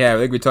 I think we have.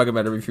 I think we talk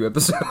about it every few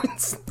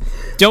episodes.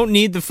 Don't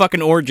need the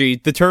fucking orgy.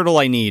 The turtle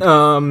I need.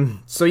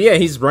 So yeah,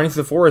 he's running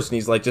through the forest and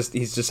he's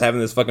just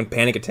having this fucking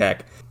panic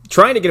attack.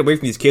 Trying to get away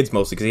from these kids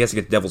mostly because he has to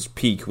get to Devil's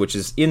Peak, which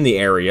is in the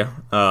area.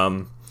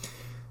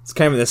 It's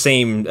kind of the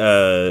same,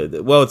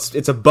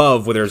 it's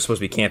above where they're supposed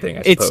to be camping,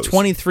 I suppose. It's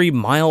 23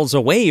 miles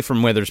away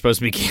from where they're supposed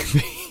to be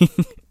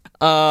camping.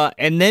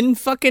 And then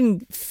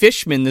fucking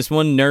Fishman, this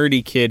one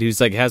nerdy kid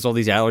who's like, has all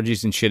these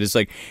allergies and shit, is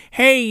like,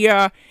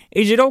 hey,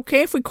 is it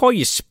okay if we call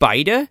you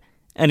Spider?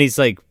 And he's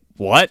like,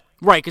 what?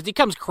 Right, because he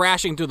comes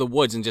crashing through the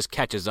woods and just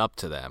catches up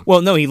to them.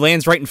 Well, no, he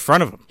lands right in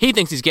front of him. He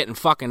thinks he's getting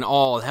fucking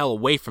all hell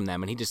away from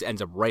them, and he just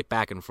ends up right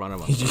back in front of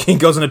them. He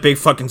goes in a big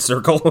fucking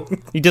circle.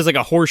 He does like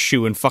a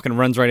horseshoe and fucking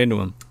runs right into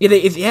him. Yeah,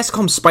 they asked to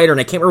call him Spider,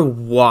 and I can't remember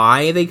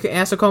why they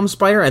asked to call him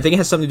Spider. I think it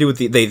has something to do with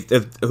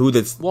who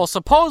that's... Well,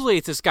 supposedly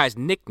it's this guy's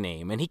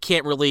nickname, and he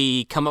can't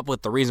really come up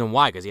with the reason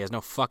why, because he has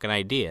no fucking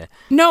idea.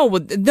 No,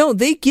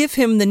 they give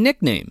him the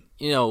nickname.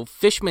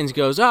 Fishman's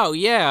goes, oh,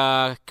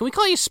 yeah, can we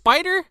call you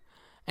Spider?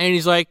 And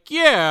he's like,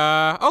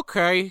 yeah,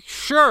 okay,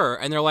 sure.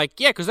 And they're like,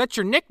 yeah, because that's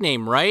your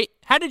nickname, right?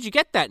 How did you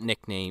get that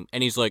nickname?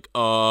 And he's like,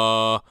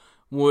 I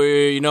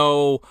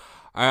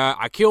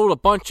killed a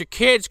bunch of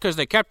kids because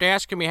they kept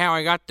asking me how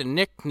I got the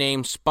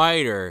nickname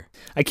Spider.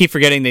 I keep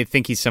forgetting they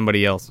think he's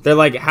somebody else. They're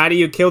like, how do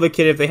you kill the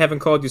kid if they haven't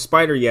called you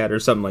Spider yet, or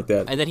something like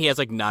that? And then he has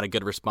like not a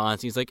good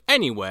response. He's like,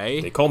 anyway.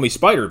 They call me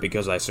Spider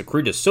because I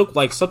secrete a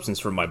silk-like substance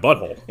from my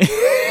butthole.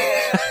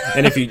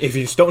 And if you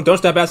don't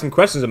stop asking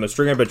questions, I'm gonna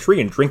string up a tree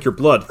and drink your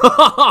blood.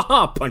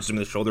 Punches him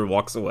in the shoulder,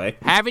 walks away.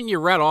 Haven't you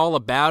read all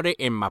about it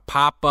in my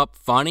pop-up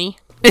funny?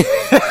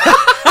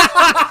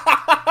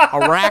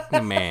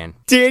 Arachnid Man.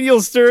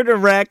 Daniel Stern,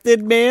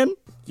 Arachnid Man?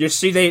 You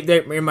see,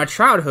 they in my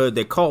childhood,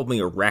 they called me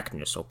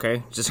Arachnus,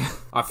 okay? Just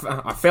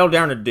I fell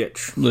down a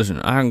ditch.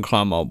 Listen, I can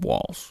climb up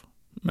walls,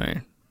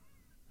 man.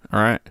 All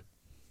right?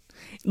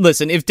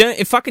 Listen, if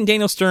fucking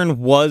Daniel Stern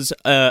was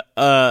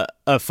a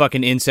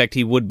fucking insect,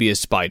 he would be a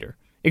spider.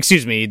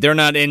 Excuse me, they're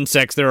not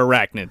insects, they're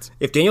arachnids.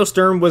 If he was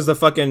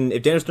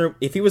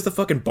the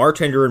fucking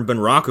bartender in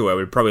Bunraku, I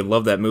would probably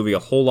love that movie a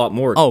whole lot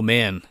more. Oh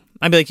man.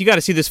 I'd be like, you gotta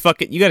see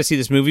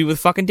this movie with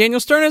fucking Daniel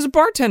Stern as a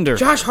bartender.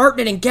 Josh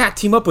Hartnett and Gat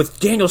team up with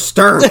Daniel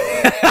Stern.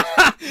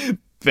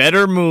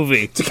 Better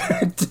movie.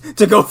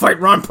 to go fight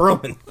Ron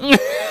Perlman.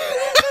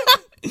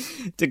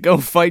 To go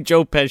fight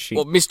Joe Pesci.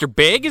 Well, Mr.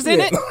 Big is in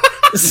it?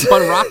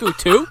 Bunraku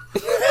too?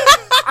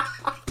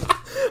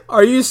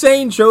 Are you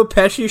saying Joe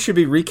Pesci should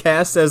be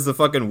recast as the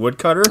fucking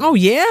woodcutter? Oh,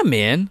 yeah,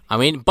 man. I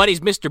mean, but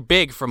he's Mr.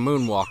 Big from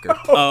Moonwalker.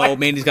 Oh,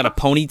 man, he's got a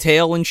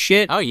ponytail and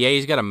shit. Oh, yeah,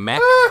 he's got a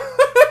mech.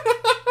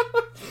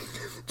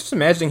 Just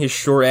imagining his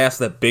short ass,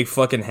 that big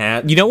fucking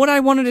hat. You know what I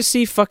wanted to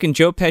see? Fucking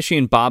Joe Pesci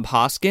and Bob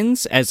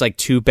Hoskins as, like,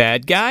 two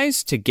bad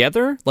guys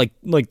together? Like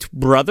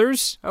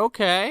brothers?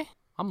 Okay.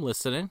 I'm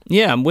listening.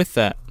 Yeah, I'm with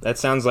that.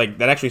 That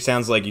actually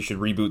sounds like you should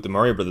reboot the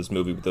Mario Brothers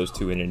movie with those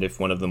two in it if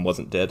one of them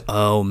wasn't dead.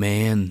 Oh,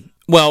 man.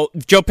 Well,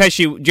 Joe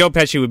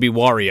Pesci would be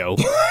Wario.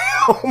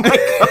 Oh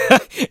my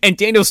god. And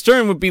Daniel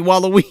Stern would be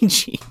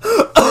Waluigi.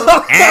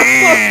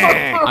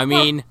 I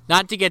mean,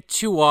 not to get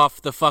too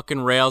off the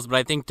fucking rails, but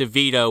I think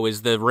DeVito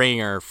is the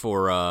ringer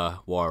for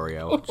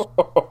Wario.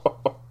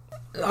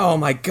 Oh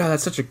my god,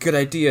 that's such a good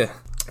idea.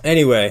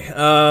 Anyway,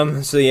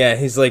 so yeah,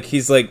 he's like,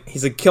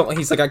 I killed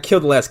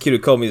the last kid who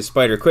called me the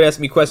spider. Quit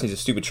asking me questions, you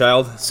stupid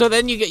child. So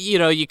then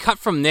you cut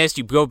from this,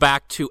 you go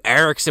back to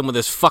Erickson with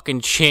his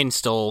fucking chin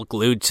still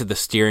glued to the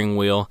steering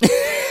wheel.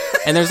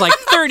 And there's like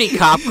 30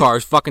 cop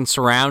cars fucking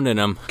surrounding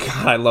him.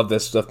 God, I love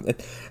this stuff.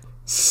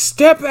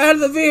 Step out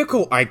of the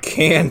vehicle. I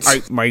can't.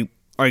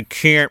 I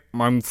can't.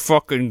 I'm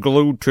fucking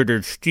glued to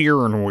the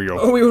steering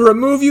wheel. We will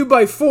remove you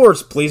by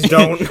force. Please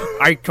don't.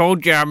 I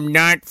told you I'm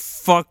not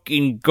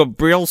fucking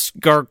Garbelski,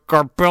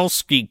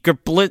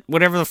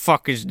 whatever the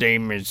fuck his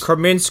name is.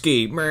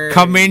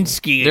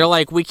 Kaminsky. They're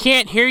like, we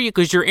can't hear you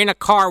because you're in a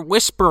car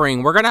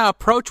whispering. We're gonna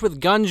approach with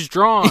guns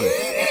drawn.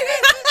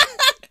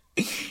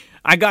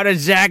 I got a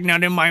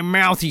Zagnut in my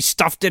mouth. He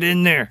stuffed it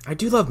in there. I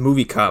do love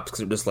movie cops because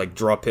they're just like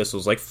draw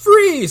pistols, like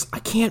freeze. I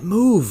can't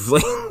move.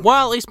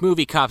 Well, at least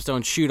movie cops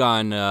don't shoot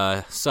on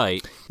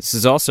sight. This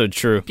is also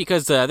true.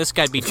 Because this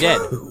guy'd be dead,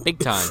 big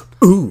time.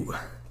 Ooh.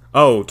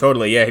 Oh,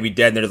 totally. Yeah, he'd be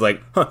dead. And they're just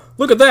like,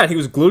 look at that. He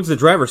was glued to the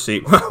driver's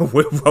seat. How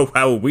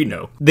would we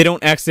know? They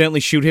don't accidentally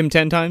shoot him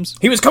 10 times?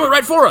 He was coming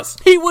right for us.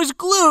 He was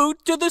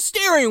glued to the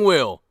steering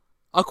wheel.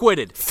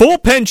 Acquitted. Full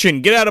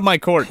pension. Get out of my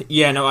court.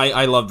 Yeah, no,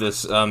 I love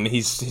this.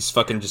 He's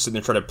fucking just sitting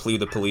there trying to plead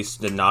the police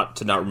to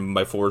not remove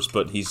by force,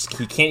 but he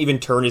can't even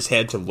turn his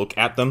head to look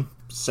at them.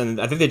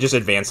 And I think they just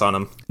advance on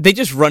him. They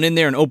just run in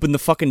there and open the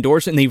fucking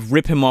doors and they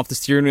rip him off the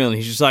steering wheel and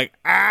he's just like,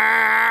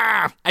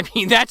 ah! I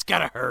mean, that's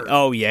gotta hurt.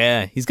 Oh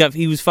yeah,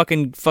 he was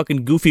fucking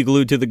goofy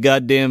glued to the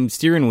goddamn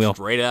steering wheel.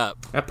 Straight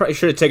up. I probably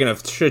should have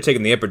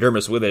taken the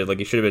epidermis with it. Like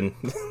it should have been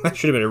that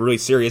should have been a really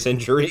serious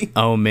injury.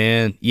 Oh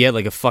man, yeah,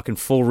 like a fucking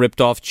full ripped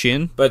off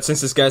chin. But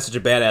since this guy's such a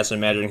badass, I'm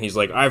imagining he's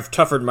like, I've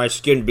toughened my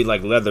skin to be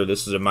like leather.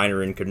 This is a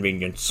minor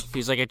inconvenience.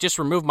 He's like, I just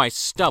removed my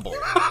stubble.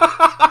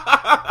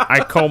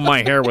 I comb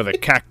my hair with a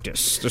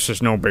cactus. This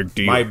is no big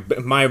deal.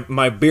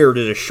 My beard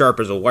is as sharp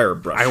as a wire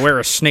brush. I wear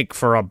a snake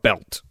for a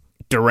belt.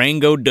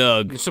 Durango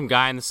Doug. There's some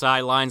guy on the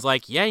sidelines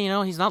like, yeah,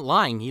 he's not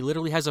lying. He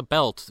literally has a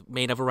belt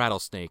made of a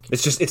rattlesnake.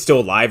 It's still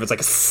alive. It's like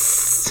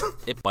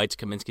it bites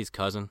Kaminsky's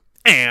cousin.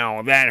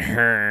 Ow, that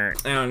hurt.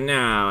 Oh no,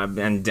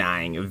 I'm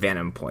dying of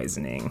venom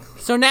poisoning.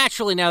 So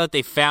naturally, now that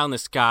they found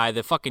this guy,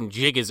 the fucking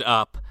jig is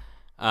up.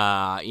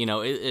 At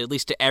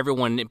least to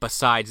everyone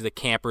besides the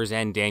campers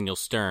and Daniel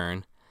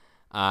Stern.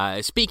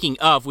 Speaking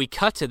of, we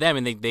cut to them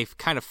and they've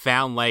kind of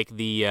found like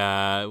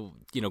the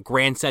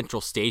Grand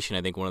Central Station,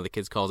 I think one of the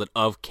kids calls it,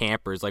 of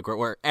campers, like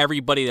where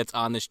everybody that's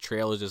on this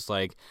trail is just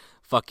like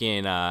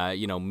fucking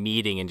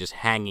meeting and just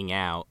hanging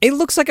out. It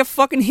looks like a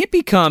fucking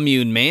hippie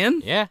commune,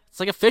 man. Yeah, it's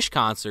like a Fish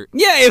concert.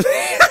 Yeah.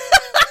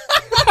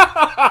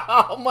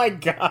 Oh my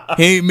god.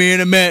 Hey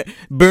man, I'm at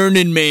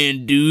Burning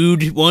Man,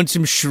 dude. Want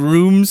some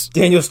shrooms?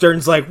 Daniel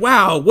Stern's like,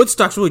 wow,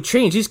 Woodstock's really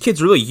changed. These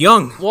kids are really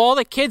young. Well, all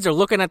the kids are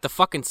looking at the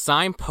fucking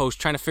signpost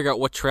trying to figure out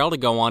what trail to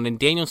go on, and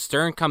Daniel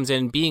Stern comes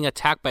in being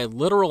attacked by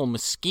literal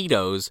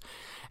mosquitoes.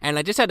 And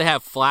I just had to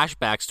have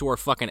flashbacks to our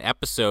fucking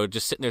episode,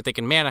 just sitting there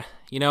thinking, man,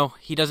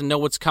 he doesn't know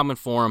what's coming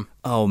for him.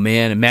 Oh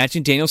man,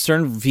 imagine Daniel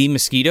Stern v.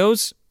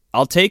 mosquitoes.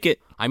 I'll take it.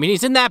 I mean,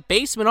 he's in that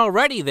basement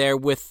already there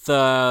with the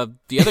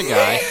other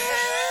guy.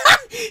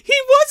 He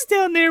was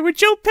down there with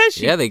Joe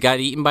Pesci. Yeah, they got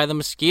eaten by the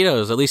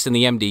mosquitoes, at least in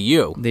the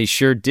MDU. They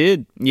sure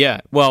did.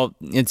 Yeah, well,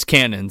 it's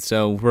canon,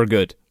 so we're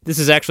good. This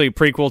is actually a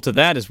prequel to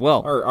that as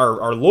well.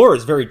 Our lore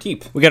is very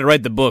deep. We gotta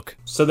write the book.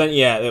 So then,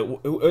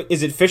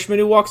 is it Fishman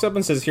who walks up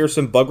and says, here's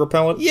some bug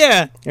repellent?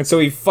 Yeah. And so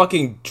he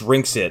fucking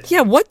drinks it.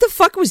 Yeah, what the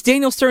fuck was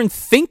Daniel Stern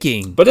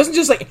thinking? But he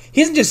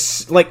isn't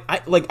just,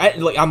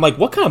 I'm like,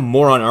 what kind of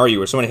moron are you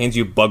where someone hands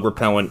you bug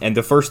repellent and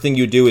the first thing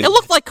you do is... It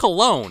looked like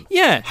cologne.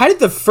 Yeah. How did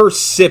the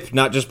first sip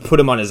not just put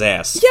him on his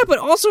ass? Yeah, but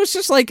also it's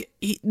just like,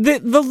 the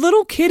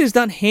little kid is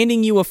not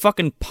handing you a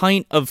fucking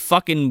pint of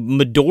fucking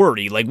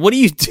Midori. Like, what are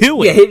you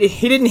doing? Yeah,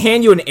 he didn't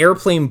hand you an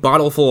airplane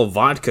bottle full of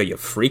vodka, you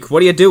freak.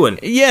 What are you doing?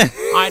 Yeah.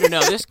 I don't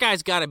know. This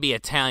guy's got to be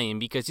Italian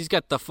because he's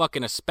got the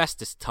fucking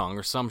asbestos tongue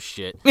or some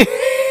shit.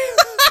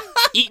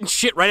 Eating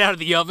shit right out of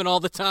the oven all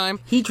the time.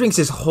 He drinks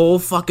his whole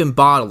fucking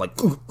bottle, like,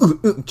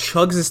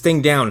 chugs this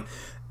thing down.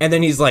 And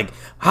then he's like,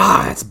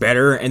 that's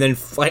better. And then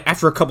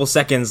after a couple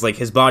seconds, like,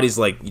 his body's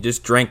like, you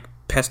just drank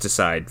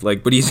pesticide.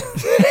 Like, but he's...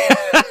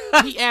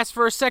 He asked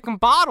for a second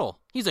bottle.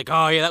 He's like,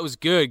 oh, yeah, that was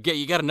good.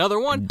 You got another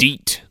one?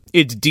 Deet.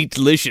 It's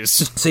delicious.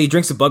 So he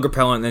drinks the bug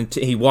repellent, and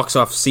then he walks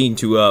off scene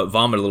to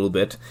vomit a little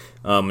bit.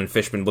 And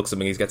Fishman looks at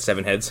him, and he's got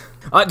 7 heads.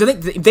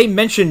 They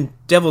mention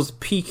Devil's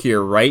Peak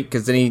here, right?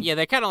 Because then yeah,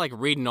 they're kind of like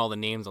reading all the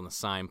names on the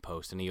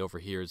signpost, and he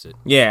overhears it.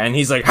 Yeah, and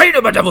he's like, how you know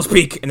about Devil's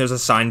Peak? And there's a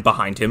sign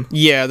behind him.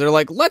 Yeah, they're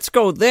like, let's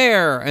go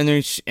there. And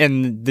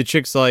the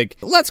chick's like,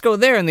 let's go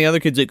there. And the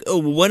other kid's like, oh,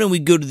 well, why don't we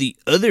go to the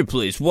other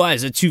place? Why?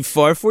 Is it too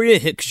far for you?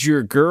 Because you're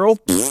a girl?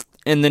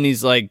 And then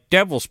he's like,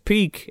 Devil's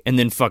Peak. And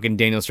then fucking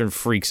Daniel Stern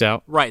freaks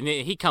out. Right, and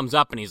he comes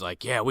up and he's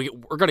like, yeah,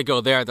 we're going to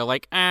go there. They're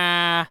like,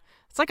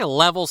 It's like a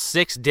level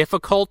 6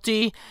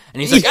 difficulty,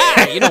 and he's like,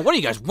 what are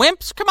you guys,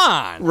 wimps? Come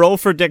on. Roll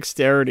for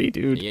dexterity,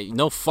 dude. Yeah,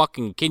 no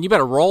fucking kid. You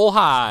better roll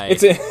high.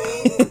 It's a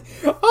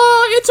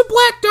it's a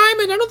black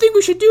diamond. I don't think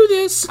we should do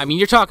this. I mean,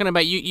 you're talking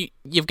about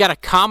you've got a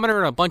commoner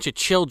and a bunch of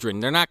children.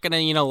 They're not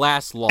gonna,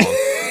 last long.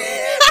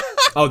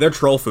 Oh, they're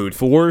troll food.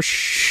 For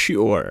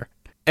sure.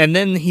 And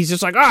then he's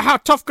just like, how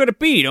tough could it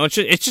be?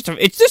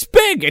 It's this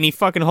big. And he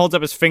fucking holds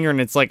up his finger,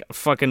 and it's like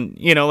fucking,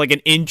 like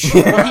an inch.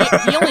 Well,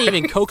 he only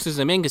even coaxes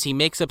them in because he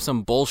makes up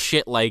some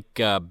bullshit like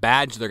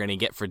badge they're gonna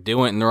get for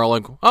doing it, and they're all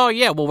like, oh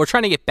yeah, well we're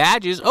trying to get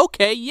badges.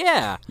 Okay,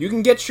 yeah. You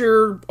can get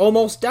your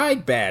almost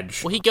died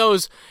badge. Well, he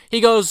goes,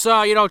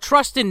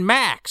 trust in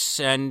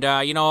Max, and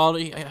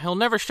he'll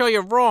never show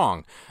you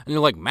wrong. And they're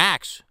like,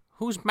 Max.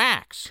 Who's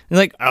Max? He's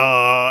like,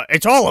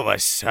 it's all of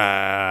us.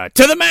 To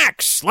the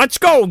max. Let's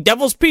go.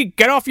 Devil's Peak.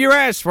 Get off your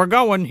ass. We're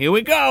going. Here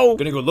we go.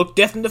 Gonna go look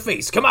death in the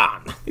face. Come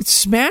on. It's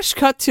smash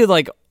cut to,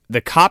 like, the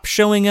cops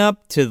showing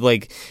up to,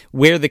 like,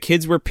 where the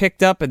kids were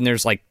picked up, and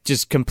there's, like,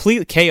 just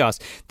complete chaos.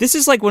 This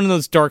is, like, one of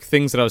those dark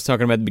things that I was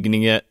talking about at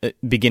the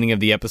beginning of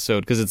the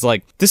episode, because it's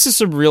like, this is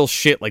some real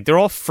shit. Like, they're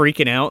all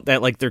freaking out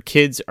that, like, their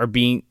kids have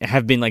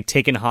been, like,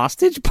 taken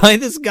hostage by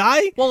this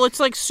guy. Well, it's,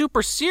 like,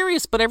 super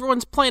serious, but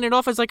everyone's playing it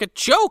off as, like, a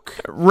joke.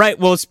 Right,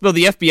 well,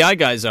 the FBI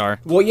guys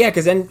are. Well, yeah,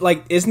 because then,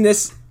 like, isn't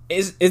this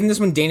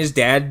when Dana's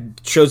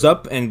dad shows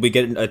up and we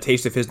get a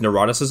taste of his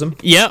neuroticism?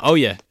 Yeah, oh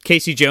yeah.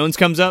 Casey Jones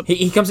comes up.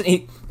 He comes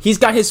in, he's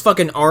got his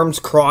fucking arms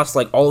crossed,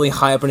 like, all the way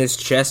high up in his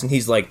chest, and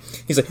he's like,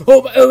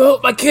 oh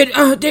my kid,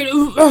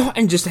 Dana,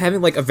 and just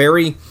having, like, a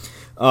very,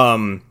 I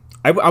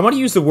want to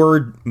use the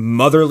word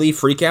motherly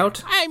freak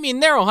out. I mean,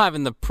 they're all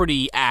having the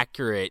pretty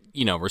accurate,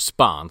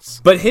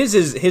 response. But his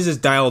is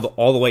dialed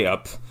all the way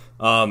up.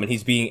 And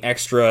he's being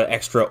extra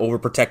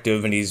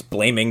overprotective, and he's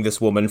blaming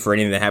this woman for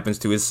anything that happens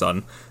to his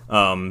son.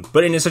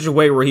 But in such a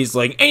way where he's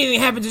like,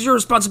 anything happens is your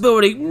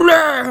responsibility,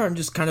 blah, and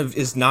just kind of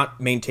is not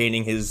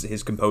maintaining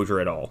his composure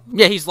at all.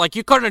 Yeah, he's like,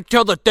 you couldn't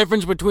tell the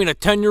difference between a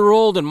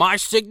 10-year-old and my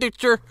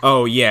signature?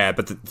 Oh, yeah,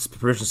 but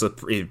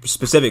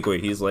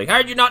specifically, he's like, how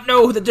did you not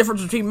know the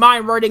difference between my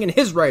writing and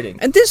his writing?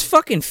 And this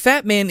fucking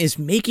fat man is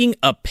making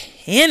a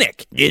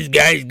panic. This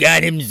guy's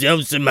got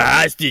himself some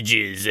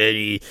hostages,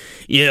 and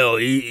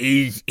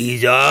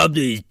he's armed,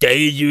 he's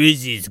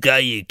dangerous, he's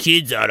got your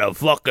kids on a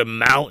fucking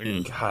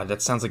mountain. God,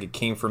 that sounds like it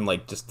came from,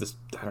 like, just this,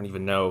 I don't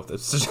even know,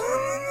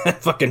 that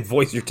fucking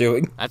voice you're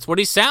doing. That's what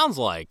he sounds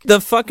like. The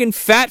fucking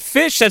fat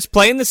fish that's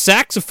playing the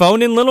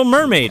saxophone in Little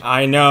Mermaid.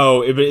 I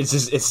know, but it's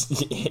just,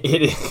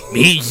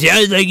 He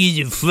sounds like he's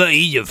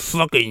a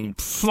fucking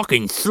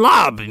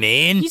slob,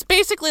 man. He's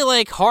basically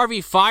like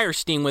Harvey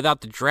Fierstein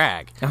without the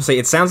drag. I'll say,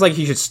 it sounds like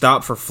he should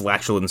stop for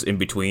flatulence in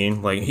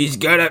between, like, he's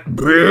got a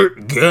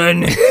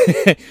gun.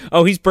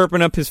 Oh, he's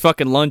burping up his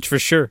fucking lunch for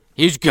sure.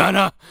 He's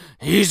gonna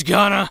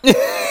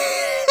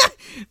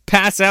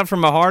pass out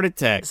from a heart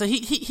attack. So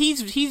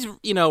he's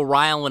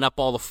riling up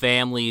all the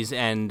families,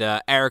 and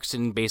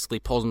Erickson basically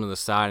pulls him to the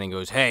side and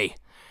goes, "Hey,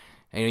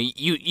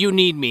 you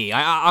need me.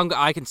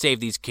 I can save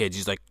these kids."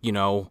 He's like,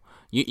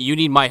 You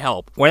need my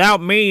help.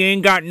 Without me, you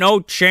ain't got no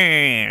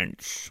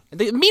chance.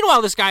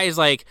 Meanwhile, this guy is,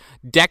 like,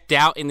 decked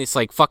out in this,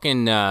 like,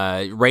 fucking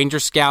Ranger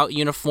Scout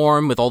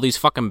uniform with all these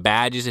fucking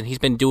badges, and he's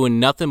been doing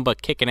nothing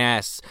but kicking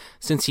ass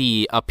since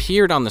he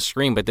appeared on the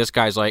screen, but this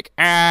guy's like,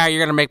 you're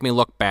gonna make me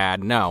look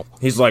bad. No.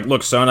 He's like,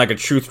 look, son, I could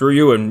chew through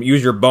you and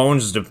use your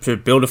bones to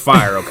build a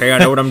fire, okay? I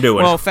know what I'm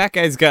doing. Well, fat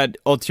guy's got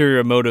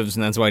ulterior motives,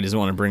 and that's why he doesn't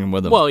want to bring him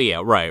with him. Well,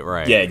 yeah,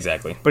 right. Yeah,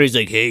 exactly. But he's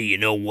like, hey, you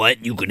know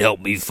what? You can help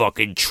me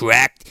fucking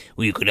track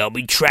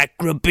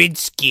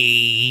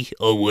Grabinski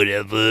or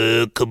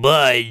whatever. Come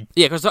on.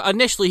 Yeah, because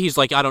initially he's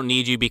like, I don't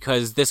need you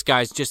because this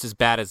guy's just as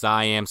bad as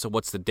I am, so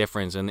what's the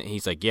difference? And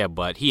he's like, yeah,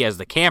 but he has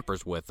the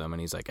campers with him.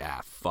 And he's like,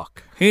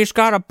 fuck. He's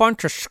got a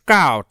bunch of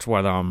scouts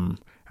with him,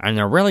 and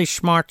they're really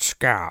smart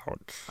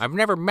scouts. I've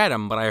never met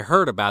them, but I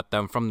heard about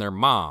them from their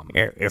mom.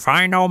 If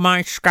I know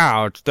my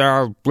scouts,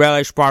 they're a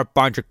really smart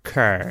bunch of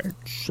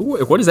kids.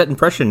 Ooh, what is that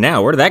impression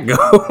now? Where did that go?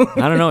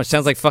 I don't know. It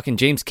sounds like fucking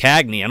James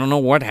Cagney. I don't know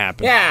what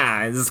happened.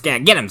 Yeah,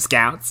 get him,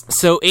 scouts.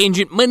 So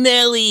Agent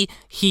Manelli,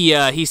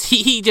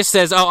 he just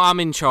says, oh, I'm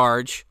in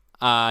charge.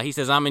 He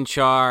says, I'm in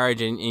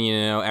charge, and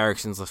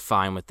Erickson's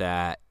fine with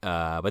that.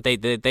 But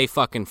they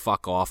fucking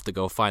fuck off to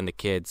go find the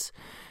kids.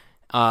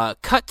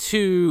 Cut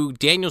to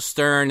Daniel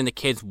Stern and the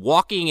kids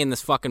walking in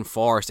this fucking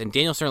forest, and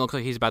Daniel Stern looks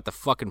like he's about to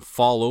fucking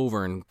fall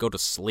over and go to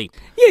sleep.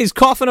 Yeah, he's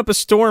coughing up a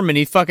storm, and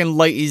he's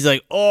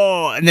like,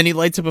 oh, and then he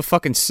lights up a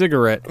fucking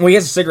cigarette. Well, he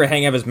has a cigarette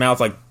hanging out of his mouth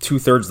like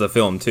 2/3 of the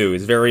film too.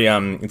 It's very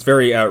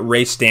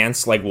Ray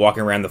Stantz, like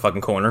walking around the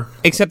fucking corner.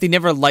 Except he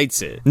never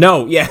lights it.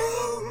 No, yeah,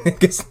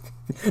 because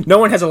no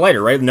one has a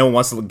lighter, right? No one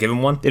wants to give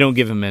him one. They don't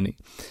give him any.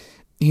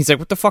 he's like,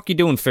 what the fuck you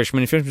doing,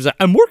 Fishman? And Fishman's like,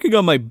 I'm working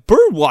on my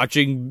bird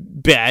watching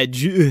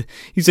badge.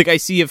 He's like, I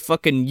see a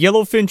fucking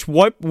yellowfinch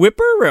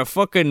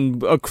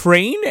whipper, a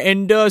crane,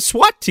 and a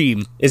SWAT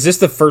team. Is this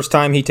the first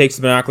time he takes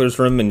the binoculars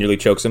from him and nearly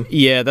chokes him?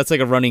 Yeah, that's like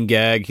a running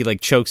gag. He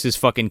like chokes his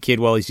fucking kid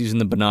while he's using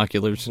the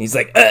binoculars. He's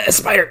like,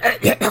 Spider,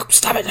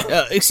 stop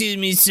it. Excuse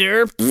me,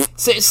 sir.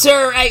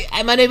 Sir,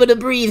 I'm unable to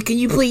breathe. Can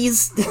you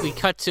please? We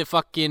cut to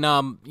fucking,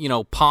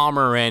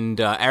 Palmer and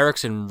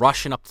Erickson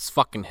rushing up this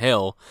fucking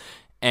hill,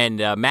 and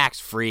Max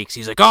freaks.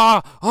 He's like,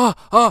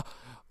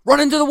 run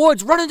into the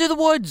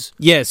woods.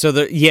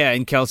 Yeah,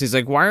 and Kelsey's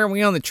like, why aren't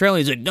we on the trail?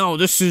 He's like, no,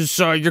 this is,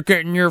 you're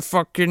getting your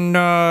fucking,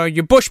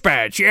 your bush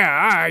badge.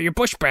 Yeah, your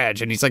bush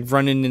badge. And he's like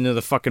running into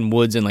the fucking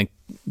woods and like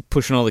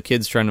pushing all the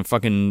kids trying to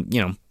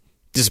fucking,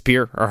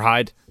 disappear or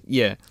hide.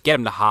 Yeah. Get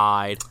him to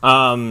hide.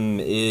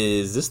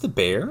 Is this the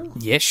bear?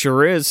 Yeah,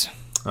 sure is.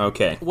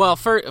 Okay. Well,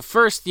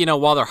 first,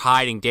 while they're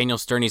hiding, Daniel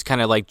Sterney's kind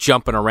of like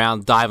jumping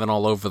around, diving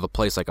all over the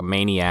place like a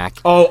maniac.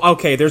 Oh,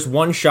 okay. There's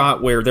one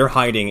shot where they're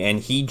hiding and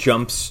he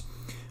jumps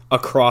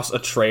across a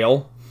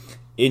trail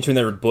into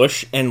another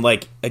bush, and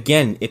like,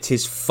 again, it's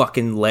his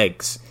fucking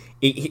legs.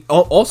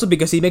 Also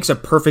because he makes a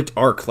perfect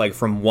arc, like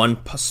from one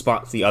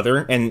spot to the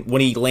other, and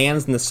when he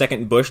lands in the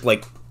second bush,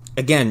 like,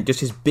 again, just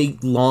his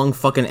big, long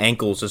fucking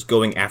ankles just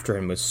going after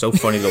him was so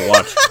funny to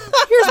watch.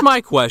 Here's my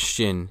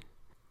question.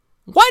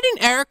 Why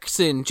didn't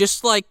Erickson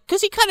just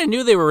because he kind of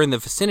knew they were in the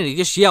vicinity,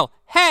 just yell,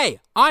 hey,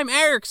 I'm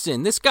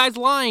Erickson, this guy's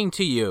lying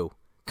to you,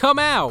 come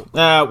out.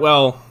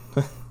 Well,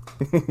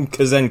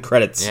 because then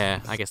credits.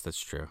 Yeah, I guess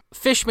that's true.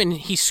 Fishman,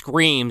 he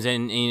screams,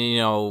 and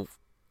Daniel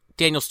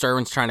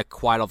Stern's trying to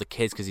quiet all the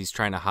kids because he's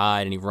trying to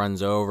hide, and he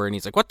runs over, and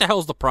he's like, what the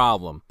hell's the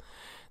problem?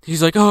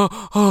 He's like,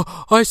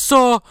 oh, I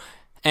saw...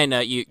 And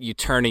you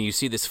turn and you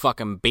see this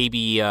fucking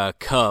baby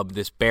cub,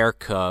 this bear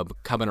cub,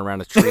 coming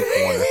around a tree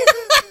corner.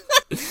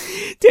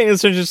 Daniel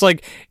Stern's just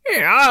like,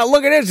 yeah,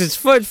 look at this,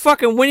 it's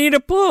fucking Winnie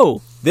the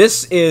Pooh.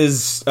 This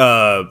is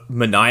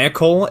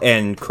maniacal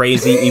and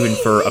crazy even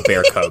for a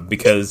bear cub,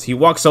 because he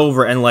walks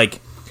over and like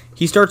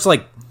he starts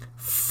like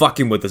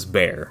fucking with this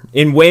bear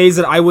in ways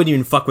that I wouldn't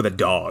even fuck with a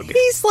dog.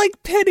 He's like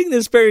petting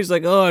this bear. He's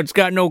like, oh, it's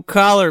got no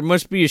collar, it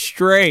must be a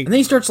stray. And then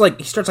he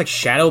starts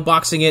shadow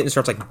boxing it and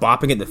starts like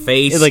bopping it in the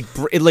face.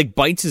 It like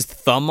bites his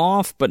thumb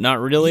off, but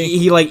not really.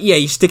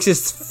 He sticks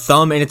his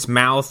thumb in its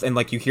mouth, and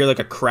like you hear like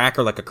a crack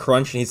or like a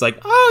crunch, and he's like,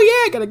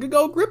 oh yeah, got a good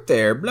old grip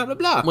there, blah blah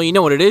blah. Well, you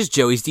know what it is,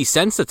 Joe? He's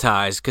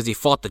desensitized because he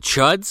fought the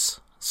Chuds.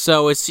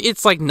 So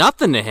it's like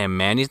nothing to him,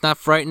 man. He's not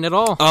frightened at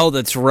all. Oh,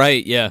 that's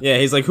right, yeah. Yeah,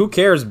 he's like, who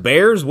cares?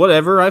 Bears?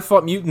 Whatever. I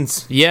fought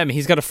mutants. Yeah, I mean,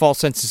 he's got a false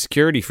sense of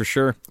security for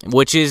sure.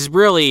 Which is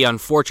really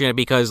unfortunate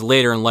because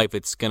later in life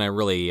it's going to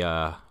really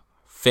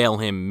fail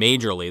him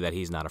majorly that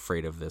he's not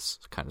afraid of this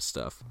kind of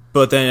stuff.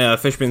 But then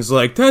Fishman's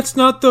like, that's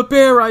not the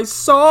bear I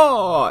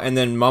saw! And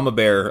then Mama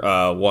Bear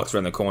walks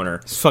around the corner.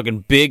 This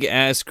fucking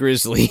big-ass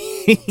grizzly.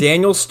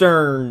 Daniel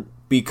Stern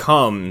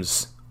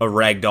becomes a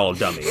ragdoll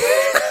dummy.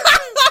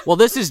 Well,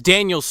 this is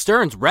Daniel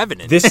Stern's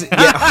Revenant. Straight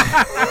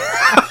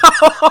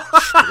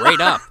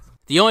up.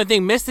 The only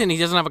thing missing, he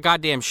doesn't have a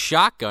goddamn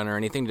shotgun or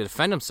anything to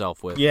defend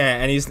himself with.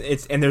 Yeah,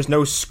 and there's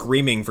no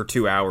screaming for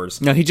 2 hours.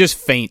 No, he just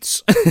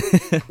faints.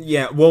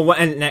 Yeah, well,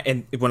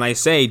 and when I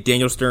say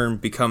Daniel Stern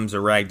becomes a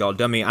ragdoll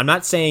dummy, I'm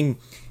not saying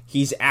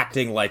he's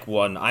acting like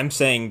one. I'm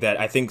saying that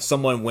I think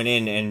someone went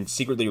in and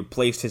secretly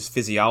replaced his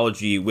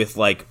physiology with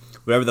like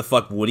whatever the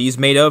fuck Woody's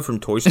made of from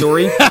Toy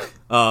Story.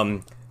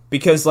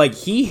 Because, like,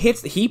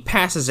 he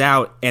passes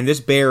out, and this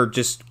bear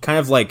just kind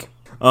of, like,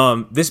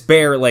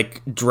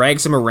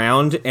 drags him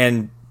around,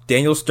 and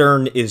Daniel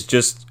Stern is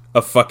just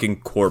a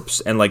fucking corpse,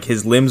 and, like,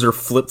 his limbs are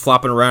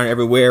flip-flopping around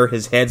everywhere,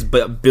 his head's,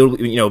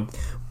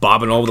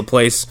 bobbing all over the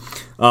place.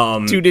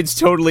 Dude, it's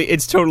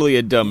totally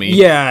a dummy.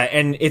 Yeah,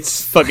 and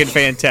it's fucking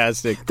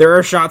fantastic. There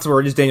are shots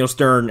where it is Daniel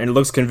Stern, and it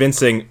looks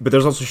convincing, but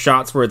there's also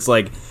shots where it's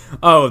like,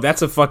 oh,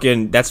 that's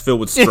filled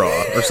with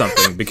straw, or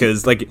something,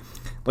 because,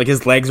 like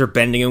his legs are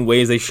bending in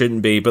ways they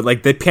shouldn't be, but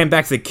like they pan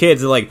back to the kids,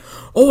 they're like,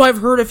 oh, I've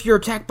heard if you're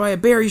attacked by a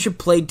bear, you should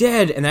play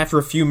dead. And after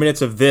a few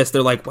minutes of this,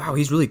 they're like, wow,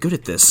 he's really good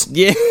at this.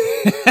 Yeah.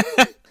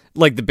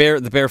 Like the bear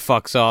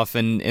fucks off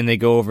and they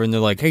go over and they're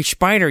like, hey,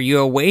 Spider, you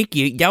awake?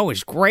 That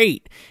was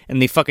great.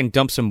 And they fucking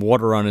dump some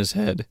water on his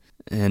head.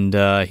 And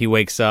he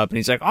wakes up and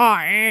he's like, oh,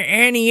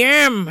 Annie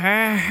M.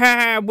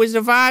 Was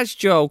a Voz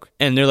joke.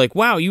 And they're like,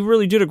 wow, you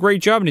really did a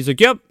great job. And he's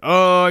like, yep,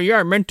 yeah,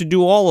 I meant to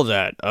do all of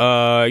that.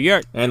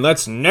 Yeah. And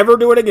let's never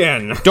do it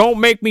again. Don't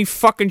make me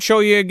fucking show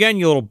you again,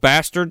 you little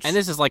bastards. And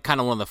this is like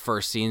kind of one of the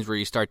first scenes where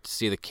you start to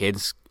see the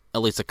kids,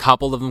 at least a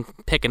couple of them,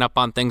 picking up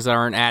on things that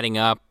aren't adding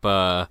up.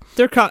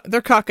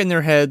 They're cocking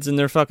their heads and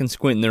they're fucking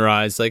squinting their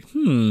eyes like,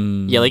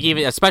 Yeah, like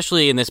even,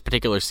 especially in this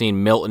particular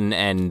scene, Milton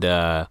and,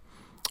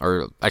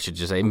 or I should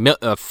just say,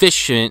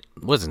 Fishman,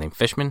 what's his name,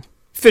 Fishman?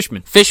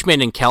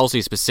 Fishman and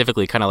Kelsey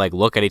specifically kind of like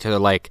look at each other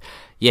like,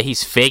 yeah,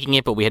 he's faking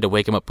it, but we had to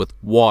wake him up with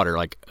water.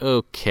 Like,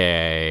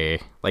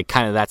 okay. Like,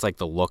 kind of that's like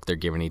the look they're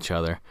giving each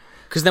other.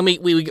 Because then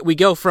we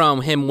go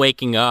from him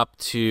waking up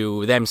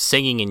to them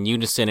singing in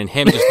unison and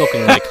him just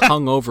looking like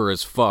hungover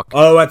as fuck.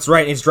 Oh, that's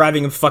right. He's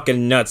driving him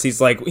fucking nuts.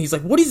 He's like,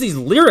 what is these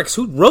lyrics?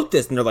 Who wrote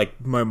this? And they're like,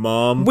 my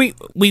mom. We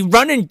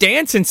run and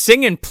dance and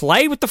sing and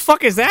play? What the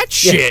fuck is that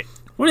shit?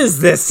 What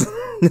is this?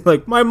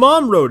 Like, my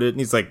mom wrote it. And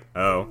he's like,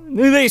 oh.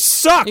 They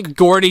suck.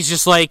 Gordy's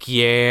just like,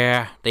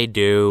 yeah, they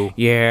do.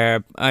 Yeah,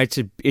 it's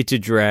a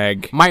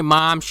drag. My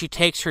mom, she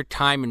takes her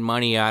time and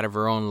money out of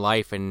her own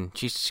life, and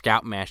she's a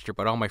scoutmaster,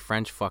 but all my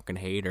friends fucking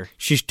hate her.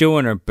 She's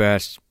doing her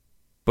best,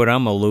 but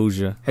I'm a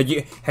loser. Have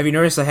you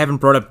noticed I haven't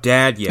brought up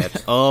Dad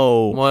yet?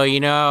 Oh. Well, you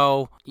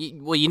know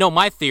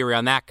my theory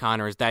on that,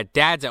 Connor, is that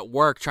Dad's at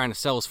work trying to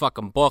sell his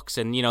fucking books,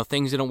 and,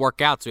 things didn't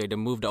work out, so he had to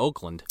move to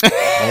Oakland.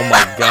 Oh,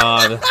 my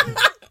God.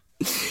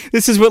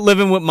 This is what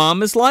living with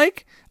Mom is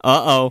like?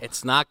 Uh-oh.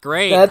 It's not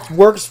great. That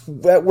works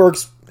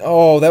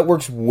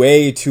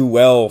way too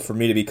well for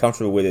me to be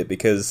comfortable with it,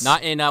 because...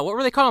 Not in, what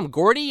were they calling him,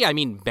 Gordy? I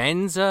mean,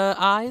 Ben's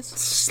eyes?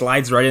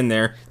 Slides right in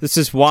there. This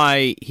is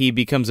why he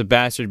becomes a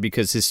bastard,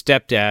 because his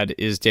stepdad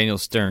is Daniel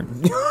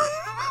Stern.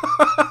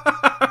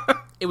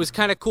 It was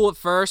kind of cool at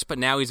first, but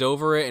now he's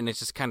over it, and it's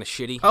just kind of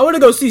shitty. I want to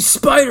go see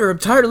Spider. I'm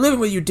tired of living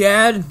with you,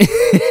 Dad.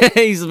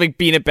 He's like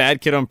being a bad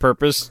kid on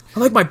purpose.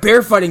 I like my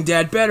bear fighting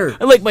dad better.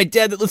 I like my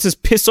dad that lets us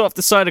piss off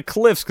the side of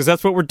cliffs, because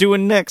that's what we're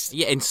doing next.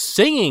 Yeah, and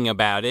singing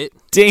about it.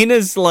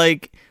 Dana's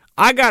like,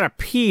 I gotta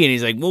pee, and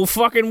he's like, well,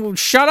 fucking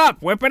shut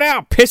up, whip it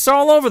out, piss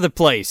all over the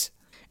place.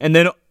 And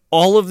then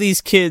all of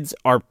these kids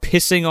are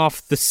pissing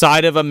off the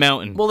side of a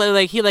mountain. Well,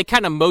 he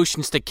kind of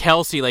motions to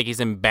Kelsey like he's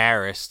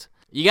embarrassed.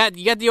 You got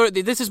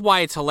this is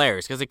why it's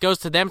hilarious, because it goes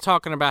to them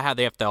talking about how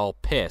they have to all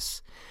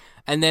piss.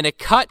 And then it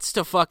cuts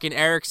to fucking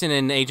Erickson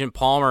and Agent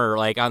Palmer,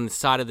 like, on the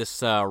side of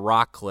this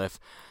rock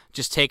cliff,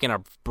 just taking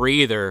a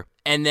breather.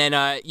 And then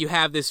you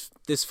have this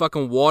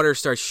fucking water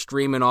starts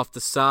streaming off the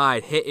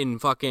side, hitting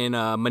fucking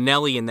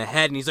Manelli in the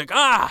head, and he's like,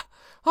 oh,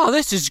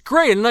 this is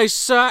great, a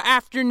nice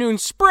afternoon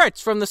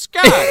spritz from the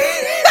sky.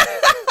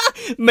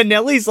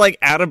 Manelli's like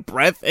out of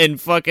breath,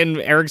 and fucking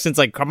Erickson's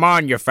like, come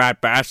on, you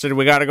fat bastard,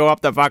 we gotta go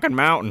up the fucking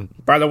mountain.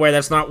 By the way,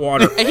 that's not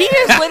water. And he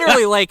is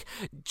literally like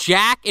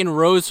Jack and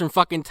Rose from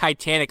fucking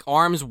Titanic,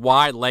 arms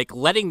wide, like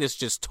letting this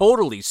just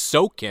totally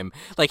soak him,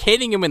 like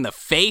hitting him in the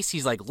face.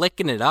 He's like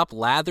licking it up,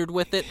 lathered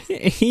with it.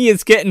 He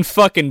is getting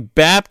fucking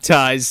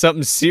baptized,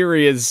 something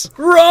serious.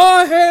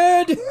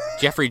 Rawhead!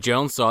 Jeffrey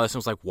Jones saw this and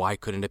was like, why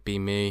couldn't it be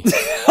me?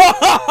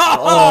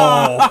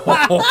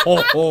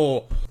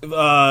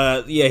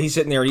 Yeah, he's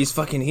sitting there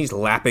and he's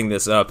lapping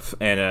this up,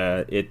 and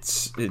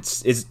it's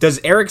does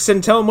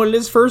Erickson tell him what it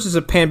is first? Or does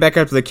it pan back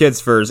up to the kids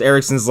first?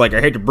 Erickson's like,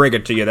 I hate to break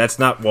it to you, that's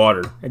not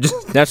water.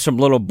 That's some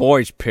little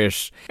boy's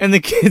piss. And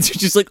the kids are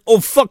just like, oh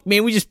fuck,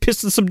 man, we just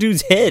pissed on some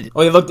dude's head.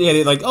 Oh,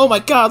 they're like, oh my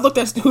god, look,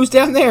 that's who's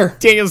down there.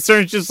 Daniel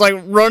Stern's just like,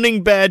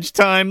 running badge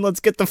time,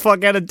 let's get the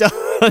fuck out of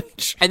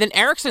Dodge. And then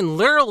Erickson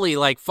literally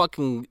like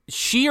fucking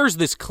shears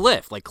this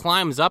cliff, like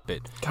climbs up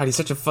it. God,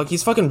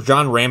 he's fucking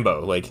John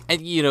Rambo, like.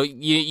 And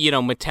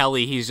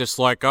Mattelli, he's just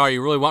like, oh, you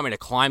really want me to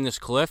climb this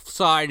cliff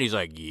side? And he's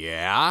like,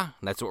 yeah,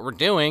 that's what we're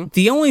doing.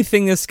 The only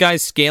thing this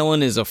guy's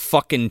scaling is a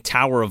fucking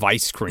tower of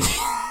ice cream.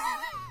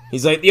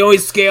 He's like, the only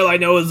scale I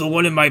know is the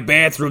one in my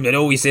bathroom that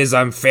always says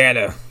I'm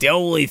fatter. The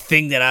only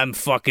thing that I'm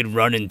fucking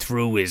running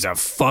through is a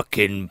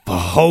fucking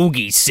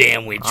hoagie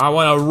sandwich. I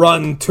want to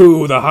run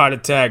to the Heart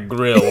Attack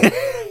Grill.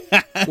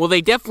 Well,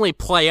 they definitely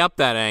play up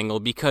that angle,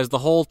 because the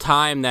whole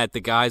time that the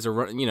guys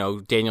are,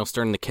 Daniel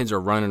Stern and the kids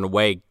are running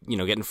away,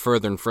 getting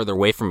further and further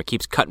away from it,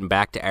 keeps cutting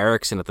back to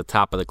Erickson at the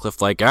top of the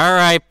cliff, like, all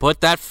right,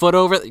 put that foot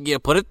over,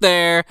 put it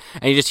there,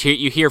 and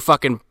you hear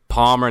fucking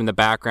Palmer in the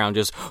background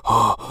just,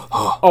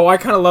 Oh, I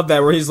kind of love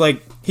that, where he's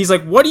like,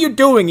 what are you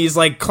doing? He's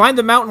like, climb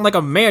the mountain like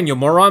a man, you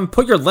moron.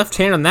 Put your left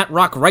hand on that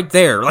rock right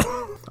there. Like,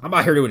 I'm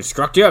not here to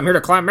instruct you. I'm here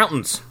to climb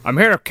mountains. I'm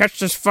here to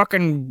catch this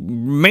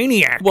fucking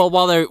maniac. Well,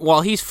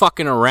 while he's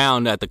fucking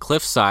around at the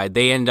cliffside,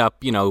 they end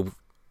up,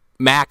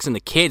 Max and the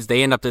kids,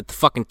 they end up at the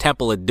fucking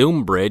Temple of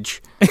Doom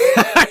bridge.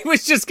 I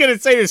was just gonna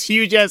say this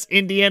huge-ass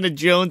Indiana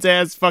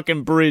Jones-ass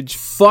fucking bridge.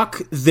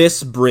 Fuck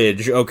this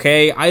bridge,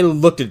 okay? I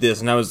looked at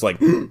this and I was like,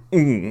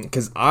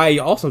 because I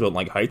also don't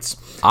like heights.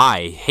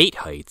 I hate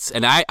heights.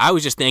 And I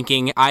was just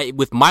thinking,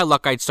 with my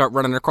luck, I'd start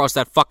running across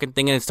that fucking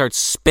thing and it starts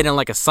spinning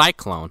like a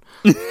cyclone.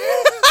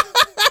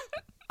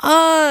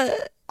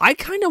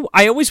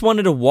 I always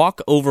wanted to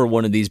walk over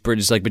one of these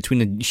bridges, like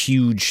between a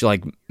huge,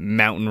 like,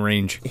 mountain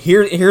range.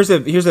 Here's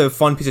a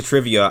fun piece of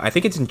trivia. I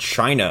think it's in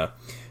China.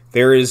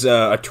 There is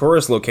a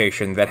tourist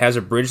location that has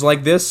a bridge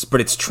like this,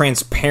 but it's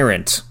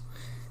transparent.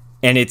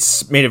 And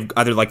it's made of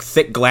either, like,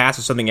 thick glass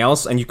or something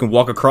else, and you can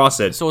walk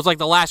across it. So it's like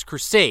the Last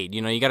Crusade,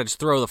 you gotta just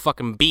throw the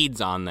fucking beads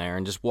on there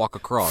and just walk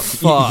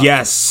across.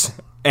 Yes.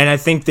 And I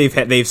think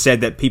they've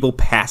said that people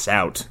pass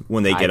out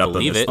when they get up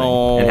on this thing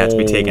and have to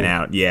be taken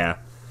out. Yeah.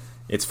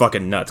 It's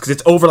fucking nuts because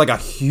it's over like a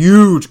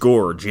huge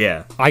gorge.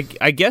 Yeah. I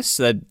guess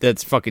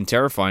that's fucking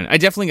terrifying. I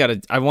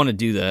definitely I want to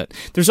do that.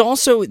 There's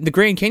also the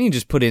Grand Canyon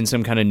just put in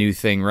some kind of new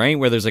thing, right?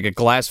 Where there's like a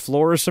glass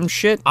floor or some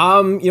shit.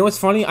 You know what's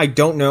funny? I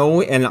don't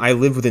know, and I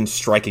live within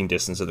striking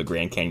distance of the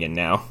Grand Canyon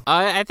now.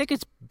 I think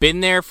it's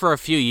been there for a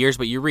few years,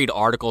 but you read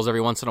articles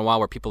every once in a while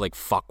where people like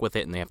fuck with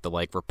it and they have to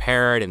like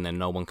repair it, and then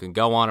no one can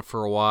go on it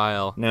for a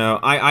while. No,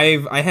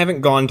 I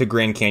haven't gone to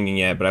Grand Canyon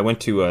yet, but I went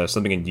to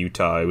something in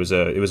Utah. It was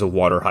a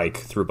water hike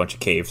through a bunch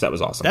of caves. That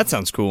was awesome. That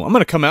sounds cool. I'm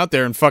gonna come out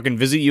there and fucking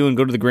visit you and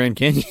go to the Grand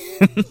Canyon.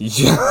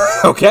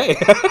 Yeah, okay.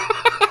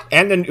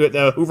 And then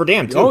the Hoover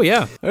Dam too. Oh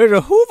yeah, there's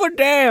a Hoover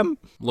Dam.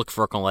 Look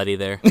for Uncle Eddie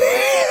there.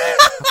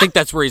 I think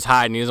that's where he's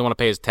hiding. He doesn't want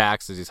to pay his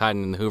taxes. He's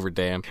hiding in the Hoover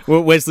Dam.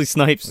 Well, Wesley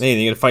Snipes. Hey,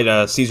 you got to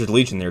fight Caesar the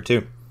Legion there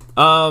too.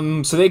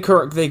 So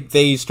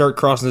they start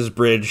crossing this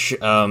bridge,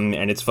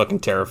 and it's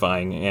fucking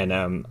terrifying. And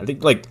I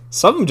think like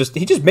some of them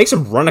he just makes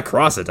them run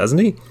across it, doesn't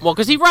he? Well,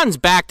 because he runs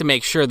back to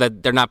make sure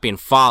that they're not being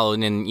followed,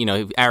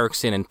 and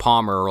Erickson and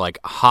Palmer are like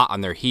hot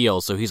on their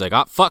heels. So he's like,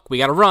 "Oh fuck, we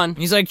gotta run."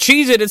 He's like,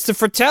 "Cheese it, it's the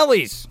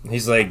Fratellis."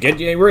 He's like,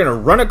 we're gonna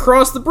run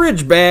across the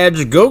bridge,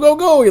 Badge. Go, go,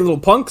 go, you little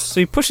punks.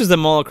 So he pushes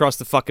them all across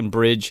the fucking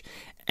bridge.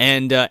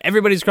 And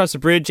everybody's across the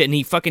bridge, and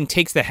he fucking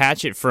takes the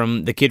hatchet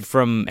from the kid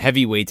from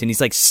Heavyweights, and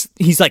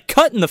he's like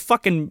cutting the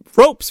fucking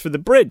ropes for the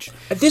bridge.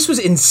 This was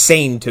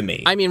insane to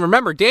me. I mean,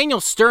 remember, Daniel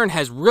Stern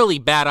has really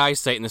bad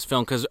eyesight in this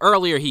film, because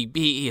earlier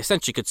he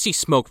essentially could see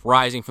smoke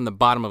rising from the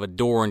bottom of a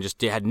door and just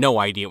had no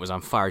idea it was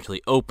on fire until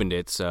he opened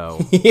it,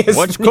 so... He has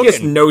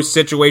no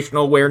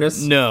situational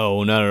awareness.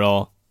 No, not at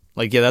all.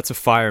 Like, yeah, that's a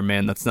fire,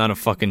 man. That's not a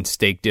fucking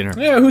steak dinner.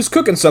 Yeah, who's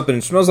cooking something?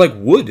 It smells like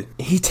wood.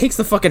 He takes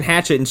the fucking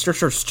hatchet and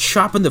starts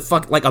chopping the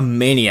fuck like a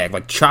maniac,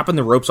 like chopping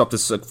the ropes off the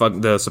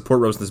support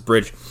ropes of this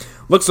bridge.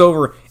 Looks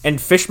over, and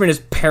Fishman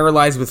is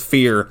paralyzed with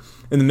fear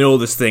in the middle of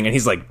this thing, and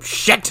he's like,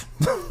 "Shit!"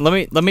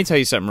 Let me tell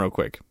you something real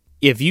quick.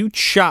 If you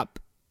chop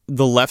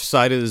the left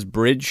side of this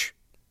bridge,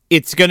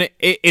 it's gonna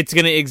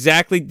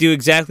do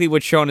exactly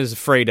what Sean is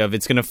afraid of.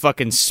 It's gonna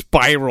fucking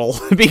spiral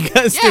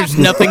because there's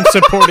nothing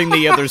supporting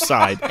the other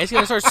side. It's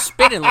gonna start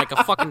spinning like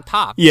a fucking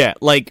top. Yeah,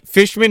 like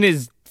Fishman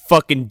is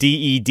fucking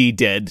DED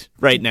dead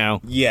right now.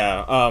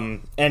 Yeah,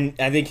 and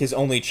I think his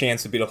only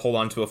chance would be to hold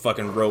on to a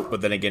fucking rope, but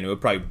then again, it would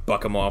probably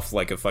buck him off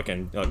like a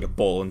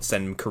bull and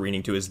send him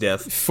careening to his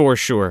death. For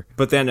sure.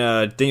 But then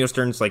Daniel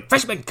Stern's like,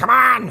 "Fishman, come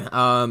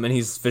on!"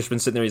 And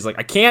Fishman's sitting there, he's like,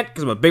 "I can't,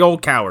 because I'm a big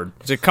old coward."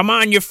 He's like, "Come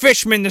on, you're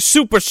Fishman, the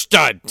super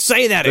stud.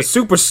 Say that." The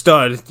super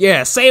stud.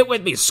 Yeah, say it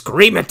with me.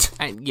 Scream it.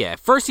 And yeah,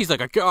 first he's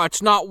like, "Oh,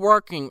 it's not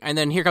working," and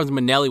then here comes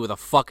Manelli with a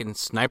fucking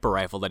sniper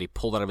rifle that he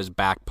pulled out of his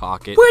back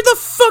pocket. Where the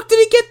fuck did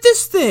he get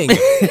this thing?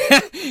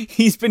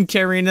 He's been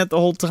carrying it the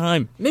whole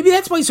time. Maybe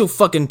that's why he's so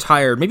fucking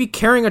tired. Maybe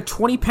carrying a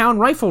 20-pound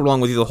rifle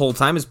along with you the whole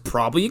time is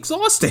probably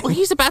exhausting. Well,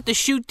 he's about to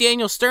shoot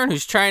Daniel Stern,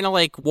 who's trying to,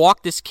 like,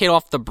 walk this kid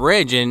off the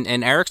bridge, and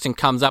Erickson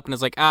comes up and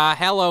is like,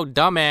 hello,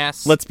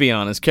 dumbass. Let's be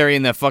honest,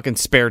 carrying that fucking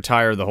spare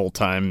tire the whole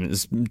time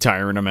is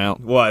tiring him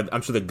out. Well,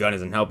 I'm sure the gun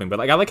isn't helping, but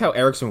like I like how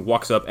Erickson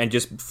walks up and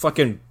just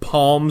fucking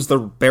palms the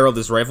barrel of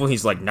this rifle.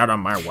 He's like, "Not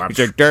on my watch."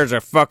 He's like, "There's a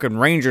fucking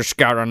Ranger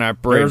Scout on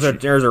that bridge."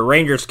 There's a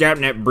Ranger Scout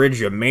on that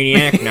bridge, you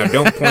maniac. Now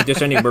don't point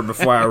this anywhere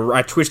before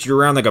I twist you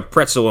around like a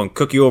pretzel and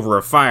cook you over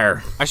a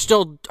fire. I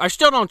still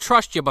don't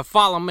trust you, but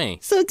follow me.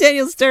 So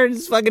Daniel Stern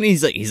is fucking.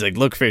 He's like,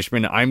 "Look,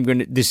 Fishman,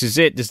 this is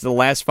it. This is the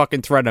last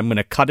fucking thread. I'm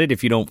gonna cut it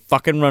if you don't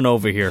fucking run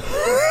over here."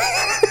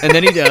 And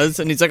then he does,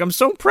 and he's like, "I'm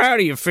so proud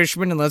of you,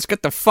 Fishman, and let's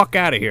get the fuck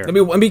out of here."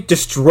 Let me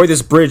destroy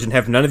this bridge and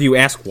have none of you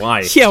ask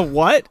why. Yeah,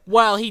 what?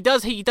 Well, he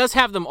does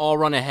have them all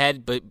run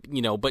ahead, but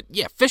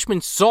yeah,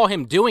 Fishman saw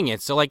him doing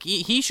it, so like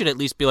he should at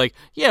least be like,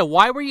 "Yeah,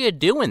 why were you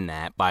doing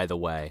that, by the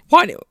way?"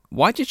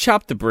 Why'd you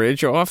chop the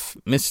bridge off,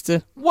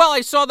 mister? Well,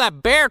 I saw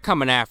that bear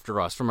coming after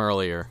us from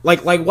earlier.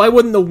 Like why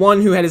wouldn't the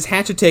one who had his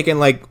hatchet taken,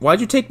 like, "Why'd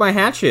you take my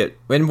hatchet?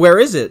 And where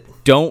is it?"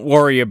 Don't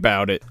worry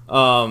about it.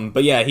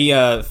 But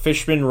yeah,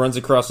 Fishman runs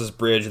across this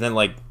bridge, and then,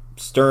 like,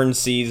 Stern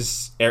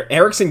sees...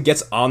 Erickson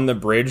gets on the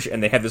bridge,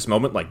 and they have this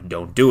moment, like,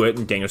 "Don't do it,"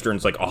 and Daniel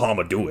Stern's like, "Oh, I'm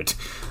gonna do it."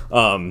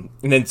 And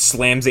then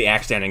slams the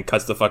axe down and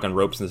cuts the fucking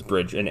ropes in this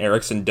bridge, and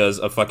Erickson does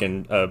a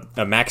fucking,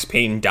 a Max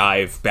Payne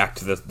dive back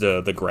to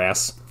the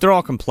grass. They're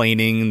all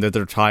complaining that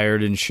they're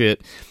tired and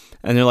shit.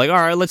 And they're like, "All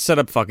right, let's set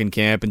up fucking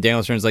camp." And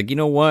Daniel Stern's like, "You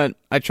know what?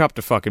 I chopped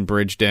a fucking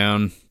bridge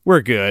down.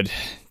 We're good.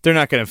 They're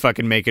not gonna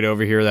fucking make it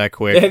over here that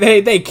quick."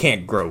 They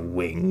can't grow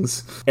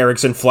wings.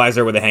 Erickson flies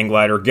there with a hang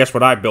glider. "Guess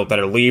what I built out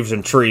of leaves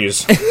and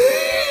trees?"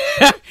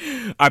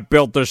 "I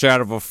built this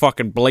out of a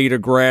fucking blade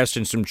of grass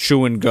and some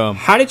chewing gum."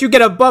 "How did you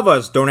get above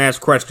us?" "Don't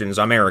ask questions.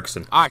 I'm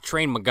Erickson." I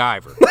trained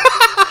MacGyver.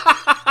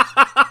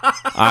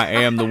 "I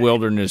am the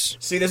wilderness."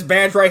 "See this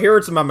badge right here?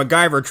 It's my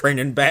MacGyver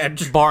training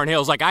badge."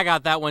 Barnhill's like, "I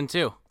got that one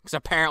too." Because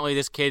apparently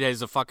this kid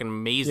is a fucking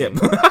amazing.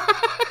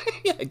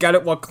 Yeah, I got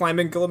it while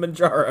climbing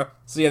Kilimanjaro.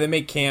 So yeah, they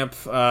make camp.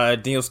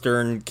 Daniel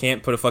Stern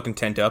can't put a fucking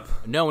tent up.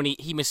 No, and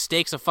he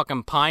mistakes a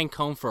fucking pine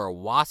cone for a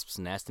wasp's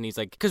nest, and he's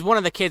like, because one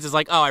of the kids is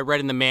like, "Oh, I read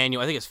in the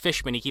manual." I think it's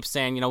Fishman. He keeps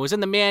saying, "It was in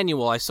the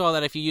manual. I saw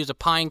that if you use a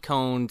pine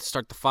cone to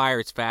start the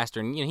fire, it's faster."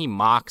 And he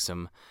mocks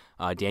him.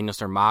 Daniel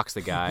Stern mocks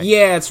the guy.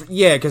 Yeah,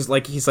 because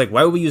like he's like,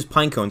 why would we use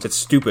pine cones? That's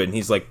stupid. And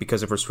he's like,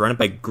 because if we're surrounded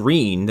by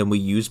green, then we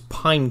use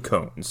pine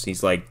cones.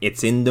 He's like,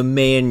 it's in the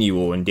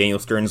manual. And Daniel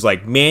Stern's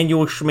like,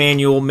 manual.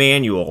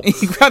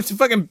 He grabs a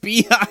fucking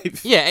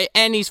beehive. Yeah,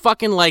 and he's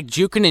fucking like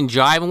juking and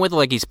jiving with it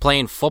like he's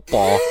playing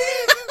football.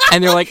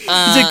 And they're like, He's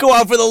like, go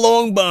out for the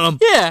long bomb.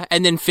 yeah.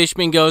 And then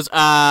Fishman goes,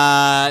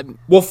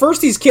 Well,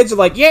 first these kids are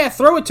like, yeah,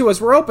 throw it to us,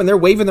 we're open. They're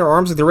waving their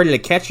arms like they're ready to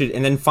catch it.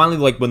 And then finally,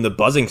 like, when the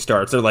buzzing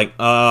starts, they're like,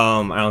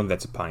 I don't think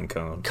that's a pine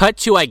cone. cut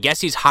to, I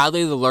guess he's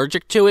highly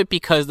allergic to it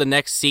because the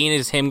next scene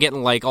is him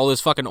getting like all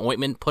this fucking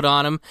ointment put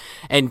on him.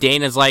 And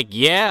Dana's like,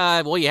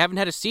 yeah, well, you haven't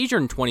had a seizure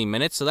in 20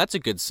 minutes, so that's a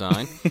good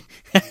sign.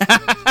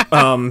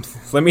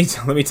 Let me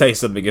tell you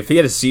something. If he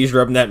had a seizure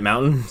up in that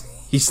mountain,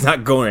 he's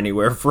not going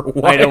anywhere for a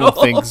while. I don't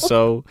think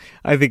so.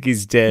 I think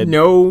he's dead.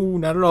 No,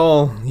 not at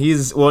all.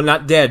 He's, well,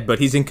 not dead, but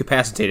he's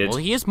incapacitated. Well,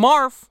 he is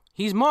Marv.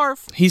 He's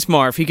Marv. He's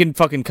Marv. He can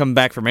fucking come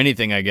back from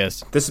anything, I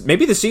guess.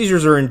 Maybe the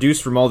seizures are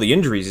induced from all the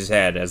injuries he's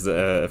had as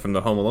from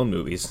the Home Alone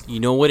movies.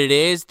 You know what it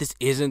is? This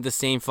isn't the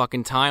same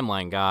fucking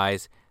timeline,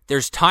 guys.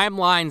 There's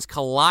timelines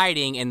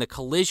colliding, and the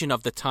collision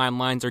of the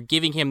timelines are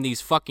giving him these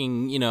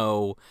fucking,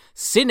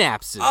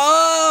 synapses.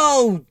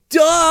 Oh,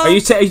 duh! Are you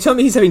telling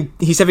me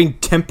he's having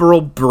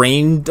temporal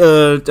brain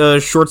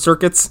short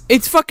circuits?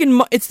 It's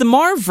the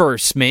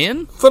Marverse,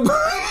 man.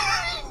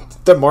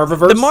 The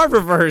Marviverse? The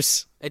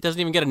Marviverse. It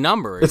doesn't even get a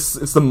number. It's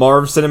the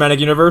Marv cinematic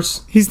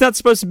universe. He's not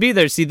supposed to be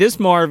there. See, this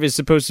Marv is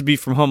supposed to be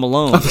from Home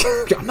Alone.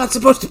 I'm not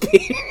supposed to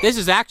be. This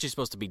is actually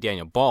supposed to be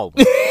Daniel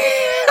Baldwin.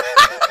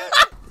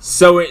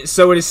 So it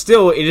is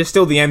still the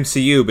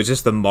MCU, but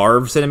just the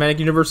Marv cinematic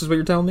universe is what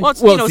you're telling me? Well,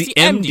 it's the the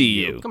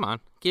MDU. Come on.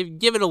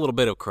 Give it a little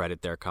bit of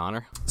credit there,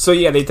 Connor. So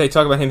yeah, they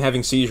talk about him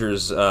having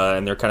seizures,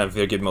 and they're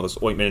giving him all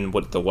this ointment and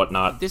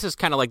whatnot. This is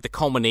kind of like the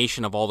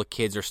culmination of all the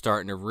kids are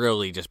starting to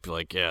really just be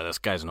like, yeah, this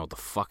guy doesn't know what the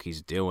fuck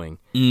he's doing.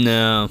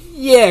 No.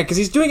 Yeah, because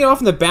he's doing it off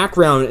in the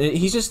background, and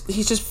he's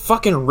just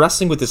fucking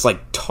wrestling with this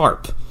like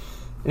tarp,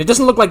 and it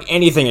doesn't look like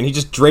anything, and he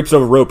just drapes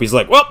over rope. He's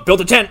like, well,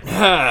 build a tent.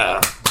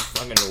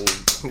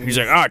 He's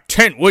like,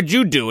 tent, what'd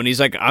you do? And he's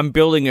like, I'm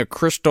building a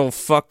crystal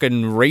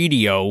fucking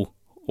radio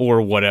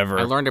or whatever.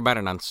 I learned about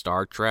it on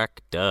Star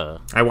Trek. Duh.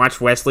 I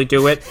watched Wesley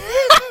do it.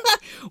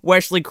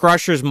 Wesley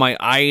Crusher's my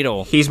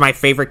idol. He's my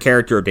favorite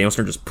character. Daniel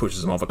Stern just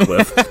pushes him off a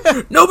cliff.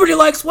 Nobody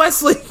likes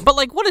Wesley. But,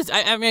 like, what is...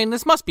 I mean,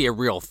 this must be a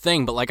real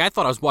thing, but, like, I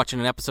thought I was watching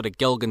an episode of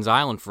Gilligan's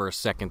Island for a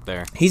second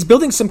there. He's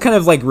building some kind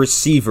of, like,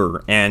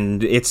 receiver,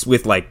 and it's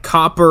with, like,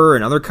 copper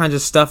and other kinds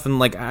of stuff, and,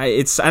 like,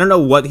 I don't know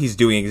what he's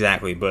doing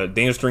exactly, but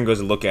Daniel Stern goes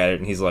to look at it,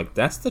 and he's like,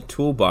 that's the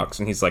toolbox,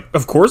 and he's like,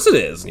 of course it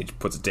is, and he just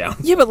puts it down.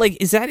 Yeah, but, like,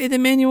 is that in the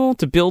manual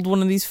to build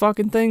one of these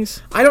fucking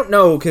things? I don't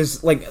know,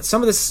 because, like,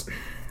 some of this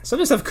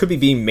stuff could be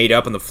being made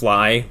up on the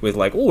fly with,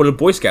 like, oh, what do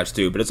Boy Scouts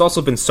do? But it's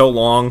also been so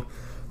long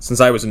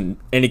since I was in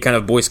any kind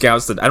of Boy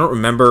Scouts that I don't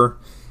remember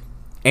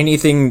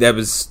anything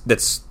that's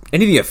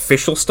any of the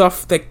official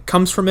stuff that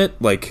comes from it.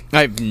 Like,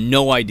 I have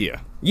no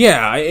idea.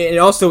 Yeah, and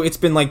also it's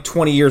been like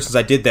 20 years since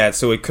I did that,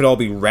 so it could all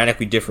be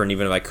radically different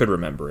even if I could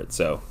remember it.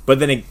 So, but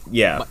then,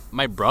 yeah.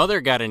 My brother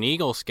got an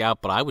Eagle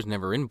Scout, but I was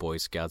never in Boy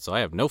Scouts, so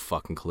I have no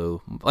fucking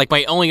clue. Like,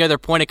 my only other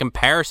point of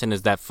comparison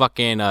is that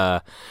fucking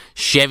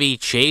Chevy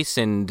Chase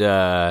and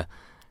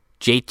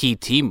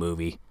JTT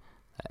movie.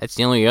 That's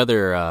the only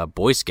other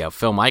Boy Scout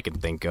film I can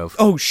think of.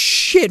 Oh,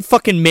 shit.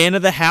 Fucking Man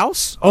of the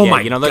House? Oh, yeah,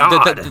 my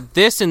God.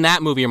 This and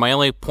that movie are my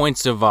only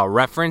points of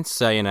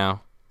reference,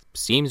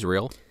 seems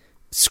real.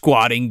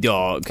 Squatting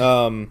Dog.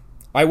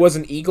 I was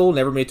an Eagle,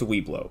 never made it to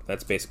Weeblo.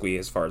 That's basically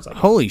as far as I know.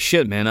 Holy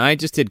shit, man. I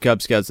just did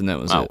Cub Scouts and that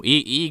was it.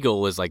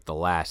 Eagle is like the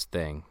last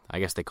thing. I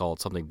guess they call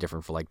it something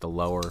different for like the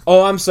lower.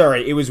 Oh, I'm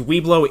sorry. It was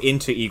Weeblo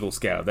into Eagle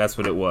Scout. That's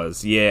what it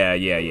was.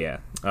 Yeah.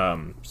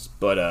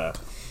 But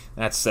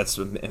that's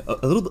a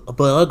little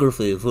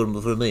biography for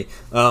me.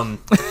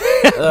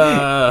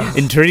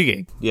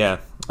 Intriguing. Yeah.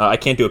 I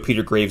can't do a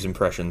Peter Graves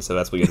impression, so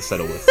that's what you got to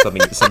settle with.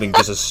 Something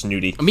just as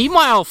snooty.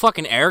 Meanwhile,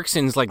 fucking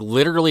Erickson's like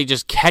literally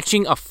just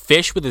catching a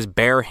fish with his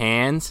bare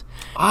hands.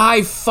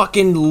 I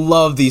fucking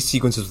love these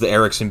sequences with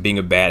Erickson being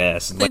a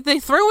badass. They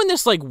throw in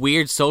this like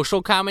weird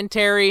social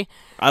commentary.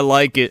 I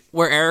like it.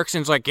 Where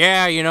Erickson's like,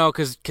 yeah,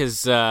 cause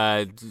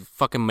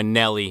fucking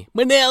Manelli.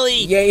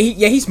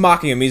 Yeah, he's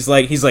mocking him. He's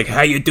like,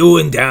 how you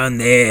doing down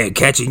there,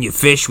 catching your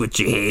fish with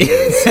your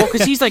hands? Well,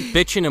 cause he's like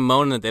bitching and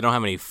moaning that they don't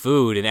have any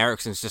food, and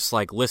Erickson's just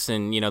like,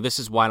 listen, this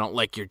is why I don't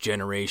like your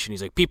generation.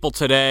 He's like, people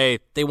today,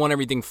 they want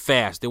everything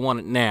fast. They want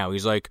it now.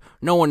 He's like,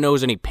 no one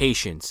knows any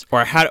patience.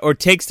 Or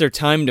takes their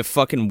time to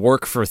fucking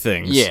work for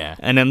things. Yeah.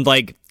 And I'm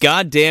like,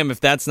 God damn, if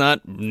that's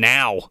not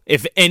now.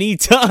 If any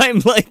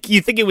time, like,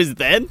 you think it was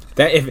then?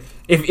 That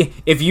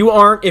if you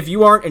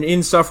aren't an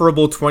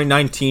insufferable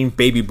 2019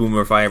 baby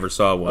boomer, if I ever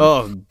saw one.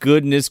 Oh,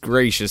 goodness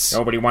gracious.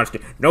 Nobody wants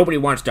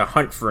to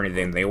hunt for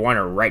anything. They want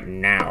it right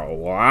now.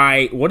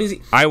 Why? What is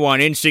he? I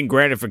want instant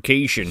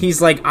gratification.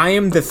 He's like, I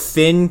am the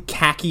thin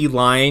khaki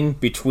line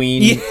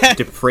between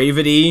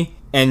depravity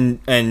and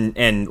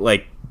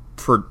like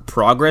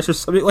progress or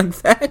something like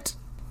that.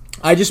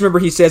 I just remember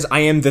he says, "I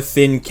am the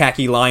thin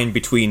khaki line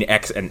between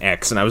X and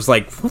X," and I was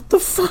like, "What the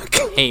fuck?"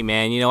 Hey,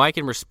 man, I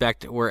can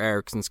respect where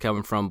Erickson's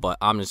coming from, but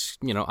I'm just,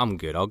 I'm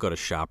good. I'll go to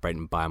ShopRite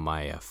and buy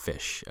my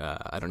fish.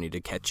 I don't need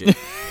to catch it.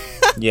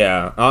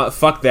 Yeah,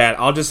 fuck that.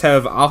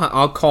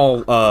 I'll call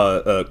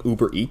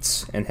Uber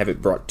Eats and have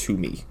it brought to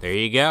me. There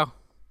you go.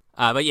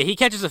 But yeah, he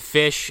catches a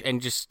fish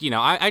and just,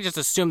 I just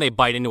assume they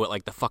bite into it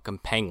like the fucking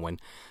penguin.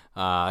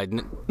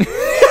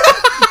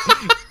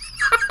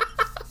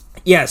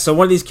 Yeah, so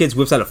one of these kids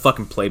whips out a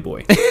fucking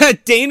Playboy.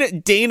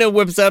 Dana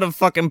whips out a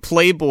fucking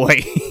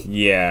Playboy.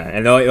 Yeah,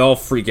 and they all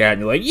freak out,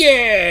 and you're like,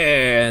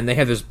 yeah! And they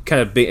have this kind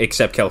of big,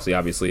 except Kelsey,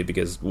 obviously,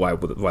 because why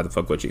the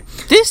fuck would you?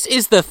 This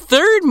is the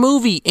third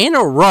movie in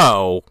a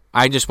row,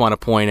 I just want to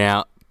point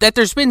out, that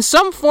there's been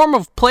some form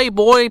of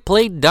Playboy,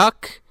 played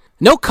duck.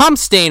 No cum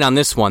stain on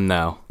this one,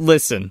 though.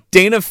 Listen,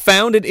 Dana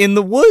found it in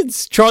the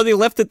woods. Charlie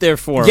left it there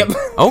for him. Yep.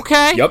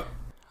 Okay. Yep.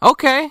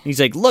 Okay.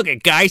 He's like, look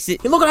it, guys. Hey,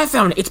 look what I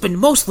found. It's been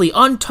mostly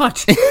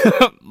untouched.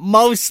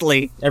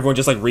 Mostly. Everyone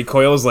just, like,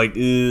 recoils, like,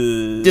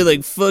 ugh. They're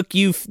like, fuck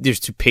you.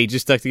 There's two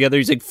pages stuck together.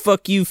 He's like,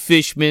 fuck you,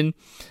 Fishman.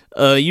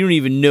 You don't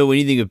even know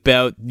anything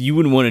about. You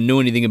wouldn't want to know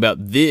anything about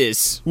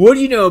this. What do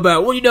you know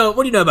about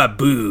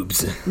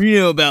boobs? What do you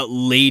know about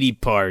lady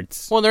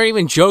parts? Well, they're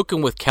even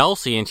joking with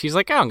Kelsey, and she's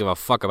like, I don't give a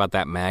fuck about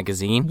that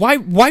magazine. Why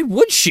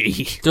would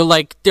she? They're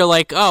like,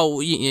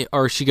 oh,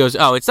 or she goes,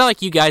 oh, it's not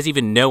like you guys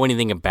even know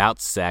anything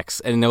about sex.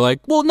 And they're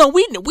like, well, no,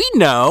 we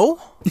know.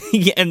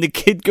 Yeah, and the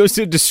kid goes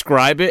to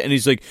describe it, and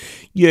he's like,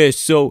 yeah,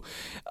 so,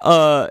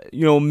 a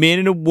man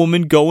and a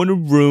woman go in a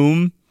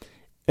room,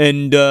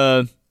 and,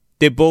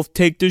 they both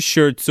take their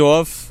shirts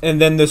off.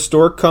 And then the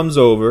stork comes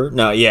over.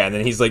 No, yeah, and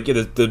then he's like,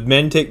 yeah, the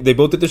men they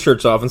both take their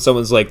shirts off, and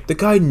someone's like, the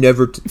guy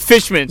never...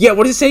 Fishman. Yeah,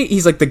 what does he say?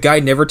 He's like, the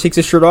guy never takes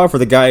his shirt off, or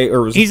the guy...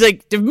 He's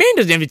like, the man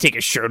doesn't have to take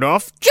his shirt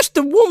off, just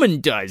the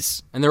woman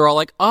does. And they're all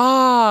like,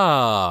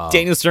 oh.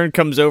 Daniel Stern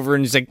comes over,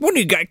 and he's like, what do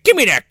you got? Give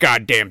me that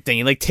goddamn thing.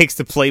 He, like, takes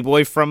the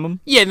Playboy from him.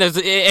 Yeah,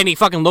 and he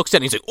fucking looks at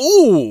it, and he's like,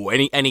 ooh,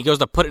 and he goes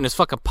to put it in his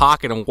fucking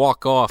pocket and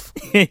walk off.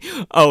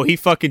 Oh, he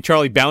fucking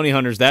Charlie Bounty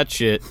Hunters that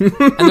shit.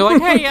 And they're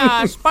like, hey,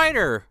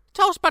 Spider,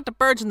 tell us about the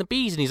birds and the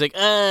bees. And he's like,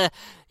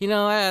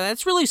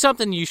 that's really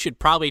something you should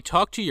probably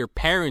talk to your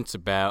parents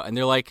about. And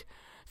they're like,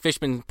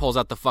 Fishman pulls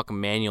out the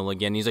fucking manual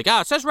again. He's like,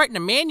 it says right in the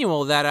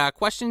manual that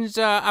questions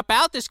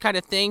about this kind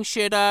of thing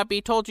should be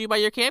told to you by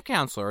your camp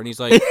counselor. And he's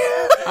like,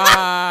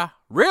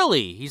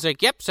 really? He's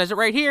like, yep, says it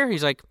right here.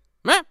 He's like,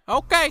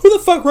 okay. Who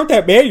the fuck wrote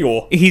that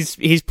manual?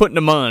 He's putting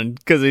them on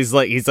because he's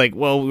like,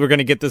 well, we're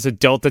gonna get this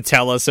adult to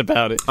tell us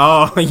about it.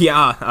 Oh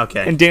yeah,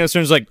 okay. And Daniel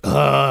Stern's like,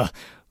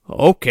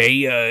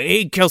 okay,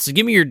 hey Kelsey,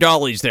 give me your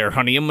dollies there,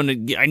 honey.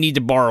 I need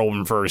to borrow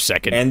them for a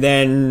second. And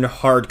then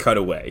hard cut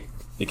away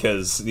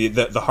because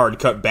the hard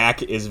cut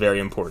back is very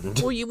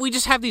important. Well, we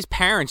just have these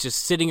parents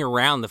just sitting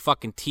around the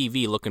fucking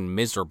TV looking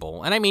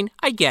miserable, and I mean,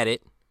 I get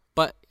it,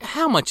 but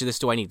how much of this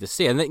do I need to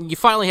see? And then you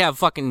finally have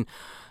fucking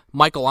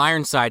Michael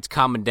Ironsides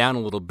calming down a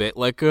little bit,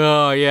 like,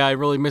 oh, yeah, I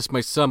really miss my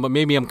son, but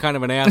maybe I'm kind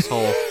of an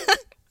asshole.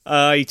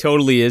 He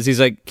totally is. He's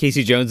like,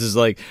 Casey Jones is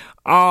like,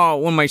 oh,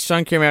 when my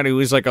son came out, he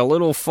was like a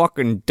little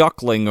fucking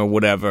duckling or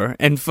whatever.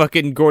 And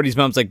fucking Gordy's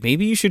mom's like,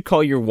 maybe you should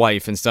call your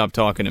wife and stop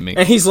talking to me.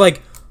 And he's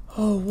like,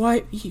 oh,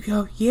 what?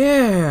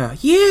 Yeah,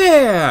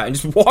 and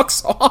just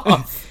walks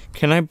off.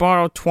 Can I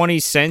borrow 20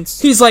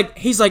 cents? He's like,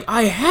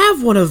 I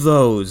have one of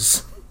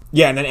those.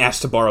 Yeah, and then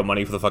asks to borrow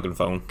money for the fucking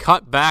phone.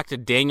 Cut back to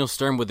Daniel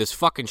Stern with his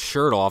fucking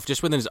shirt off,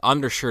 just with his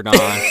undershirt on.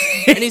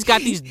 And he's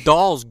got these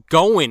dolls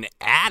going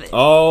at it.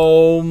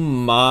 Oh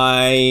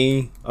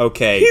my...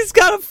 Okay. He's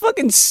got a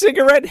fucking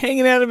cigarette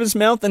hanging out of his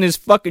mouth and his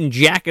fucking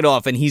jacket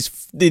off, and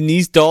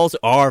these dolls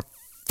are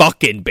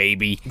fucking,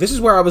 baby. This is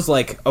where I was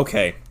like,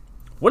 okay,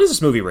 what is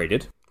this movie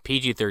rated?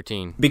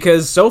 PG-13.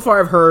 Because so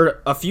far I've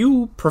heard a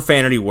few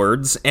profanity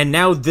words, and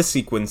now this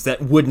sequence that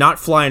would not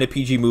fly in a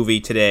PG movie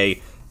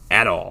today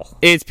at all.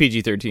 It's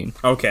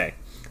PG-13. Okay.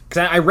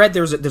 Because I read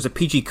there's a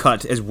PG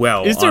cut as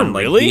well. Is there on,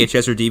 like, really?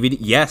 VHS or DVD.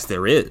 Yes,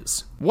 there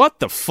is. What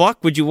the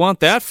fuck would you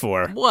want that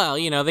for? Well,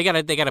 they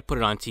gotta put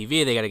it on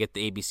TV. They gotta get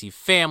the ABC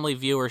Family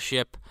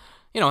viewership.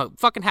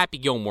 Fucking Happy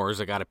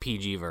Gilmore's got a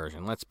PG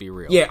version. Let's be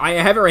real. Yeah, I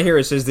have it right here.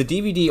 It says the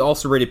DVD,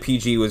 also rated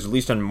PG, was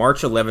released on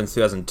March 11th,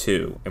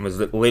 2002, and was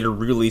later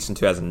re-released in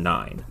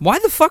 2009. Why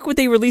the fuck would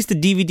they release the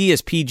DVD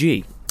as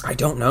PG? I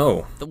don't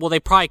know. Well, they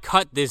probably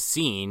cut this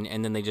scene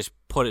and then they just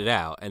put it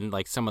out, and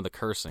like some of the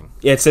cursing.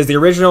 Yeah, it says the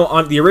original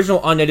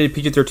unedited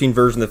PG-13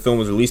 version of the film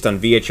was released on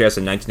VHS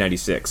in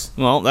 1996.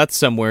 Well, that's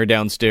somewhere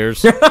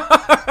downstairs.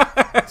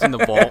 It's in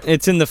the vault.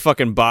 It's in the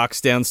fucking box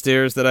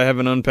downstairs that I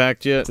haven't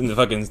unpacked yet. It's in the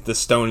fucking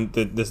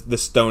the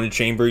stone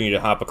chamber. You need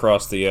to hop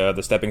across the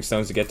stepping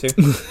stones to get to.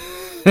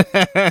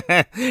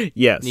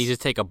 Yes. You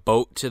just take a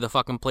boat to the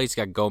fucking place.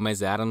 You got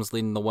Gomez Adams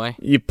leading the way.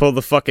 You pull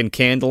the fucking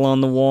candle on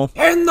the wall.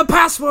 And the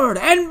password,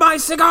 and my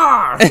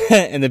cigar!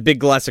 And the big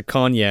glass of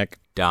cognac.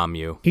 Damn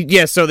you.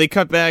 So they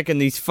cut back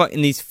and these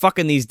fucking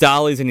these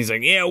dollies, and he's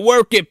like, "Yeah,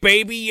 work it,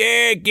 baby.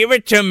 Yeah, give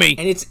it to me."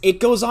 And it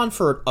goes on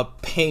for a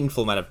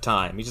painful amount of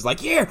time. He's just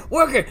like, "Yeah,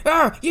 work it.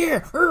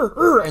 Yeah,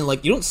 and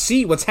like you don't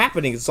see what's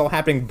happening. It's all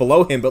happening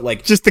below him, but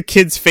like just the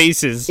kids'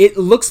 faces. It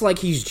looks like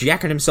he's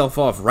jacking himself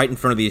off right in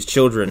front of these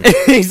children.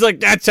 He's like,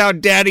 "That's how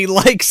Daddy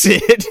likes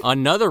it."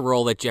 Another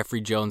role that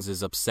Jeffrey Jones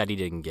is upset he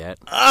didn't get.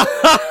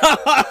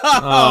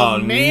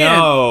 Oh man.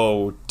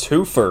 No,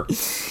 twofer.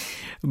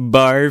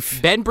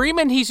 Barf. Ben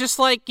Bremen, he's just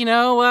like,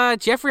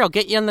 Jeffrey, I'll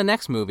get you in the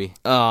next movie.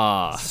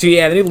 So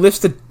yeah, then he lifts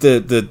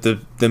the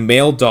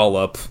male doll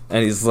up,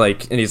 and he's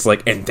like,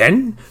 and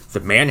then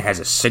the man has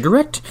a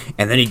cigarette,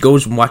 and then he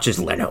goes and watches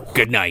Leno.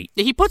 Good night.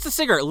 He puts the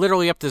cigarette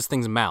literally up to this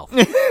thing's mouth.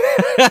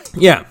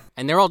 Yeah.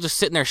 And they're all just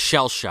sitting there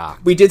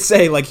shell-shocked. We did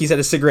say, like, he's had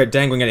a cigarette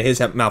dangling out of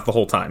his mouth the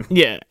whole time.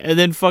 Yeah, and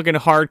then fucking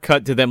hard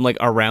cut to them, like,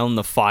 around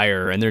the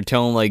fire, and they're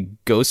telling,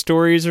 like, ghost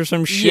stories or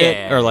some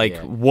shit, or, like,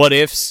 what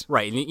ifs.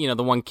 Right, and,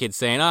 the one kid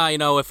saying,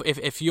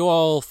 if you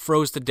all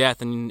froze to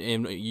death and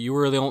you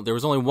were there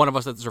was only one of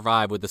us that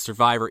survived, would the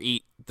survivor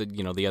eat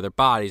the other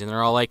bodies? And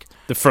they're all like...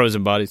 The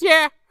frozen bodies.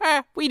 Yeah,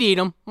 we'd eat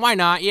them. Why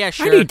not? Yeah,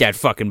 sure. I'd eat that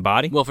fucking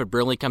body. Wilford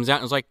Brimley comes out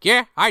and is like,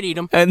 yeah, I'd eat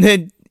them. And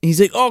then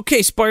he's like,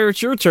 okay, Spire,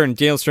 it's your turn.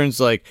 Daniel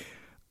Stern's like,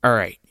 all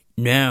right,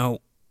 now,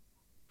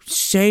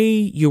 say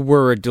you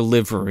were a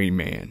delivery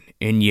man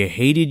and you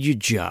hated your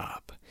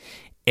job,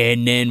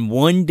 and then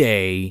one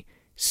day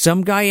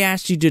some guy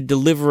asked you to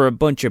deliver a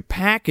bunch of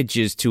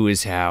packages to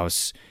his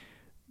house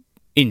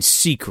in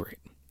secret,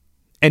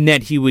 and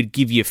that he would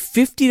give you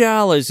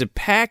 $50 a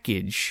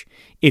package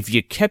if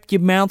you kept your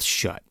mouth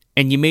shut.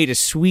 And you made a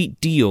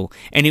sweet deal,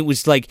 and it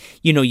was like,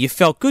 you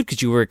felt good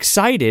because you were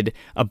excited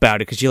about it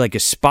because you're like a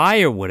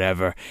spy or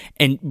whatever,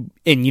 and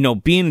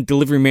being a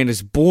delivery man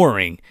is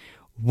boring.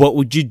 What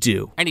would you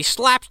do? And he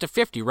slaps the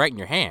 50 right in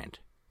your hand,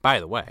 by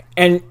the way.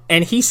 And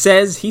he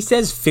says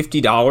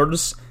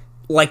 $50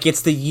 like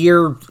it's the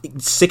year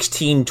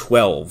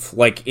 1612.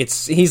 Like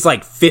he's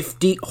like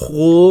 $50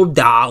 whole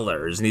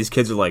dollars, and these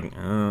kids are like,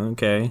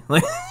 okay.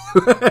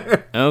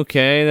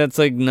 Okay, that's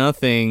like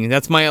nothing.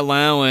 That's my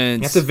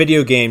allowance. That's a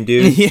video game,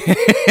 dude.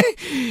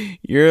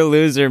 You're a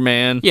loser,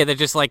 man. Yeah, they're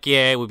just like,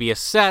 yeah, it would be a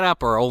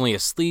setup, or only a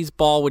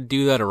sleazeball would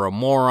do that, or a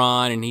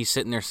moron, and he's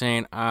sitting there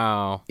saying,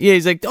 oh. Yeah,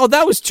 he's like, oh,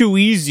 that was too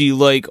easy.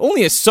 Like,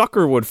 only a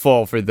sucker would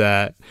fall for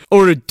that.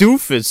 Or a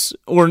doofus,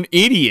 or an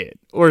idiot,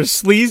 or a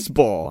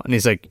sleazeball. And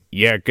he's like,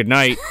 yeah, good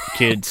night,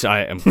 kids.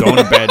 I am going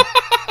to bed.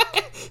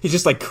 He's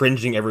just like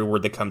cringing every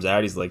word that comes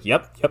out. He's like,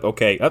 yep,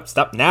 okay,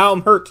 stop, now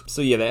I'm hurt.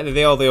 So yeah,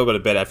 they all go to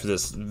bed after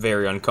this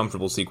very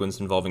uncomfortable sequence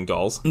involving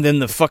dolls. And then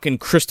the fucking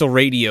crystal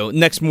radio.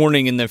 Next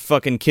morning, and the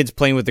fucking kids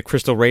playing with the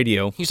crystal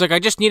radio. He's like, I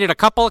just needed a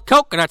couple of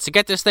coconuts to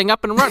get this thing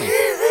up and running.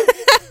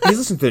 He's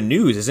listening to the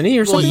news, isn't he,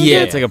 or something? Well,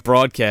 yeah, it's like a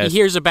broadcast. He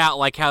hears about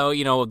like how,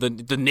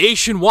 the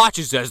nation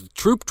watches as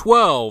Troop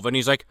 12, and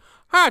he's like,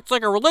 it's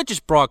like a religious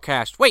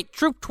broadcast. Wait,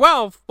 Troop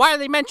 12? Why are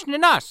they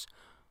mentioning us?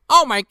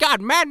 Oh my God,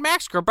 Mad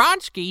Max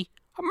Grabonsky?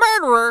 A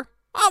murderer!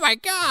 Oh my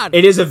God!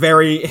 It is a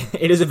very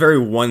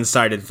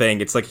one-sided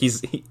thing. It's like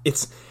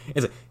it's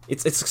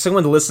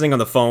someone listening on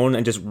the phone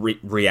and just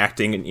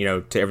reacting,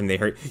 to everything they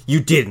heard.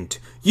 You didn't.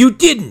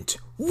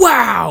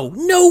 Wow!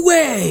 No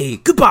way!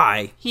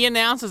 Goodbye! He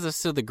announces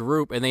this to the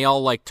group, and they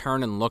all, like,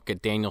 turn and look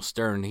at Daniel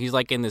Stern. He's,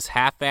 like, in this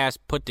half-ass,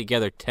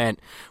 put-together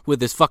tent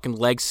with his fucking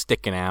legs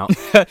sticking out.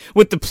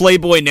 With the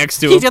Playboy next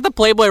to him. He's got the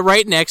Playboy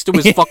right next to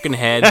his fucking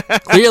head.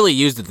 Clearly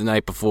used it the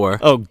night before.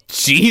 Oh,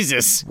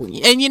 Jesus.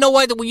 And you know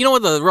what? You know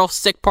what the real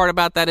sick part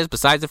about that is,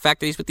 besides the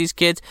fact that he's with these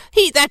kids?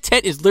 That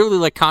tent is literally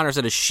like Connor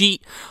said, a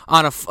sheet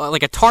on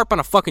like a tarp on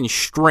a fucking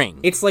string.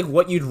 It's like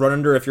what you'd run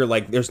under if you're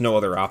like, there's no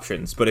other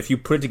options. But if you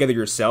put it together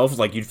yourself,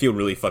 like, you'd feel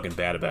really fucking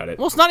bad about it.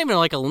 Well, it's not even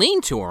like a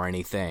lean-to or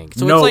anything.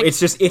 So no,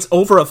 it's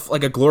over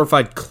a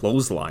glorified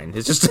clothesline.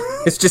 It's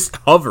just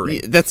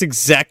hovering. That's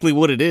exactly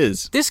what it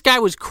is. This guy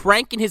was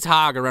cranking his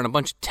hog around a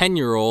bunch of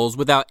 10-year-olds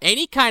without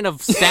any kind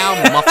of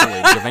sound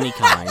mufflage of any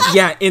kind.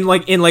 Yeah, in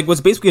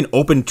what's basically an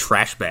open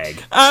trash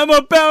bag. I'm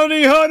a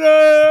bounty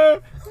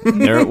hunter.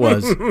 There it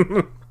was.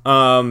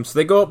 So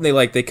they go up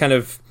and they kind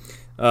of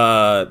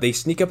they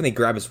sneak up and they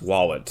grab his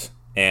wallet.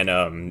 And,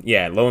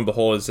 lo and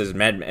behold, it says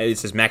Max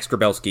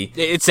Grabowski.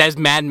 It says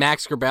Mad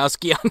Max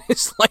Grabowski on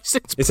his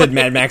license. It said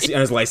Mad Max on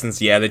his license,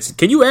 yeah.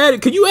 Can you add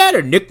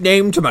a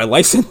nickname to my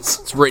license?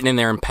 It's written in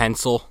there in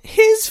pencil.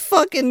 His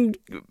fucking,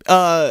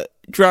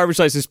 driver's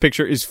license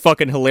picture is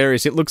fucking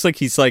hilarious. It looks like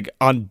he's, like,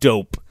 on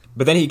dope.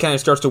 But then he kind of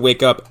starts to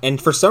wake up, and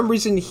for some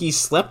reason he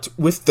slept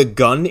with the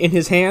gun in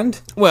his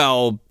hand.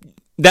 Well,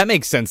 that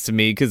makes sense to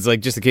me, because, like,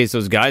 just in case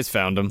those guys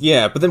found him.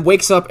 Yeah, but then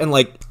wakes up and,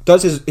 like,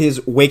 does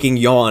his waking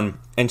yawn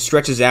and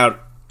stretches out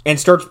and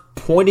starts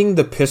pointing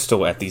the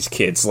pistol at these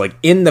kids, like,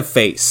 in the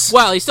face.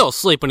 Well, he's still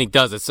asleep when he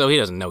does it, so he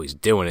doesn't know he's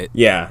doing it.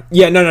 Yeah.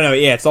 Yeah, no.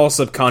 Yeah, it's all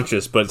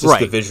subconscious, but it's just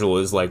the Right. visual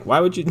is like, why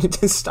would you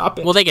stop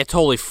it? Well, they get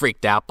totally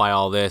freaked out by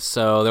all this,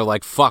 so they're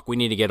like, fuck, we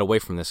need to get away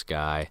from this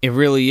guy. It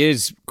really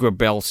is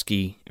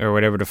Grabelski, or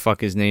whatever the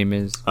fuck his name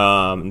is.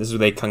 This is where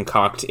they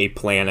concoct a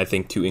plan, I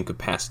think, to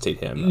incapacitate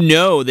him.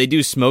 No, they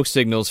do smoke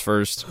signals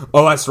first.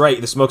 Oh, that's right,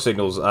 the smoke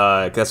signals.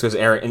 That's because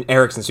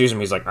Erickson sees him,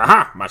 he's like,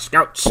 aha, my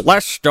scouts.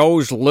 Bless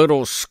those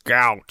little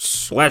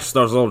scouts. Bless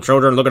those little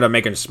children. Look at them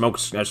making smoke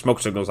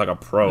signals like a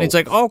pro. And it's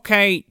like,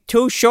 okay,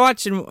 2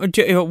 shorts and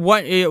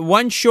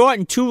one short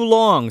and 2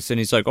 longs. And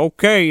he's like,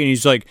 okay. And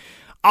he's like,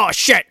 oh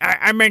shit,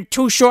 I meant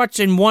 2 shorts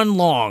and 1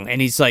 long.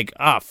 And he's like,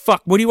 oh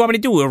fuck, what do you want me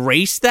to do?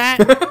 Erase that?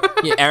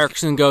 Yeah,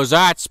 Erickson goes,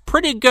 it's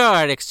pretty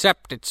good,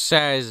 except it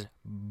says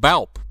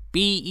BELP.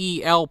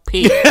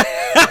 B-E-L-P.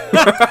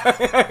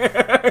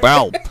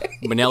 Belp.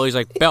 Manelli's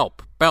like,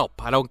 Belp.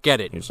 I don't get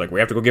it. He's like, we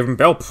have to go give him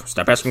Belp.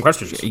 Stop asking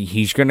questions.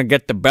 He's gonna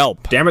get the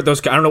Belp. Damn it, I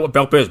don't know what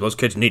Belp is. Those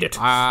kids need it.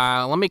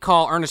 Let me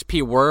call Ernest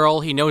P.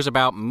 Whirl. He knows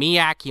about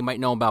MIAC. He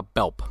might know about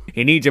BELP.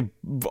 He needs a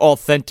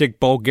authentic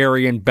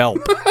Bulgarian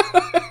Belp.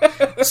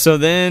 So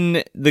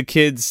then the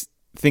kids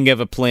think of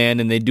a plan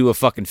and they do a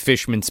fucking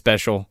Fishman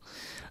special.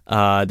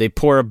 They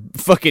pour a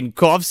fucking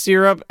cough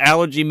syrup,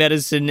 allergy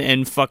medicine,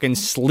 and fucking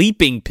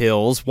sleeping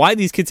pills. Why do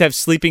these kids have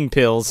sleeping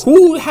pills?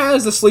 Who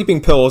has the sleeping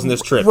pills in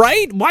this trip?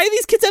 Right? Why do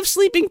these kids have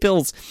sleeping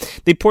pills?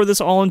 They pour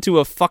this all into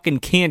a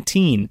fucking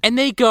canteen. And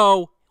they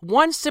go,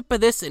 1 sip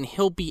of this and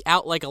he'll be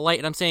out like a light.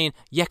 And I'm saying,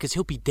 yeah, because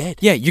he'll be dead.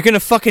 Yeah, you're gonna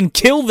fucking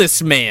kill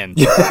this man.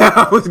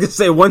 I was gonna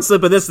say 1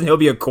 sip of this and he'll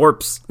be a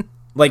corpse.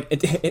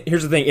 Like,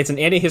 here's the thing. It's an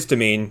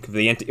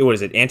antihistamine. What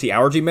is it?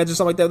 Anti-allergy meds or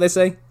something like that, they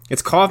say?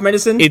 It's cough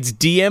medicine? It's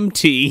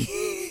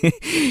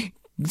DMT,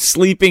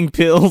 sleeping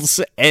pills,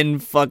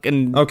 and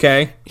fucking...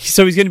 Okay.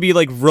 So he's going to be,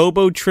 like,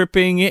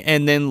 robo-tripping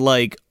and then,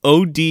 like,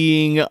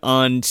 ODing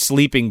on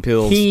sleeping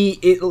pills.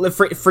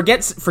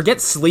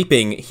 Forget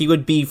sleeping. He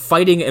would be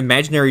fighting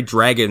imaginary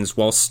dragons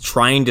whilst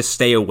trying to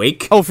stay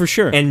awake. Oh, for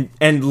sure.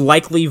 And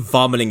likely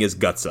vomiting his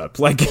guts up.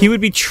 Like, he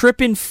would be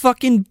tripping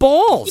fucking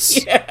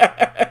balls. Yeah.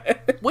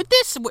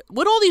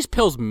 Would all these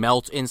pills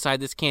melt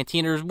inside this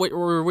canteen,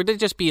 or would it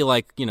just be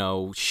like,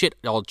 shit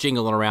all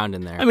jingling around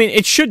in there? I mean,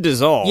 it should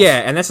dissolve. Yeah,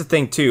 and that's the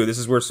thing too. This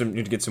is where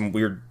you get some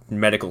weird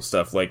medical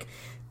stuff. Like,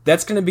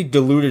 that's going to be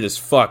diluted as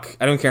fuck.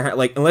 I don't care how,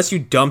 like, unless you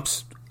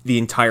dumped the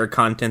entire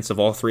contents of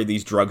all 3 of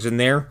these drugs in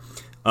there.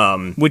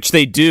 Which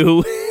they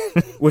do.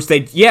 Which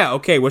they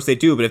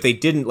do, but if they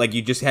didn't, like,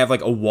 you just have,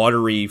 like, a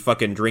watery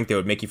fucking drink that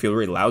would make you feel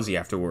really lousy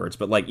afterwards.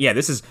 But, like, yeah,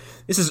 this is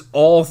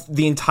all,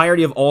 the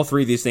entirety of all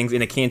 3 of these things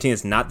in a canteen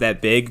that's not that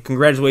big.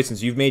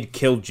 Congratulations, you've made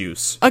kill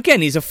juice.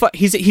 Again, he's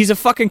a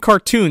fucking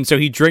cartoon, so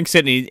he drinks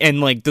it and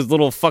like, the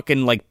little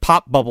fucking, like,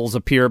 pop bubbles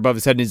appear above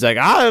his head, and he's like,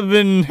 I've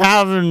been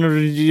having,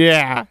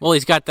 yeah. Well,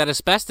 he's got that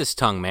asbestos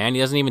tongue, man.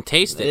 He doesn't even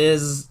taste it.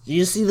 Do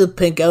you see the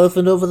pink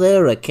elephant over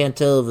there? I can't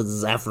tell if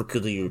it's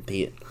African or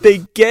European.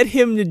 They get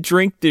him to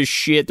drink this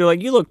shit. They're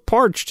like, you look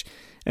parched.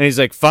 And he's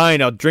like,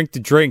 fine, I'll drink the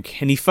drink.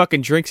 And he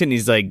fucking drinks it, and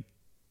he's like,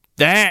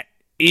 that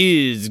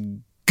is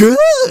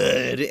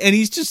good. And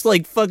he's just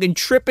like fucking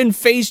tripping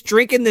face,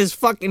 drinking this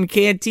fucking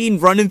canteen,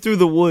 running through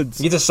the woods.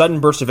 He gets a sudden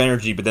burst of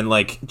energy, but then,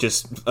 like,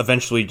 just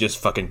eventually just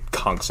fucking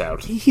conks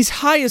out. He's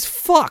high as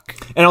fuck.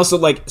 And also,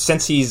 like,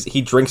 since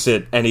he drinks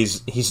it and he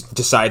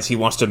decides he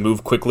wants to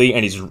move quickly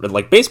and he's,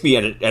 like, basically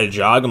at a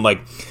jog, I'm like,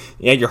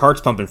 yeah, your heart's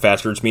pumping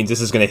faster, which means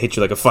this is going to hit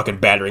you like a fucking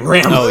battering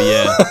ram. Oh,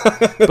 yeah.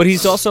 But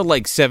he's also,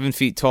 like, 7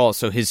 feet tall,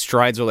 so his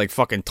strides are like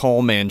fucking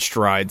tall man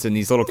strides, and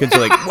these little kids are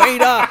like,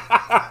 wait up!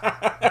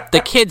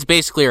 The kids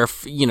basically are,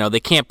 they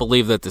can't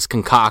believe that this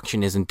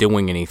concoction isn't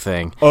doing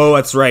anything. Oh,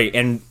 that's right.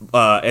 And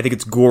I think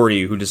it's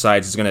Gory who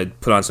decides he's going to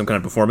put on some kind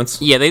of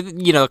performance. Yeah,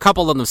 a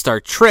couple of them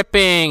start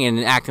tripping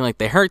and acting like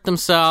they hurt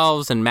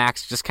themselves, and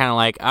Max just kind of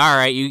like, all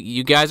right,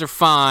 you guys are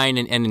fine,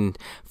 and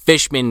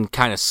Fishman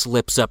kind of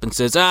slips up and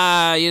says,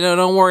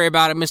 don't worry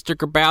about it, Mr.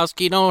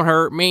 Grabowski, don't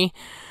hurt me.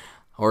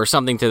 Or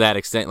something to that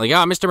extent. Like,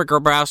 Mr.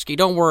 Grabowski,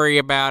 don't worry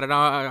about it.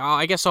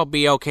 I guess I'll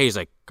be okay. He's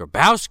like,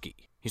 Grabowski?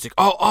 He's like,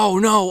 oh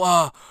no,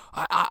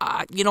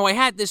 I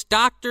had this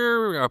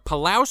doctor,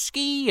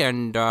 Pulowski,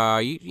 and,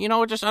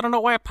 just, I don't know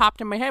why it popped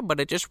in my head, but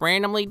it just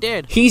randomly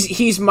did.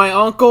 He's my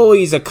uncle,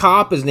 he's a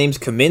cop, his name's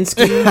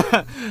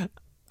Kaminsky.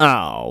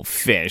 Oh,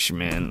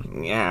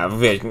 Fishman. Yeah,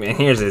 Fishman.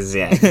 Here's his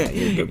You're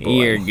a good boy.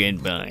 You're a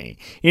good boy.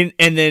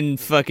 And then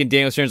fucking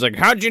Daniel Stern's like,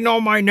 how'd you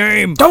know my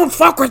name? Don't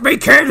fuck with me,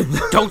 kid!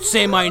 Don't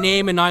say my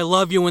name and I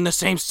love you in the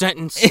same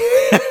sentence.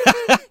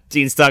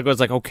 Dean Stockwell's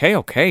like,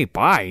 okay,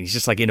 bye. He's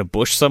just like in a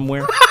bush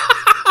somewhere.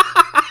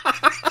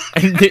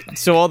 And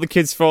so all the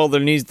kids fall on their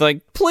knees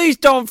like, please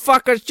don't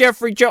fuck us,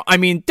 Jeffrey Jones. I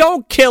mean,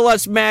 don't kill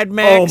us, Mad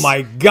Max. Oh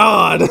my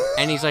god.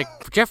 And he's like,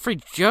 Jeffrey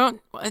Jones?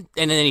 And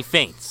then he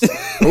faints.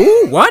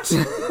 Ooh, what?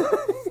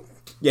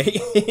 Yeah,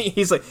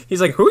 he's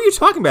like, who are you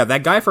talking about?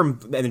 That guy from,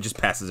 and then just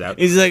passes out.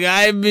 He's like,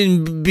 I've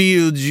been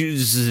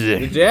Beetlejuice.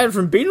 Your dad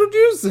from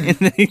Beetlejuice? And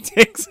then he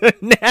takes a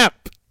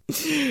nap.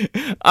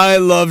 I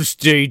love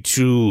Stay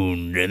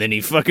Tuned. And then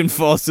he fucking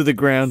falls to the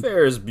ground.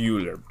 Ferris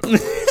Bueller.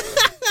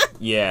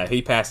 Yeah,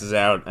 he passes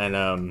out,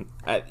 and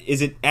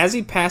is it as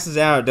he passes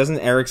out? Doesn't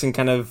Erickson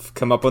kind of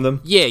come up with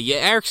him? Yeah,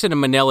 Erickson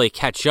and Manelli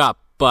catch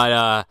up,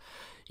 but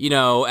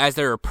as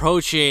they're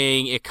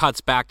approaching, it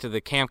cuts back to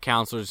the camp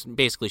counselors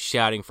basically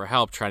shouting for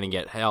help, trying to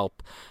get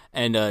help,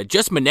 and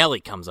just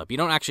Manelli comes up. You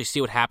don't actually see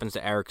what happens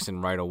to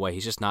Erickson right away.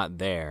 He's just not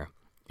there.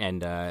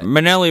 And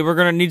Manelli, we're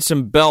gonna need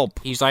some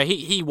belp. He's like,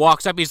 he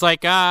walks up. He's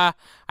like, I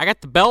got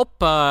the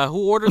belp.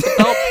 Who ordered the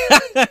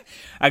belp?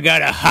 I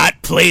got a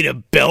hot plate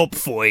of belp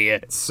for you.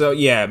 So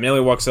yeah,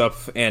 Manelli walks up,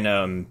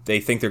 and they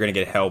think they're gonna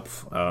get help.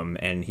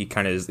 And he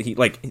kind of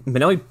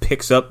Manelli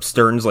picks up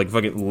Stern's like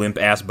fucking limp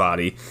ass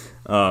body.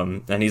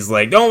 And he's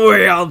like, "Don't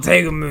worry, I'll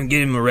take him and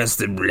get him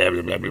arrested." Blah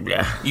blah blah blah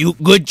blah.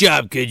 Good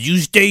job, kid. You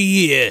stay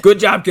here. Good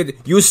job, kid.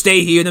 You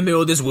stay here in the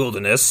middle of this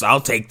wilderness.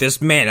 I'll take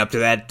this man up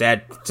to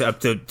up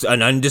to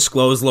an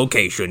undisclosed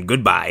location.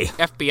 Goodbye.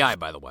 FBI,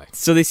 by the way.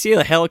 So they see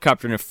a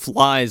helicopter and it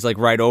flies like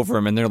right over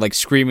them, and they're like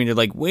screaming. They're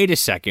like, "Wait a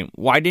second!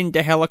 Why didn't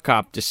the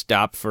helicopter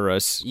stop for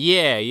us?"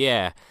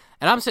 Yeah.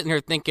 And I'm sitting here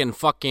thinking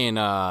fucking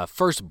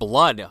First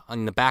Blood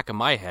on the back of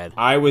my head.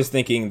 I was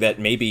thinking that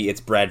maybe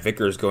it's Brad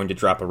Vickers going to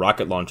drop a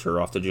rocket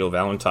launcher off to Jill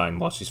Valentine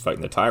while she's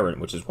fighting the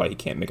Tyrant, which is why he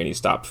can't make any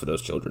stops for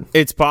those children.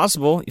 It's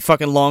possible.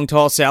 Fucking Long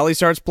Tall Sally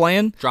starts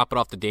playing. Drop it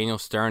off to Daniel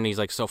Stern. He's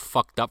like so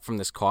fucked up from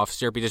this cough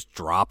syrup. He just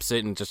drops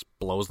it and just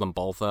blows them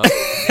both up.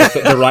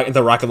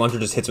 the rocket launcher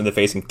just hits him in the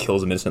face and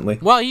kills him instantly.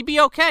 Well, he'd be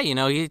okay.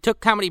 He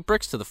took how many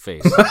bricks to the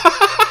face?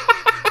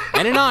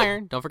 And an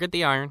iron. Don't forget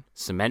the iron.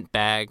 Cement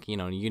bag. You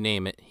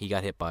name it. He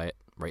got hit by it.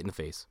 Right in the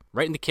face.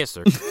 Right in the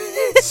kisser.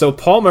 So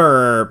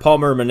Palmer,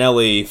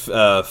 Manelli,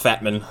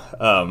 Fatman,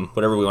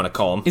 whatever we want to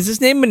call him. Is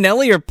his name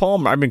Manelli or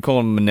Palmer? I've been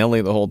calling him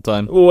Manelli the whole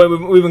time. Well,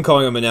 we've been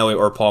calling him Manelli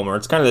or Palmer.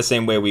 It's kind of the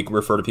same way we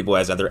refer to people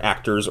as either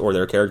actors or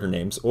their character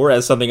names, or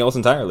as something else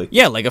entirely.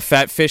 Yeah, like a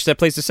fat fish that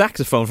plays the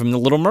saxophone from The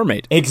Little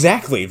Mermaid.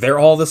 Exactly. They're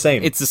all the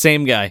same. It's the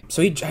same guy.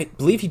 So I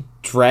believe he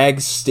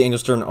drags Daniel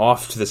Stern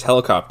off to this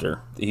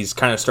helicopter. He's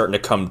kind of starting to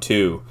come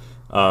to.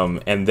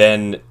 And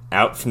then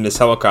out from this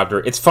helicopter,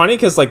 it's funny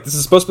because this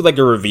is supposed to be like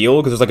a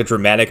reveal because there's like a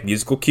dramatic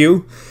musical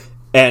cue,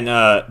 and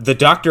the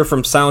doctor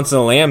from Silence of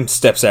the Lambs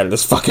steps out of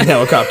this fucking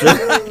helicopter.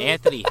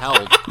 Anthony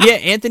Held. Yeah,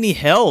 Anthony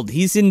Held.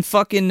 He's in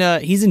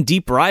he's in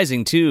Deep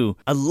Rising too.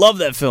 I love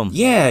that film.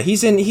 Yeah,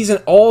 he's in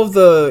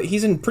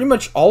pretty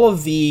much all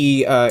of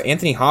the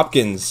Anthony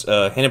Hopkins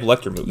Hannibal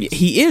Lecter movies.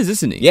 He is,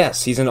 isn't he?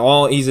 Yes, he's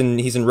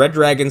in Red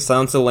Dragon,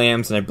 Silence of the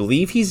Lambs, and I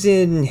believe he's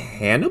in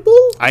Hannibal.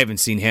 I haven't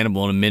seen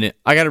Hannibal in a minute.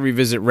 I got to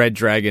revisit Red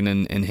Dragon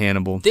and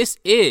Hannibal. This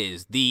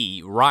is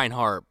the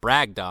Reinhardt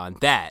bragged on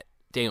that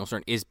Daniel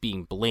Stern is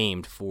being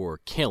blamed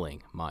for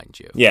killing, mind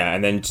you. Yeah,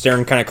 and then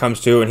Stern kind of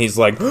comes to and he's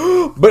like,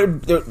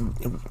 but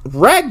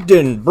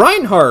Ragden,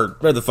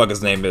 Reinhardt, whatever the fuck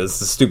his name is,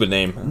 the stupid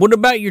name. What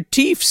about your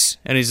teeths?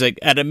 And he's like,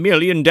 at $1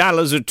 million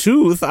a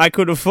tooth, I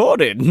could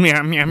afford it.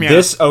 Meow, meow, meow.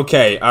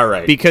 Okay, all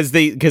right. Because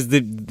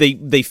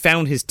they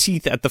found his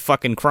teeth at the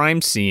fucking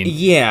crime scene.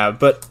 Yeah,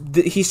 but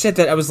he said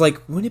that. I was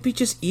like, wouldn't it be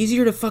just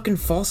easier to fucking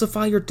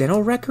falsify your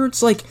dental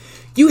records? Like,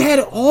 you had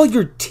all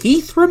your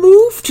teeth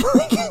removed?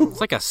 It's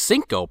like a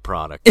Cinco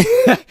product.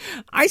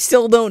 I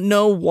still don't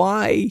know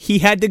why he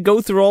had to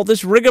go through all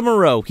this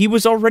rigmarole. He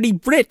was already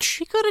rich.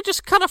 He could have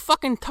just cut a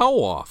fucking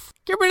toe off.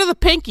 Get rid of the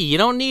pinky. You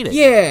don't need it.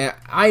 Yeah,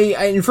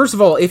 and first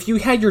of all, if you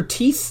had your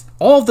teeth,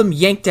 all of them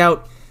yanked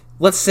out,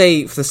 let's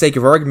say, for the sake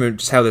of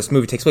argument, just how this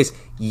movie takes place,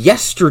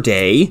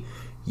 yesterday,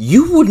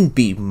 you wouldn't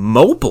be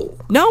mobile.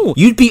 No.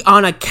 You'd be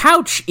on a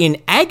couch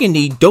in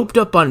agony, doped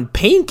up on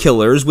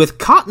painkillers with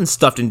cotton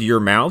stuffed into your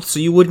mouth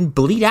so you wouldn't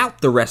bleed out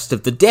the rest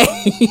of the day.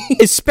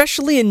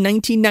 Especially in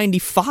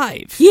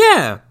 1995.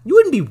 Yeah. You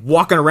wouldn't be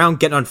walking around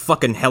getting on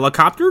fucking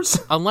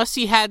helicopters. Unless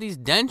he had these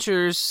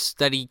dentures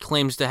that he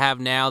claims to have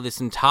now this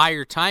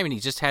entire time, and he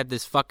just had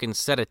this fucking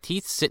set of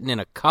teeth sitting in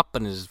a cup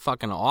in his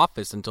fucking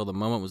office until the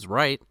moment was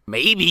right.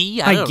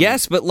 Maybe. I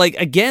guess, but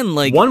again,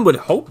 one would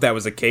hope that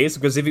was the case,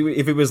 because if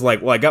it was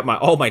like, well, I got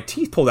all my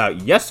teeth pulled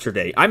out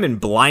yesterday, I'm in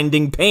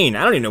blinding pain.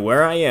 I don't even know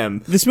where I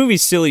am. This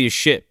movie's silly as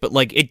shit, but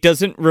it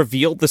doesn't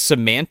reveal the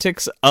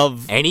semantics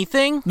of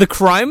anything. The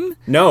crime?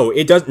 No,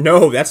 it does.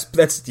 No,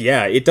 that's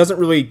yeah. It doesn't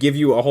really give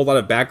you a whole lot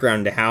of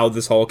background to how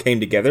this all came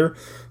together.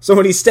 So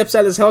when he steps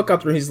out of his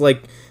helicopter, he's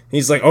like,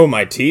 oh,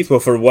 my teeth. Well,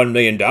 for $1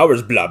 million,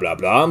 blah blah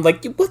blah. I'm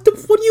like, what do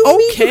you mean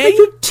you had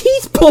your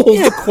teeth pulled?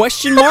 Yeah,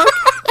 question mark.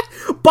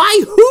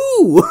 By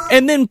who?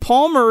 And then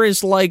Palmer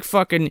is like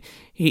fucking.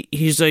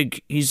 He's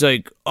like,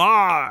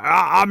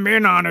 I'm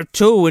in on it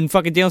too. And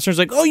fucking Daniel Stern's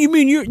like, oh, you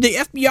mean you're the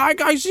FBI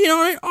guys in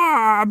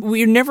on it?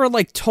 We're never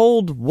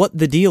told what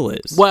the deal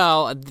is.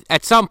 Well,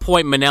 at some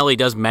point, Manelli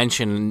does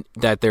mention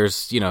that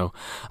there's $1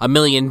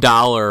 million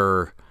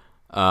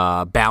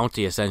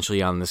bounty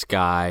essentially on this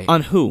guy.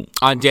 On who?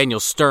 On Daniel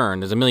Stern.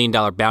 There's $1 million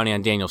bounty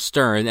on Daniel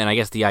Stern, and I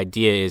guess the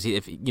idea is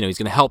if he's going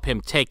to help him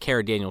take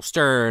care of Daniel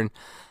Stern.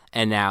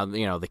 And now,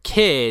 the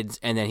kids,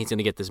 and then he's going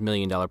to get this $1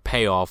 million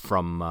payoff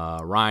from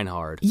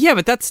Reinhardt. Yeah,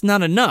 but that's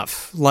not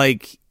enough.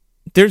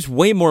 There's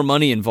way more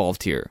money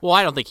involved here. Well,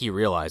 I don't think he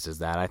realizes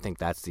that. I think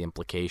that's the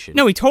implication.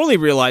 No, he totally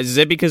realizes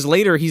it because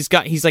later he's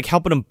like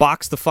helping him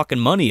box the fucking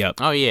money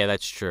up. Oh, yeah,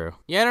 that's true.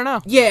 Yeah, I don't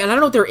know. Yeah, and I don't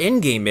know what their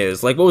end game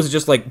is. Like, what was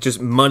it,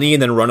 just money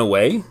and then run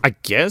away? I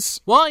guess.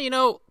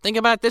 Well, think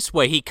about it this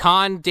way. He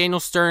conned Daniel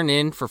Stern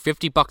in for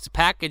 $50 a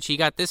package. He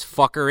got this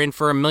fucker in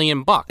for $1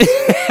 million.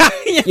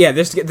 Yeah,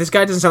 this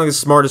guy doesn't sound like the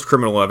smartest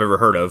criminal I've ever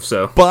heard of,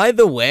 so. By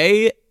the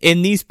way,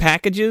 in these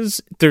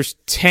packages, there's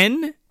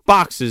 10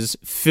 boxes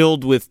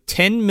filled with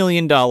 $10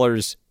 million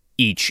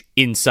each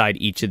inside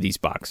each of these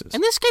boxes.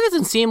 And this guy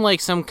doesn't seem like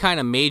some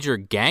kind of major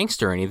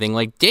gangster or anything.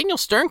 Like, Daniel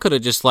Stern could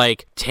have just,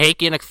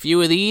 taken a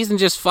few of these and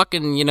just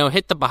fucking,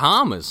 hit the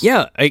Bahamas.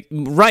 Yeah,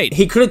 right.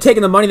 He could have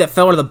taken the money that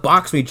fell out of the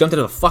box when he jumped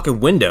into the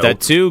fucking window.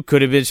 That too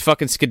could have been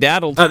fucking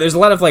skedaddled. There's a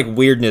lot of,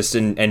 weirdness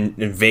and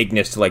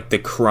vagueness to, the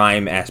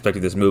crime aspect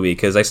of this movie,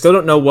 because I still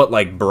don't know what,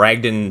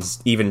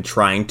 Bragdon's even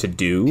trying to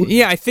do.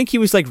 Yeah, I think he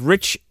was,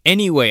 rich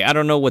anyway. I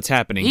don't know what's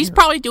happening. He's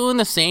probably doing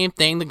the same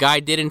thing the guy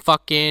did in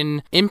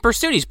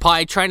Pursuit. He's probably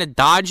trying to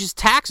dodge his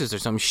taxes or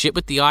some shit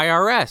with the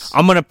IRS.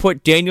 I'm going to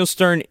put Daniel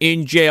Stern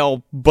in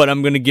jail, but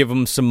I'm going to give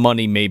him some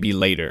money maybe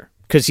later,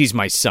 because he's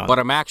my son. But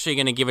I'm actually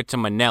going to give it to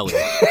Manelli.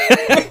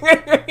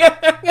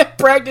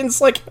 Bragdon's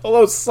like,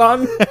 hello,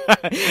 son.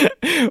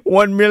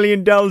 $1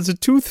 million a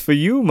tooth for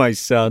you, my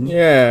son.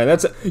 Yeah,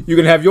 you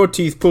can have your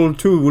teeth pulled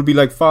too. We'll be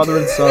like father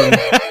and son.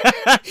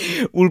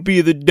 We'll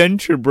be the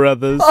Denture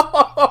brothers.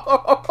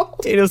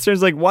 Daniel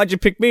Stern's like, why'd you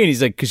pick me? And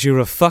he's like, because you're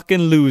a fucking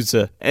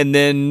loser. And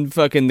then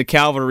fucking the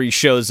cavalry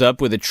shows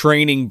up with a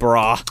training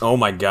bra. Oh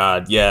my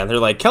god, yeah. They're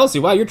like, Kelsey,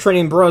 wow, your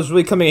training bra is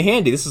really coming in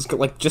handy. This is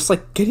just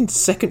like getting to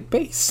second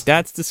base.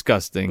 That's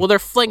disgusting. Well, they're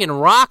flinging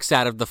rocks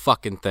out of the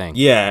fucking thing.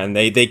 Yeah, and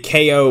they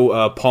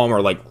KO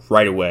Palmer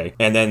right away.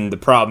 And then the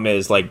problem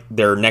is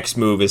their next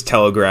move is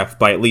telegraphed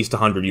by at least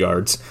 100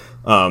 yards.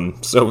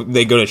 So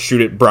they go to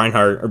shoot at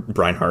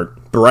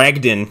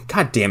Bragdon.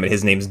 God damn it,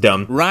 his name's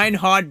dumb.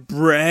 Reinhard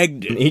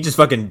Bragdon. He just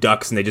fucking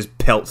ducks and they just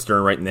pelt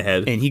Stern right in the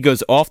head. And he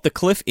goes off the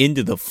cliff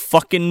into the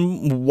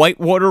fucking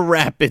whitewater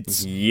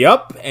rapids.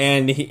 Yep,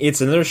 and it's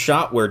another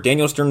shot where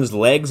Daniel Stern's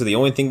legs are the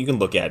only thing you can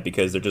look at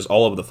because they're just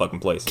all over the fucking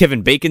place.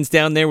 Kevin Bacon's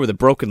down there with a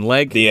broken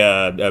leg.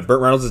 The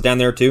Burt Reynolds is down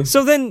there too.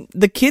 So then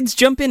the kids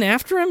jump in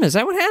after him? Is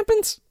that what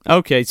happens?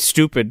 Okay,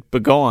 stupid,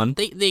 but go on.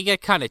 They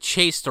get kind of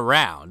chased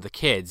around, the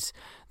kids.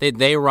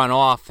 They run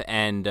off,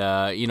 and,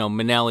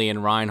 Manelli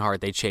and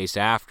Reinhardt, they chase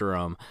after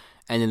him,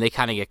 and then they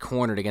kind of get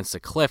cornered against the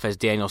cliff as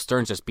Daniel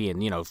Stern's just being,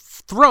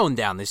 thrown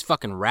down this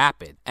fucking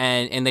rapid.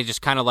 And they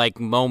just kind of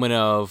moment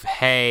of,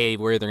 hey,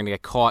 we're either going to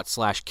get caught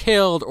 /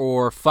 killed,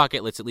 or fuck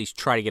it, let's at least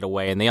try to get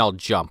away, and they all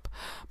jump.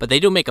 But they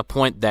do make a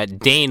point that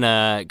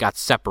Dana got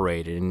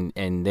separated,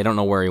 and they don't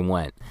know where he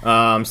went.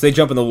 So they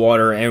jump in the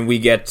water, and we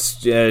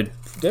get a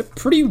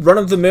pretty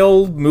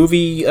run-of-the-mill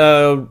movie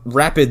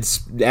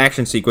rapids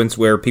action sequence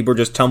where people are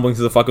just tumbling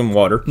through the fucking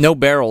water. No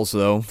barrels,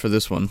 though, for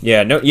this one.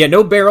 Yeah,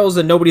 no barrels,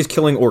 and nobody's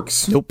killing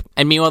orcs. Nope.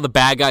 And meanwhile, the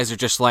bad guys are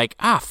just like,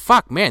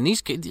 fuck, man,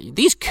 these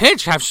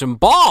kids have some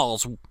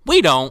balls.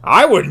 We don't.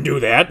 I wouldn't do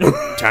that.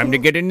 Time to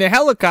get in the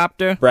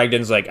helicopter.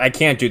 Bragdon's like, I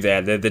can't do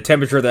that. The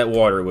temperature of that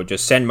water would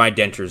just send my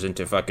dentures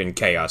into fucking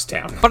Chaos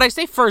Town. But I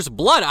say First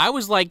Blood, I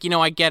was like,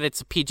 I get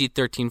it's a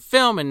PG-13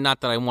 film, and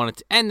not that I want it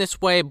to end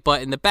this way,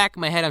 but in the back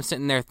of my head, I'm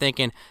sitting there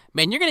thinking,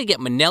 man, you're going to get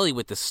Manelli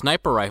with the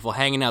sniper rifle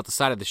hanging out the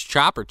side of this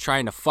chopper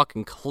trying to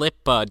fucking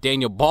clip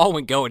Daniel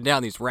Baldwin going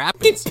down these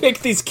rapids. He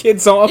picked these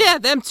kids off. Yeah,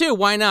 them too.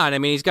 Why not? I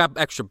mean, he's got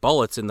extra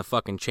bullets in the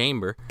fucking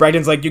chamber.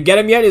 Bragdon's like, you get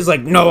him yet? He's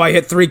like, no, I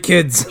hit 3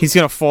 kids. He's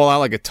going to fall out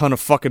like a ton of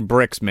fucking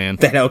bricks, man.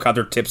 The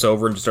helicopter tips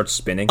over and just starts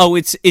spinning. Oh,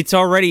 it's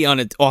already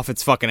off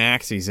its fucking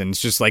axes, and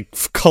it's just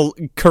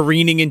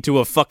careening into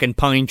a fucking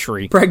pine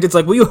tree. Bragdon's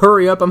like, will you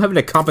hurry up? I'm having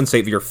to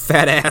compensate for your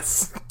fat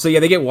ass. So yeah,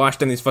 they get washed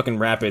down these fucking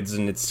rapids,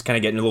 and it's kind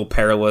of getting a little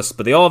perilous,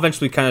 but they all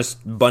eventually kind of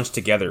bunch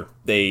together.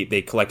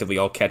 They collectively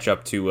all catch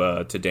up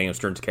to Daniel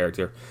Stern's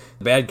character.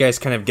 The bad guys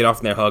kind of get off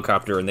in their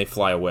helicopter and they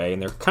fly away,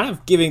 and they're kind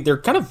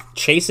of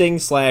chasing /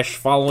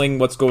 following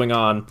what's going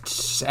on.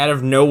 Just out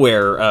of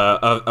nowhere,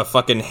 a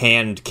fucking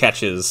hand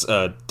catches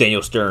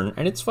Daniel Stern,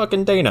 and it's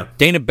fucking Dana.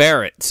 Dana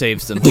Barrett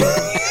saves them.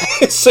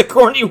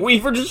 Sigourney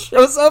Weaver just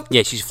shows up.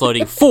 Yeah, she's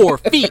floating 4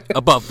 feet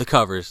above the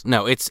covers.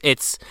 No,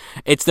 it's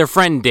their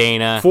friend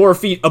Dana. 4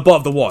 feet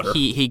above the water.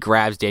 He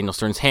grabs Daniel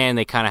Stern's hand.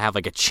 They kind of have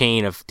a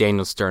chain of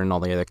Daniel Stern and all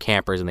the other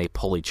campers, and they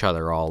pull each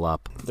other all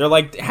up. They're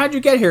like, how'd you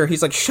get here?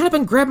 He's like, shut up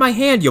and grab my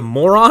hand, you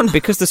moron.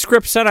 Because the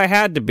script said I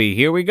had to be.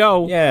 Here we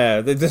go.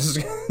 Yeah, the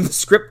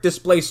script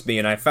displaced me,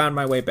 and I found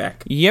my way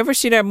back. You ever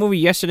see that movie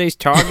Yesterday's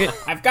Target?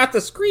 I've got the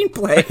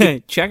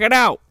screenplay. Check it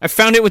out. I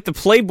found it with the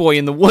Playboy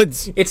in the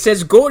woods. It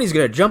says Gordy's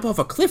gonna jump off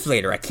a cliff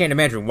later. I can't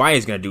imagine why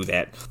he's gonna do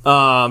that.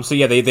 So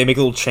yeah, they make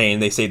a little chain.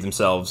 They save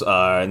themselves,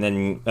 and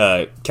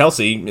then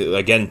Kelsey,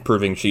 again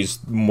proving she's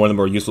one of the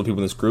more useful people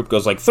in this group,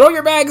 goes like, "Throw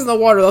your bags in the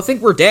water. They'll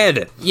think we're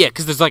dead." Yeah,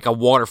 because there's like a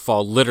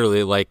waterfall,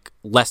 literally like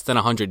less than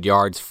 100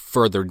 yards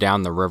further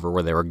down the river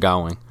where they were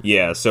going.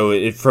 Yeah,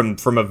 so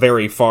from a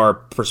very far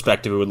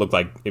perspective, it would look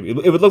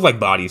like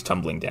bodies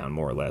tumbling down,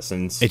 more or less.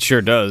 And it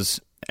sure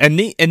does. And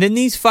then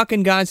these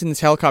fucking guys in this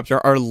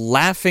helicopter are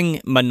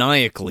laughing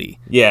maniacally.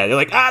 Yeah, they're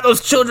like,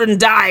 those children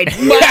died.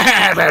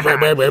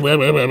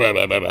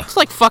 It's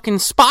like fucking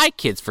Spy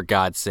Kids, for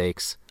God's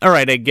sakes. All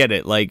right, I get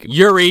it. Like,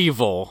 You're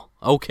evil.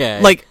 Okay.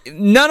 like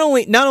not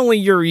only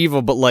you're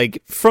evil, but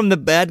like from the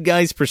bad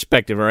guy's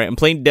perspective. All right, I'm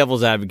playing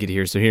devil's advocate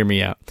here, so hear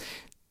me out.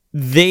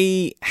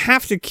 They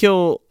have to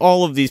kill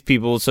all of these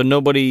people so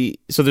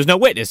there's no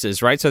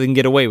witnesses, right? So they can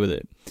get away with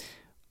it.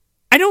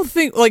 I don't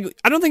think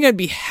I'd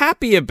be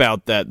happy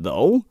about that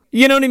though.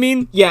 You know what I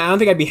mean? Yeah, I don't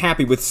think I'd be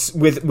happy with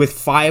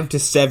 5 to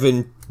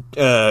 7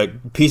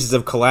 pieces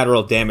of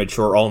collateral damage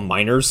who are all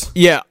minors.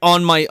 Yeah,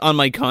 on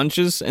my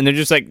conscience, and they're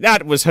just like,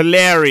 that was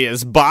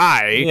hilarious.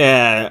 Bye.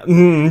 Yeah,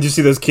 did you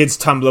see those kids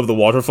tumble over the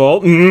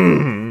waterfall?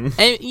 And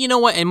you know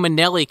what? And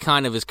Manelli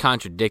kind of is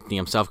contradicting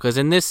himself, because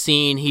in this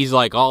scene, he's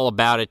like all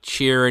about it,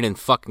 cheering and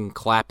fucking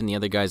clapping the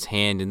other guy's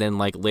hand, and then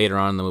like later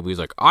on in the movie, he's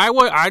like,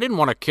 I didn't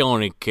want to kill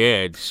any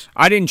kids.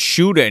 I didn't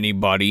shoot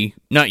anybody.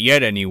 Not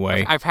yet,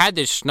 anyway. I've had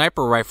this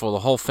sniper rifle the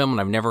whole film, and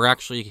I've never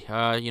actually,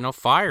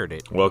 fired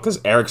it. Well, because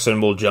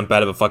Erickson will jump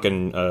out of a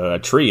fucking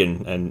tree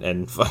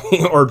and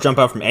or jump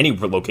out from any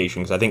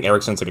location, because I think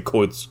Erickson's like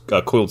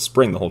a coiled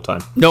spring the whole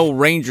time. No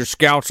Ranger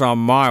Scouts on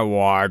my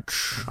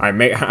watch.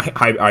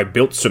 I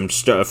built some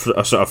stuff,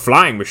 a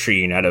flying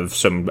machine out of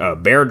some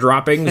bear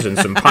droppings and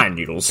some pine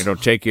needles. It'll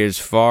take you as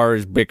far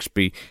as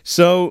Bixby.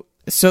 So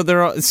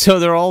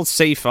they're all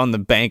safe on the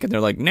bank, and they're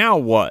like, now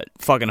what?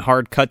 Fucking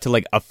hard cut to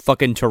like a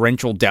fucking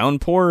torrential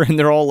downpour, and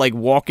they're all like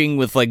walking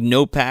with like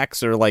no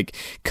packs or like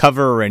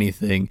cover or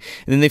anything,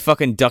 and then they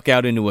fucking duck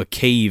out into a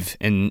cave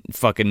and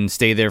fucking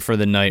stay there for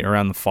the night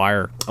around the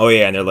fire. Oh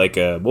yeah, and they're like,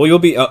 well, you'll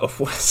be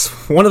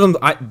one of them.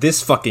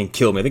 This fucking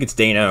killed me. I think it's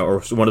Dana,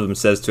 or one of them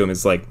says to him,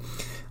 it's like,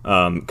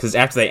 because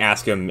after they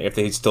ask him if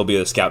they'd still be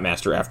the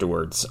scoutmaster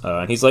afterwards,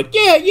 and he's like,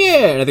 yeah,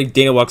 and I think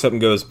Dana walks up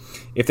and goes,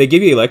 if they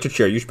give you the electric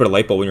chair, you should put a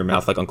light bulb in your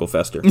mouth like Uncle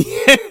Fester.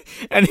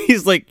 And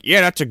he's like,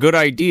 yeah, that's a good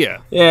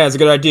idea. Yeah, it's a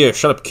good idea.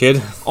 Shut up,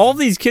 kid. All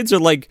these kids are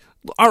like,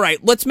 all right,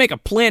 let's make a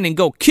plan and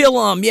go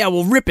kill him. Yeah,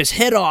 we'll rip his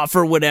head off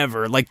or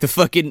whatever. Like the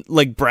fucking,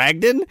 like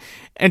Bragdon.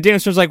 And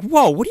Danielson's like,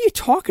 whoa, what are you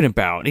talking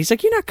about? And he's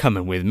like, you're not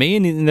coming with me.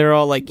 And they're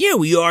all like, yeah,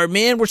 we are,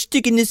 man. We're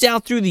sticking this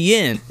out through the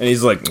end. And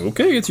he's like,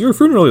 okay, it's your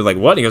funeral. He's like,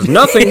 what? And he goes,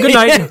 nothing. Good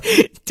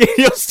night.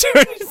 Danielson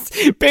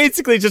is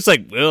basically just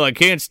like, well, I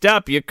can't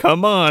stop you.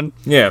 Come on.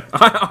 Yeah,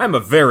 I'm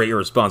a very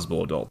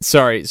irresponsible adult.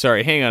 Sorry.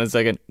 Hang on a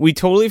second. We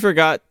totally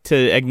forgot to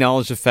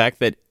acknowledge the fact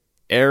that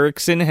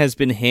Erickson has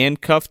been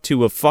handcuffed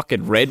to a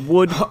fucking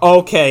redwood.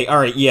 Okay, all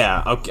right,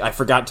 yeah. Okay, I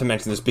forgot to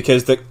mention this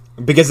because the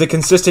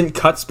consistent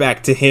cuts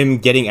back to him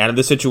getting out of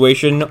the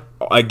situation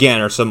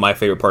again are some of my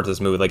favorite parts of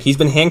this movie. Like, he's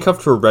been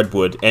handcuffed to a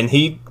redwood, and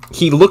he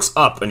looks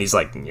up and he's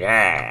like,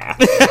 yeah,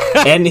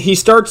 and he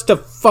starts to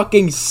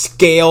fucking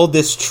scale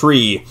this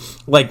tree,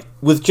 like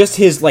with just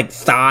his like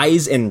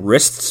thighs and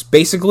wrists,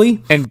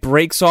 basically, and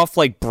breaks off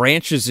like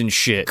branches and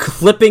shit,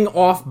 clipping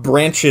off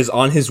branches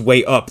on his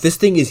way up. This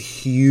thing is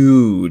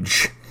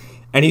huge,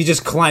 and he's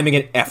just climbing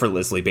it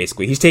effortlessly.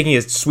 Basically, he's taking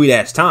his sweet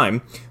ass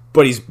time,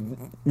 but he's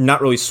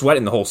not really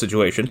sweating the whole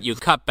situation. You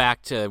cut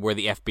back to where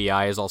the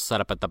FBI is all set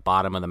up at the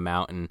bottom of the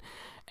mountain,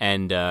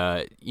 and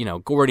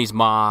Gordy's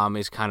mom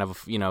is kind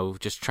of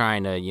just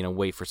trying to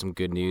wait for some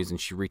good news,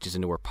 and she reaches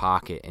into her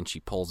pocket and she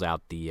pulls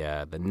out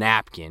the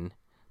napkin.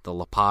 The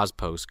La Paz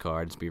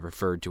postcard, as we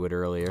referred to it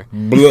earlier.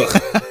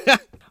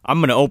 I'm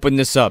gonna open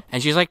this up.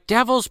 And she's like,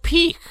 Devil's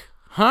Peak,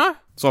 huh?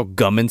 It's all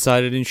gum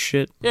inside it and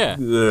shit. Yeah.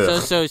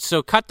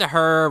 So cut to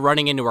her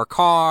running into her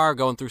car,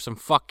 going through some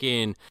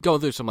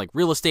like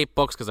real estate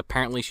books, because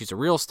apparently she's a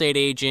real estate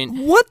agent.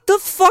 What the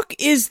fuck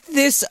is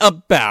this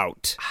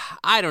about?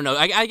 I don't know.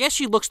 I guess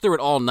she looks through it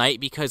all night,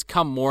 because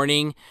come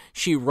morning,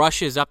 she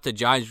rushes up to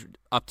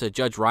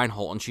Judge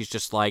Reinhold, and she's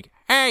just like,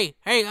 hey,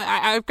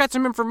 I've got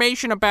some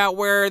information about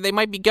where they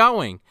might be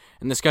going.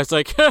 And this guy's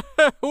like,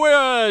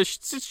 well,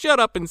 shut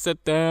up and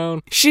sit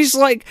down. She's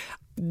like,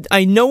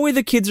 I know where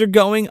the kids are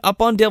going,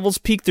 up on Devil's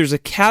Peak. There's a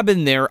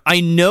cabin there.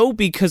 I know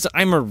because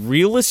I'm a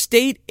real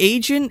estate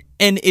agent,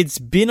 and it's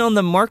been on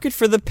the market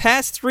for the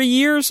past 3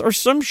 years or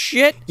some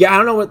shit. Yeah, I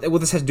don't know what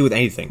this has to do with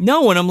anything.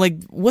 No, and I'm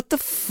like, what the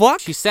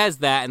fuck? She says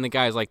that, and the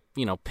guy's like,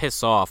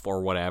 piss off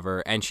or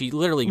whatever, and she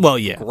literally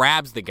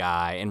grabs the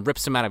guy and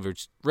rips him out of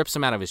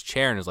his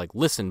chair and is like,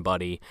 listen,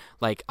 buddy,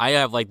 like, I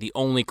have like the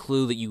only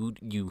clue that you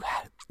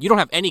don't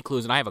have any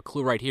clues, and I have a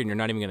clue right here, and you're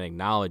not even gonna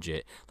acknowledge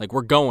it. Like,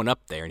 we're going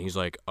up there. And he's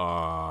like,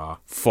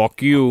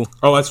 fuck you.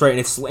 Oh, that's right. And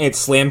it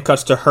slam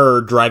cuts to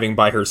her driving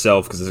by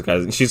herself,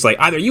 because she's like,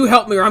 either you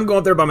help me or I'm going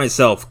up there by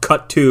myself.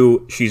 Cut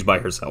to, she's by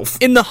herself.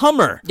 In the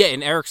Hummer. Yeah,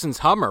 in Erickson's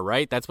Hummer,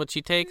 right? That's what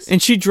she takes?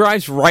 And she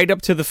drives right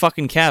up to the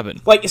fucking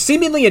cabin. Like,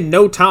 seemingly in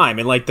no time,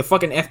 and like, the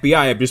fucking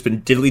FBI have just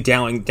been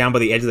diddly-dallying down by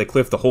the edge of the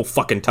cliff the whole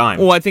fucking time.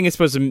 Well, I think it's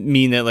supposed to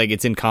mean that, like,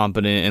 it's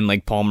incompetent, and,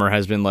 like, Palmer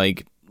has been,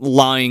 like,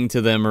 lying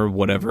to them or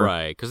whatever.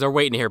 Right, because they're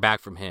waiting to hear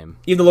back from him.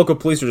 Even the local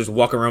police are just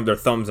walking around with their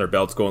thumbs in their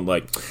belts going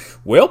like,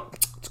 well,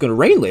 it's gonna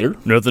rain later.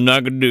 Nothing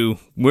I can do.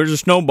 Where's the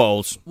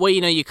snowballs? Well,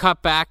 you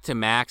cut back to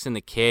Max and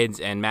the kids,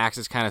 and Max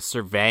is kind of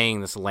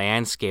surveying this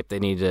landscape they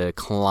need to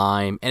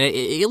climb, and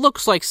it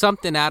looks like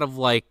something out of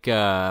like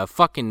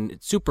fucking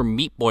Super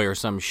Meat Boy or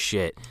some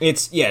shit.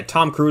 It's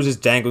Tom Cruise is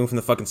dangling from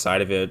the fucking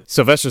side of it.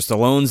 Sylvester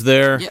Stallone's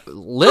there. Yeah,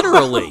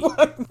 literally.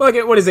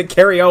 What is it?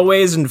 Carrie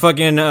Elways and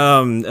fucking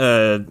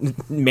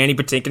Manny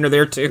Patinkin are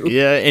there too.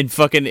 Yeah, and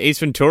fucking Ace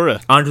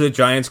Ventura. Andre the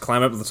Giants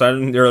climb up the side,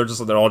 and they're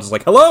all just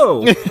like,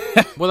 "Hello."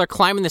 Well, they're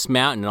climbing this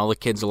mountain, and all the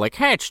kids are like,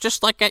 "Hey, it's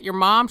just like at your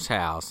mom's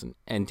house."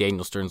 And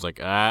Daniel Stern's like,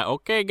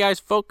 "Okay, guys,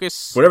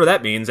 focus." Whatever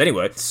that means,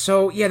 anyway.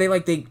 So yeah,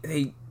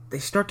 they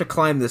start to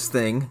climb this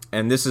thing,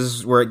 and this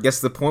is where it gets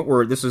to the point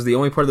where this is the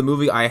only part of the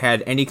movie I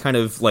had any kind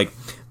of like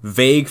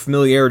vague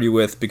familiarity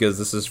with, because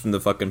this is from the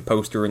fucking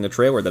poster in the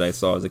trailer that I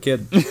saw as a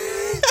kid.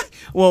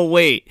 Well,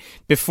 wait.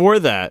 Before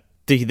that,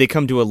 they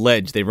come to a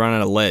ledge. They run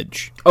on a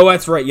ledge. Oh,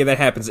 that's right. Yeah, that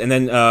happens. And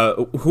then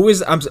who's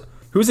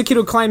the kid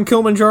who climbed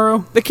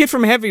Kilimanjaro? The kid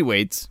from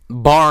Heavyweights.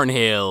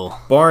 Barnhill.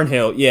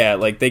 Barnhill. Yeah,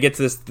 like they get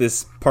to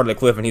this part of the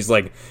cliff, and he's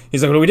like,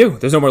 what do we do?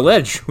 There's no more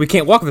ledge. We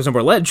can't walk if there's no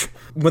more ledge.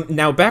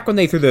 Now, back when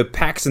they threw the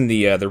packs in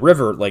the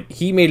river, like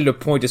he made it a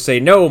point to say,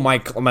 no,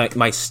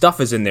 my stuff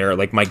is in there,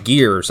 like my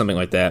gear or something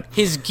like that.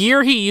 His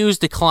gear he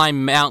used to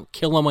climb Mount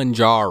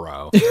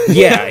Kilimanjaro.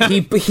 Yeah,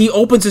 he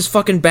opens his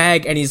fucking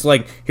bag, and he's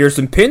like, here's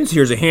some pins,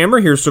 here's a hammer,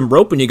 here's some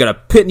rope, and you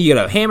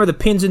gotta hammer the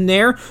pins in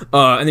there,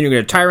 and then you're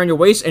gonna tie around your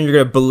waist, and you're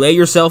gonna belay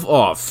yourself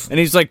off. And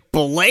he's like,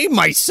 belay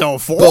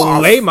myself off?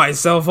 Belay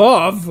myself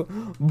off?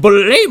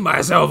 Belay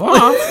myself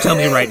off? Tell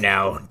me right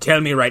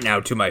now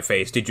to my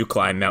face, did you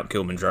climb Mount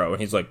Kilimanjaro?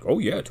 And he's like, oh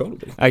yeah,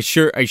 totally. I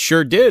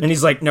sure did. And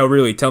he's like, no,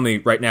 really, tell me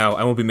right now,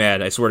 I won't be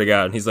mad, I swear to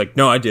God. And he's like,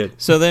 no, I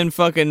did. So then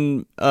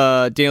fucking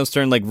Daniel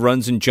Stern like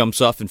runs and jumps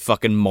off and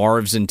fucking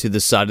marves into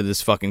the side of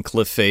this fucking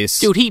cliff face.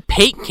 Dude, he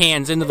paint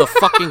cans into the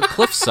fucking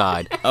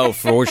cliffside. Oh,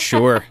 for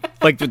sure.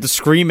 Like with the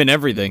scream and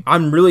everything.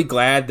 I'm really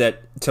glad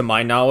that, to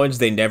my knowledge,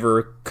 they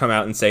never come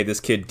out and say this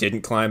kid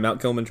didn't climb Mount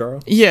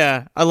Kilimanjaro.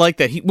 Yeah, I like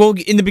that. Well,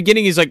 in the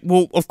beginning, he's like,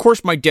 well, of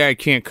course my dad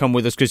can't come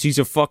with us because he's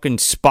a fucking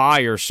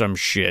spy or some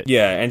shit.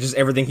 Yeah, and just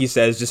everything he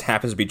says just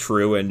happens to be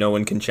true, and no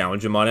one can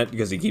challenge him on it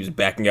because he keeps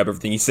backing up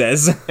everything he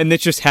says. And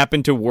this just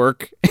happened to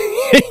work.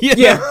 Yeah.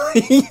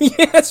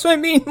 Yeah, that's what I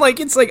mean. Like,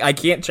 it's like, I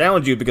can't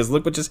challenge you because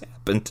look what just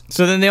happened.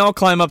 So then they all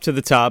climb up to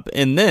the top,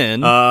 and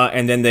then...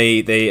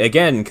 they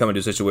again come into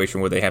a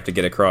situation where they have to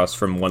get across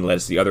from one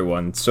ledge to the other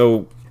one.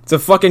 So...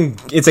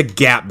 It's a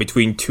gap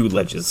between two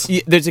ledges.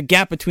 Yeah, there's a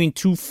gap between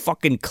two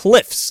fucking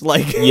cliffs.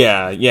 Like,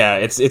 yeah,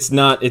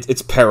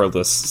 it's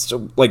perilous.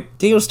 So, like,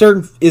 Daniel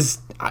Stern is,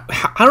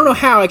 I don't know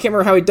how, I can't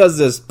remember how he does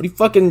this, but he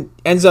fucking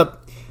ends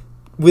up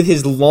with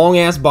his long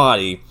ass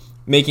body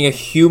making a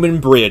human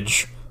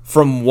bridge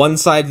from one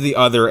side to the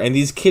other, and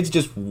these kids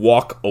just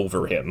walk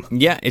over him.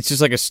 Yeah, it's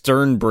just like a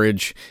stern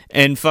bridge,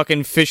 and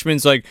fucking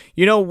Fishman's like,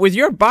 with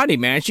your body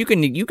mass, you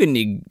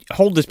can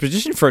hold this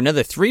position for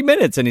another 3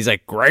 minutes, and he's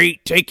like,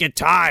 great, take your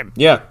time.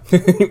 Yeah,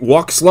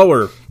 walk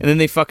slower. And then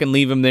they fucking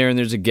leave him there, and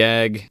there's a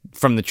gag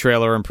from the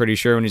trailer, I'm pretty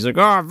sure, and he's like,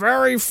 oh,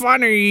 very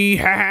funny,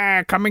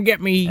 come and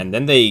get me. And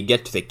then they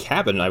get to the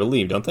cabin, I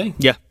believe, don't they?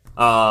 Yeah.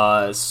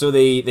 So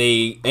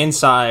they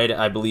inside,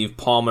 I believe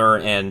Palmer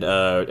and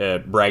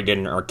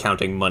Bragdon are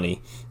counting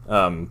money.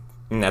 And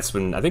that's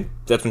when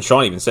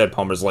Sean even said,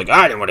 Palmer's like,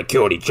 I didn't want to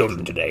kill any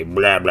children today,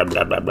 blah, blah,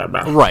 blah, blah, blah,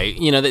 blah. Right.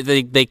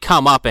 They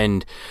come up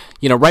and,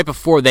 right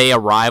before they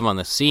arrive on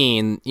the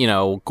scene,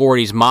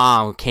 Gordy's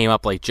mom came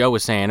up like Joe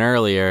was saying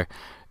earlier.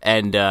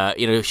 And,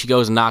 she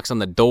goes and knocks on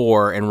the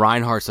door, and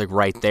Reinhardt's, like,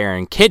 right there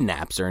and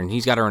kidnaps her, and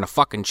he's got her in a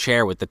fucking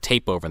chair with the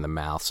tape over the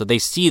mouth. So they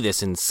see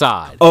this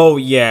inside. Oh,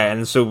 yeah,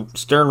 and so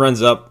Stern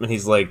runs up, and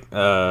he's like,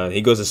 he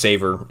goes to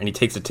save her, and he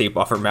takes the tape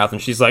off her mouth,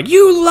 and she's like,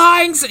 you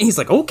lying! And he's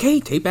like, okay,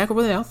 tape back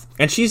over the mouth.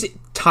 And she's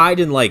tied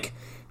in, like,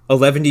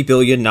 11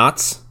 billion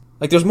knots.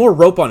 Like, there's more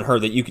rope on her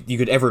that you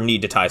could ever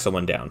need to tie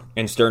someone down.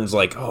 And Stern's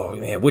like, oh,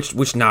 man,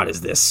 which knot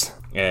is this?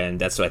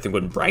 And that's, I think,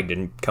 when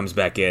Bragdon comes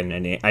back in,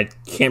 and I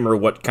can't remember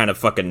what kind of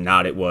fucking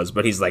knot it was,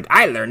 but he's like,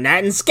 I learned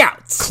that in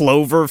Scouts.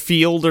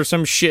 Cloverfield or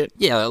some shit.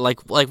 Yeah, like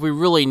we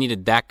really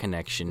needed that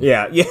connection.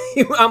 Yeah.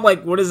 I'm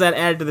like, what does that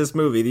add to this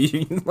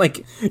movie?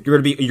 Like,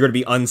 you're gonna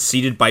be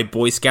unseated by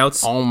Boy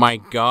Scouts? Oh my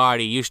God,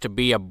 he used to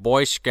be a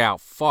Boy Scout.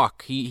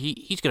 Fuck,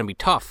 he's gonna be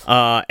tough.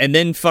 And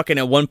then fucking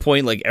at one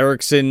point, like,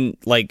 Erickson,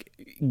 like,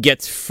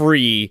 gets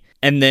free,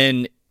 and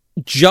then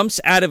jumps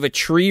out of a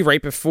tree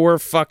right before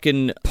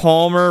fucking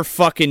Palmer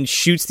fucking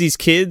shoots these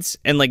kids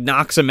and, like,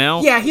 knocks them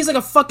out. Yeah, he's like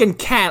a fucking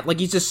cat. Like,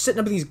 he's just sitting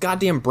up in these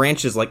goddamn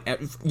branches. Like,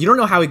 you don't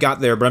know how he got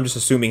there, but I'm just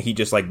assuming he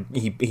just, like,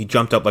 he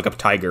jumped up like a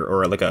tiger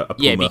or like a puma.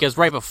 Yeah, because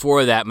right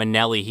before that,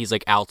 Manelli, he's,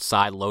 like,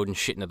 outside loading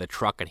shit into the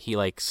truck, and he,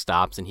 like,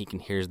 stops and he can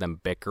hear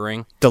them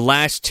bickering. The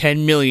last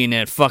 10 million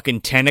at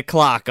fucking 10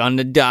 o'clock on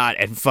the dot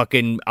at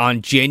fucking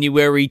on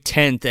January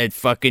 10th at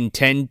fucking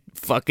 10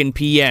 fucking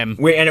p.m.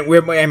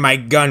 And my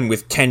gun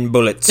with 10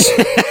 bullets.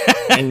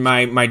 And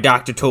my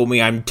doctor told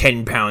me I'm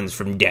 10 pounds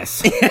from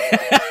death.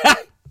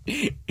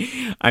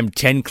 I'm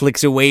 10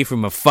 clicks away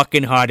from a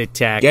fucking heart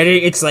attack. Get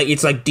it? It's like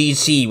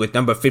DC with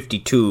number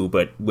 52,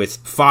 but with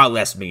far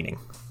less meaning.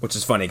 Which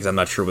is funny because I'm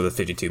not sure what the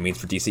 52 means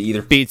for DC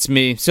either. Beats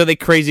me. So they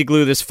crazy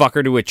glue this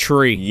fucker to a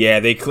tree. Yeah,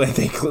 they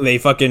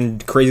fucking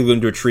crazy glue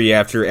him to a tree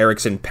after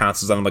Erickson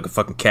pounces on him like a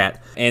fucking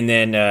cat. And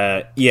then,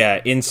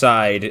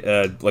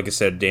 inside, like I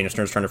said, Daniel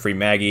Stern's trying to free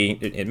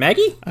Maggie.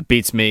 Maggie?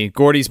 Beats me.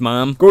 Gordy's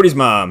mom. Gordy's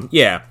mom,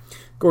 yeah.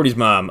 Gordy's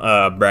mom,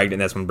 Bragdon.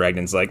 That's when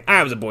Bragdon's like,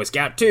 I was a Boy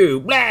Scout too,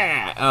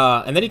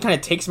 blah! And then he kind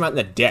of takes him out in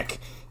the deck.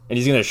 And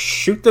he's gonna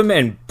shoot them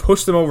and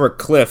push them over a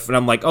cliff. And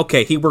I'm like,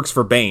 okay, he works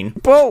for Bane.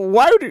 But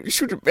why would you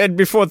shoot him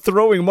before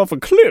throwing him off a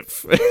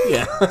cliff?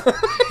 Yeah.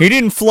 He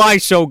didn't fly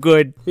so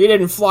good. He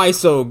didn't fly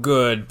so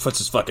good. Puts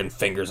his fucking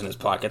fingers in his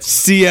pockets.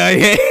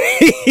 CIA.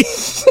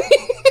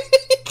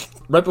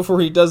 Right before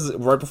he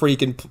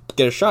can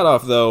get a shot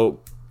off,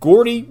 though,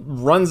 Gordy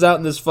runs out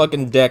in this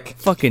fucking deck.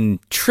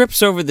 Fucking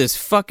trips over this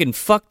fucking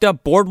fucked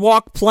up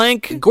boardwalk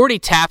plank. Gordy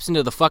taps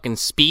into the fucking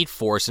Speed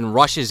Force and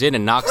rushes in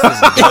and knocks this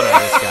gun out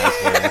of this guy's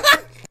head.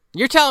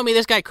 You're telling me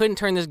this guy couldn't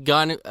turn this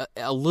gun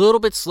a little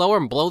bit slower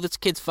and blow this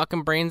kid's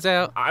fucking brains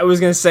out? I was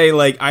gonna say,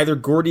 like, either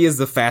Gordy is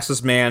the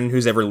fastest man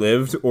who's ever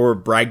lived, or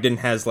Bragdon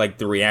has, like,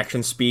 the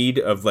reaction speed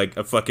of, like,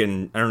 a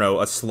fucking, I don't know,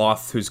 a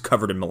sloth who's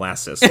covered in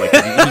molasses. Like,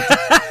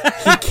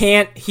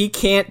 he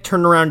can't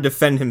turn around and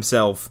defend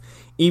himself,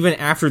 even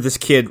after this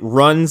kid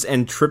runs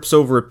and trips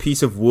over a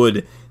piece of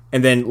wood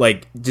and then,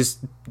 like, just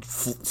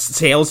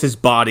sails his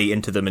body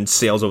into them and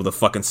sails over the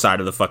fucking side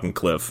of the fucking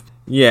cliff.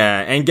 Yeah,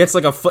 and gets,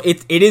 like,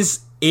 it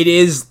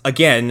is,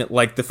 again,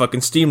 like the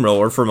fucking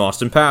steamroller from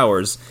Austin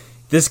Powers.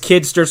 This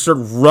kid starts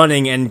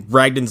running and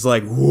Bragdon's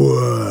like,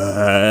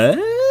 what?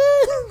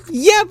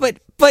 Yeah,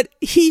 but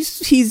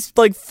he's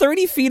like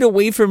 30 feet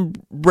away from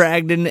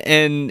Bragdon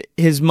and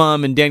his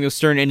mom and Daniel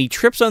Stern, and he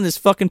trips on this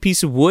fucking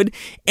piece of wood,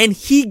 and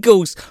he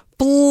goes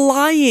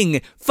flying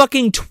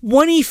fucking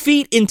 20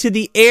 feet into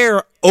the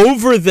air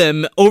over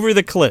them, over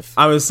the cliff.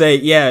 I would say,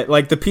 yeah,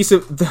 like the piece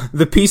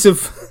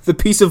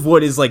of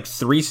wood is like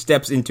 3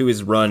 steps into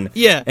his run.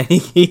 Yeah. And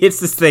he hits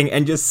this thing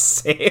and just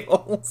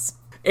sails.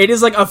 It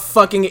is like a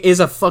fucking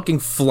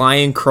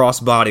flying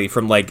crossbody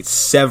from like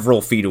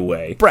several feet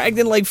away.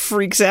 Bragdon like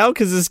freaks out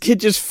because this kid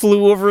just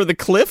flew over the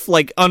cliff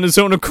like on his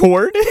own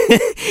accord,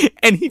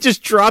 and he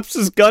just drops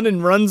his gun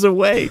and runs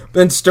away.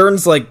 Then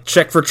Stern's like,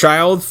 check for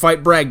child,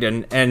 fight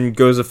Bragdon, and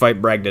goes to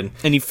fight Bragdon.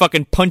 And he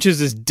fucking punches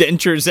his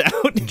dentures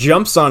out.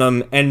 Jumps on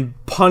him and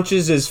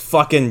punches his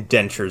fucking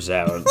dentures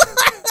out.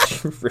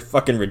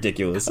 Fucking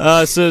ridiculous.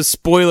 So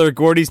spoiler,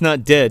 Gordy's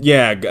not dead.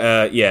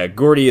 Yeah,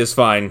 Gordy is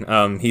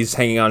fine. He's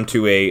hanging on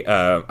to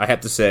I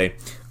have to say,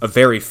 a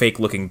very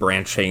fake-looking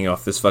branch hanging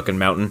off this fucking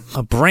mountain.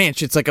 A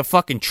branch? It's like a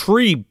fucking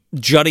tree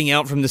jutting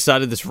out from the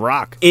side of this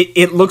rock.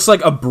 It looks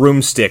like a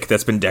broomstick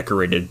that's been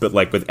decorated, but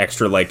like with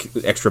extra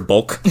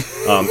bulk.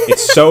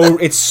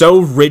 It's so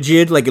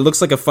rigid, like it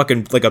looks like a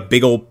fucking like a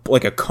big old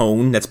like a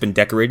cone that's been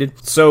decorated.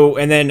 So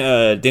and then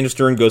Daniel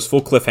Stern goes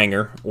full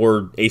cliffhanger,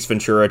 or Ace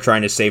Ventura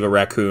trying to save a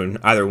raccoon,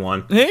 either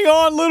one. Hang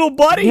on, little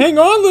buddy.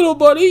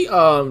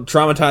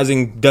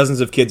 Traumatizing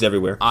dozens of kids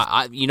everywhere.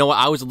 You know what?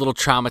 I was a little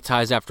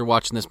traumatized after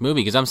watching this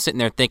movie because I'm sitting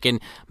there thinking,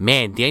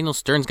 man, Daniel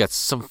Stern's got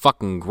some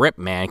fucking grip,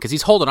 man, because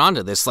he's holding on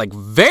to this like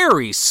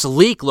very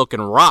sleek looking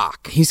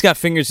rock. He's got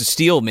fingers of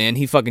steel, man.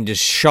 He fucking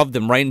just shoved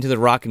them right into the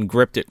rock and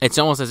gripped it. It's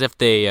almost as if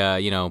they,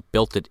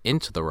 built it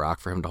into the rock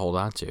for him to hold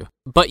on to.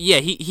 But yeah,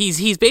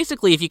 he's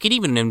basically, if you could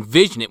even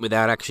envision it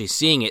without actually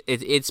seeing it,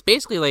 it's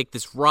basically like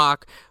this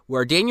rock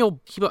where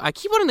I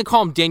keep wanting to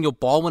call him Daniel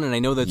Baldwin, and I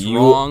know that's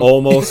wrong. You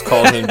almost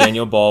called him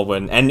Daniel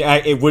Baldwin, and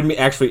it wouldn't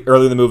actually,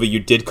 early in the movie, you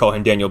did call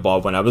him Daniel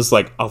Baldwin. I was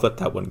like, I'll let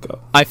that one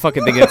go. I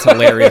fucking think it's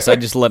hilarious. I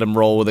just let him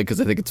roll with it because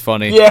I think it's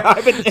funny.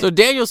 Yeah. So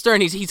Daniel Stern,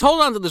 he's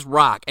holding on to this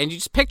rock, and you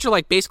just picture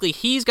like basically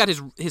he's got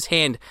his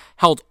hand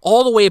held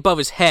all the way above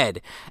his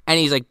head, and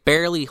he's like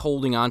barely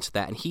holding on to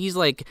that, and he's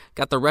like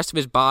got the rest of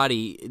his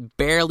body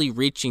barely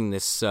reaching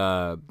this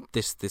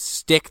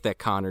stick that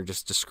Connor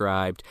just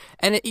described,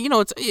 and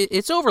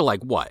it's over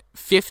like what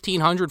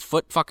 1,500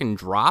 foot fucking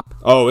drop.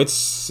 Oh,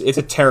 it's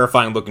a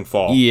terrifying looking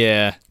fall.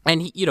 Yeah,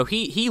 and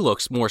he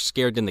looks more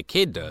scared than the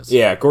kid does.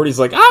 Yeah, Gordy's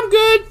like, I'm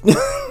good.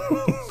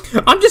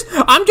 I'm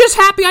just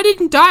happy I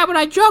didn't die when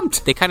I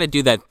jumped. They kind of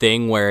do that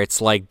thing where it's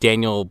like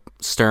Daniel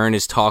Stern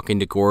is talking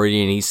to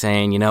Gordy and he's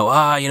saying,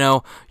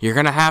 you're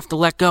gonna have to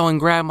let go and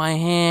grab my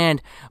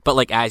hand. But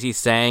like as he's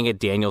saying it,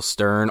 Daniel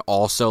Stern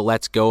also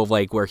lets go of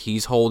like where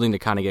he's holding to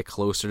kind of get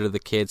closer to the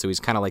kid. So he's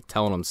kind of like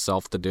telling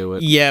himself to do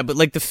it. Yeah, but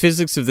like the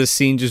physics of this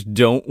scene just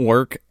don't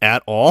work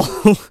at all.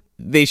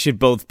 They should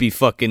both be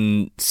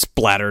fucking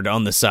splattered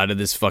on the side of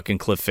this fucking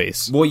cliff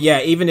face. Well,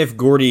 yeah, even if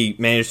Gordy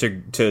managed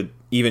to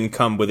even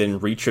come within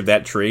reach of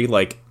that tree,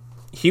 like,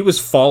 he was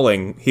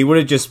falling. He would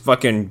have just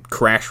fucking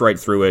crashed right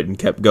through it and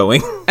kept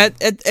going.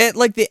 At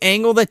like the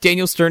angle that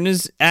Daniel Stern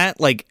is at,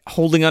 like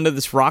holding onto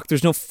this rock,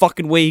 there's no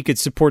fucking way he could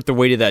support the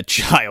weight of that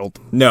child.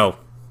 No.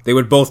 They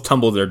would both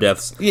tumble to their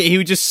deaths. Yeah, he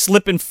would just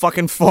slip and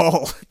fucking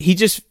fall. He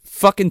just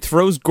fucking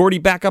throws Gordy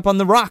back up on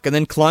the rock and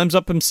then climbs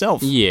up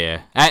himself.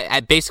 Yeah.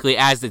 Basically,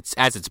 as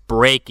it's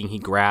breaking, he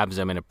grabs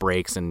him and it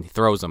breaks and he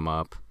throws him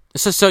up.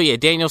 So yeah,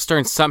 Daniel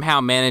Stern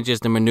somehow manages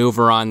to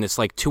maneuver on this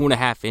like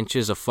 2.5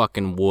 inches of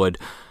fucking wood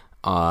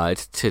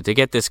to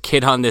get this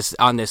kid on this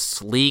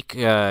sleek,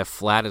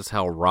 flat as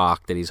hell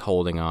rock that he's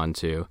holding on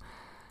to.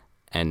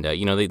 And,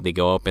 they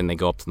go up to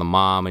the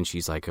mom, and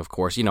she's like, of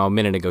course, a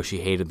minute ago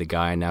she hated the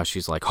guy, and now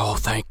she's like, oh,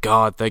 thank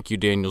God, thank you,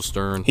 Daniel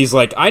Stern. He's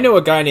like, I know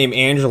a guy named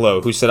Angelo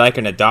who said I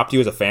can adopt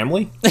you as a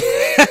family.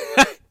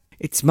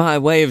 It's my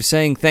way of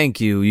saying thank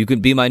you. You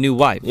could be my new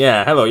wife.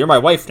 Yeah, hello, you're my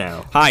wife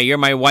now. Hi, you're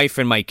my wife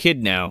and my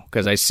kid now,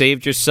 because I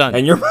saved your son.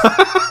 And you're...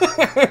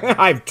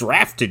 I've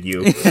drafted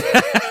you.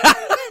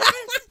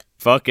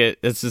 Fuck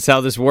it. This is how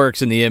this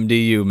works in the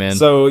MDU, man.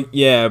 So,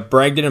 yeah,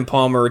 Bragdon and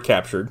Palmer are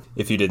captured.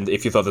 If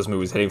you thought this movie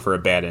was heading for a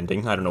bad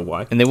ending. I don't know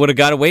why. And they would have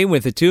got away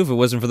with it, too, if it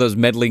wasn't for those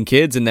meddling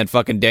kids and that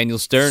fucking Daniel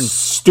Stern.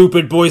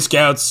 Stupid Boy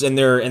Scouts and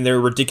their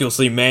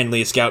ridiculously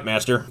manly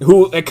Scoutmaster,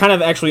 who kind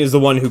of actually is the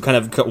one who kind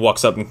of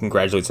walks up and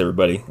congratulates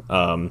everybody.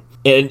 And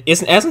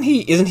isn't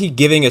he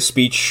giving a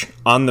speech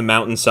on the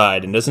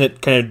mountainside, and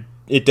doesn't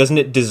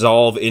it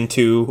dissolve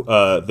into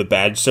the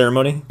badge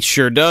ceremony?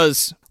 Sure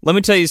does. Let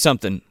me tell you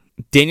something.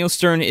 Daniel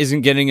Stern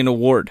isn't getting an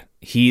award.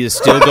 He is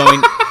still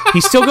going.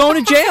 He's still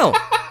going to jail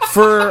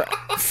for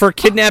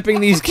kidnapping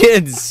these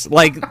kids.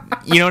 Like,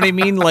 you know what I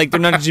mean? Like, they're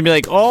not just gonna be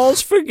like,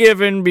 all's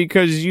forgiven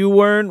because you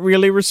weren't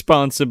really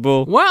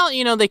responsible. Well,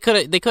 they could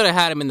have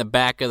had him in the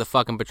back of the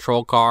fucking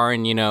patrol car,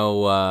 and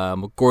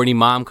Gordy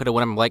mom could have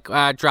went him like,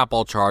 drop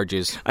all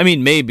charges. I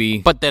mean, maybe,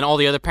 but then all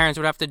the other parents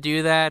would have to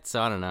do that.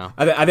 So I don't know.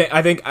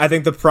 I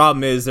think the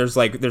problem is there's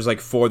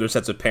 4 other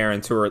sets of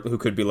parents who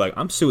could be like,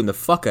 I'm suing the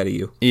fuck out of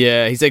you.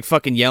 Yeah, he's like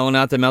fucking yelling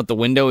at them out the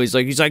window. He's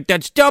like,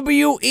 that's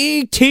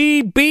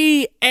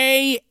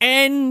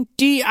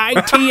WETBANDITS.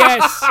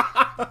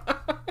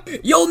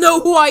 You'll know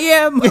who I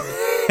am.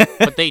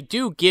 But they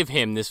do give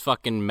him this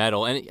fucking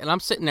medal, and I'm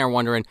sitting there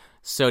wondering,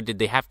 so did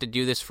they have to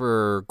do this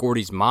for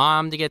Gordy's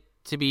mom to get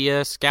to be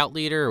a scout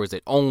leader, or was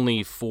it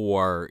only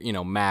for,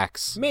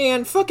 Max?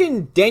 Man,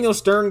 fucking Daniel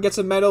Stern gets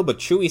a medal, but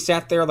Chewie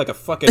sat there like a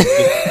fucking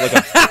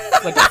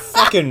like a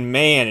fucking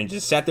man and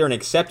just sat there and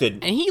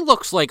accepted. And he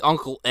looks like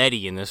Uncle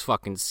Eddie in this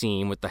fucking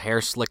scene with the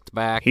hair slicked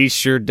back. He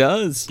sure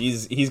does.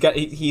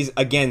 He's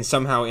again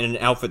somehow in an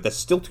outfit that's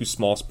still too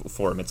small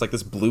for him. It's like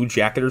this blue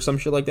jacket or some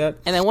shit like that.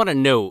 And I want to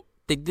note,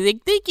 They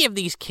give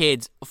these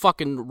kids a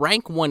fucking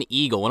rank 1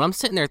 Eagle, and I'm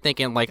sitting there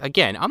thinking, like,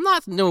 again, I'm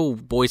not no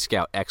Boy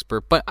Scout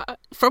expert, but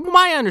from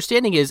my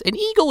understanding is an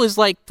Eagle is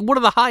like one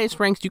of the highest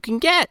ranks you can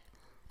get,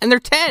 and they're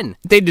 10.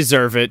 They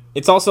deserve it.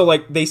 It's also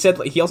like they said.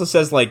 He also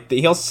says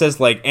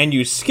and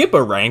you skip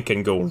a rank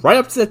and go right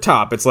up to the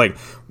top. It's like,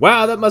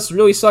 wow, that must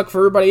really suck for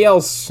everybody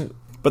else.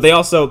 But they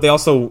also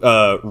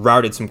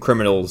routed some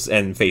criminals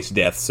and faced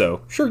death.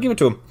 So sure, give it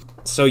to him.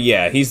 So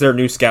yeah, he's their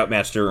new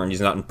scoutmaster, and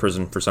he's not in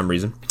prison for some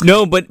reason.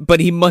 No, but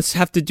he must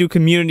have to do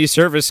community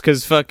service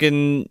because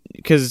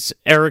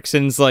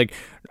Erickson's like,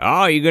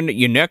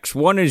 your next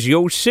one is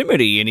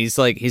Yosemite, and he's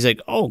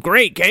like, oh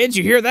great kids,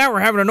 you hear that?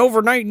 We're having an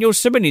overnight in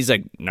Yosemite. He's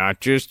like,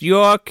 not just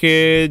your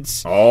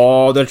kids,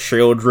 all the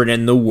children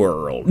in the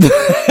world.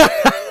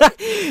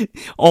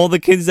 All the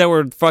kids that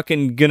were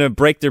fucking gonna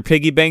break their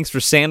piggy banks for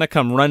Santa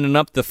come running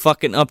up to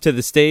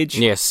the stage.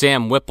 Yeah,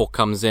 Sam Whipple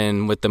comes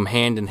in with them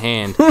hand in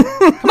hand.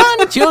 Come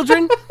on,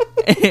 children.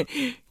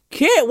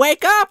 Kid,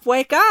 wake up.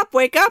 We're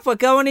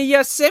going to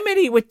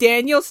Yosemite with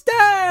Daniel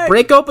Stern.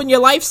 Break open your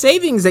life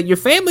savings that your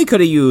family could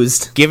have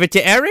used. Give it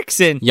to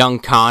Erickson. Young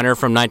Connor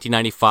from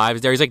 1995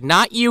 is there. He's like,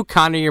 not you,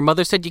 Connor. Your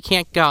mother said you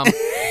can't come.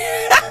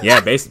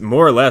 Yeah,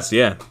 more or less,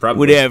 yeah, probably.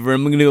 Whatever,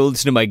 I'm going to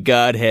listen to my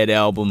Godhead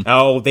album.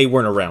 Oh, they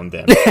weren't around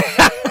then.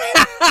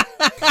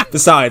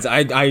 Besides,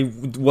 I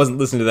wasn't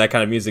listening to that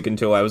kind of music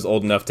until I was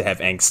old enough to have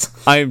angst.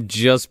 I'm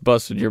just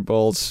busting your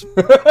balls.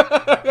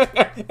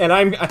 And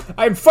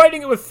I'm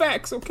fighting it with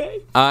facts,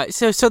 okay?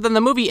 So then the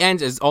movie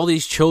ends as all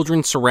these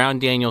children surround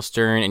Daniel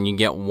Stern, and you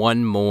get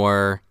one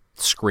more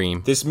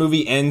scream. This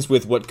movie ends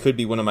with what could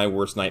be one of my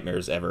worst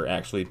nightmares ever,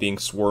 actually, being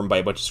swarmed by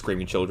a bunch of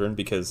screaming children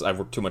because I've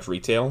worked too much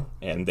retail,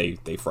 and they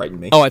frightened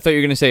me. Oh, I thought you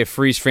were going to say a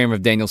freeze frame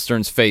of Daniel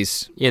Stern's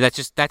face. Yeah,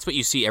 that's what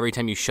you see every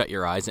time you shut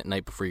your eyes at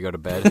night before you go to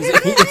bed.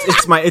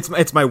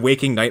 it's my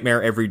waking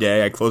nightmare every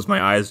day. I close my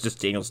eyes,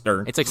 just Daniel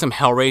Stern. It's like some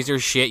Hellraiser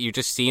shit. You're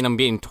just seeing him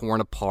being torn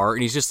apart,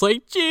 and he's just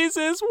like,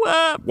 Jesus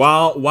wept.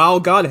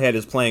 While Godhead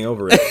is playing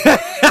over it.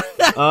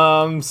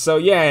 So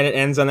yeah, and it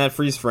ends on that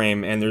freeze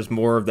frame, and there's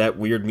more of that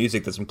weird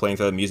music that's been playing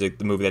through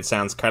the movie that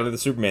sounds kind of like the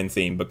Superman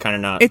theme, but kind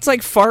of not. It's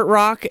like fart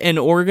rock and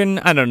organ.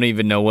 I don't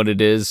even know what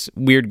it is.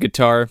 Weird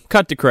guitar.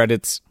 Cut to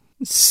credits.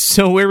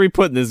 So where are we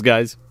putting this,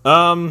 guys?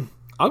 I'll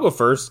go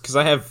first because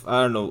I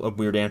don't know, a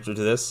weird answer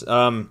to this.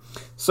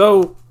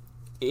 So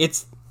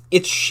it's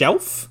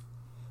shelf,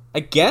 I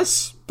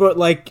guess, but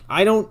like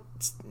I don't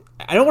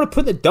want to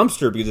put it in the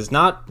dumpster because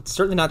it's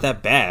certainly not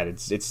that bad.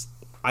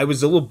 I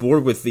was a little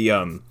bored with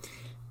the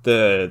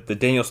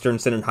Daniel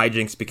Stern-centered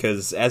hijinks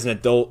because as an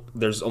adult,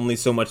 there's only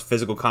so much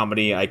physical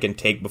comedy I can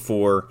take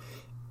before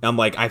I'm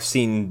like, I've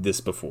seen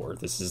this before.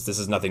 This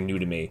is nothing new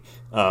to me.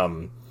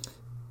 Also,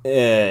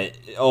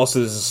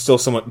 this is still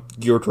somewhat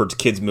geared towards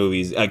kids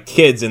movies.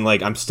 Kids, and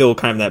like I'm still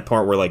kind of in that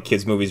part where like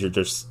kids movies are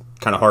just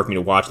kind of hard for me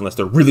to watch unless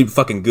they're really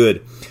fucking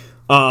good.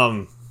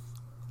 I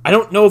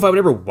don't know if I would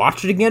ever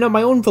watch it again on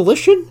my own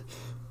volition,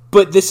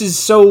 but this is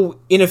so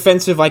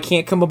inoffensive I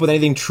can't come up with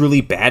anything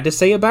truly bad to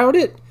say about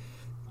it.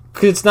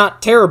 Because it's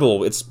not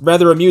terrible, it's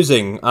rather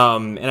amusing,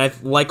 and I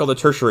like all the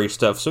tertiary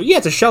stuff. So yeah,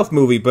 it's a shelf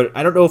movie, but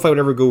I don't know if I would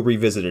ever go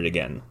revisit it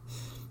again.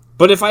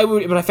 But if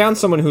I found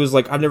someone who's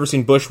like, I've never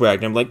seen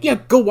Bushwhacked, and I'm like, yeah,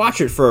 go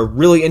watch it for a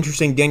really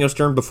interesting Daniel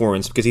Stern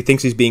performance because he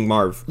thinks he's being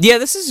Marv. Yeah,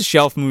 this is a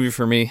shelf movie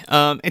for me.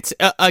 It's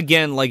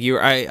again, like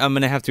I'm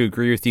gonna have to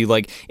agree with you.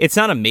 Like, it's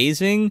not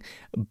amazing,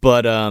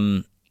 but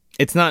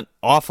it's not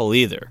awful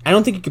either. I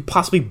don't think it could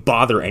possibly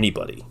bother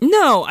anybody.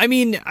 No, I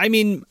mean,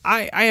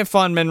 I have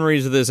fond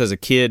memories of this as a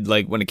kid,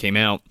 like when it came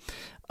out,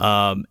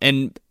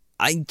 and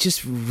I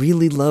just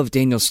really love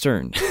Daniel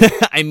Stern.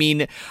 I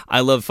mean,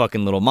 I love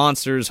fucking Little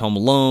Monsters, Home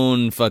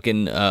Alone,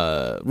 fucking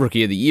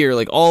Rookie of the Year,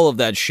 like all of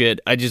that shit.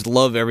 I just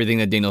love everything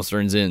that Daniel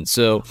Stern's in.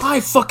 So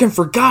I fucking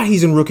forgot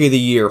he's in Rookie of the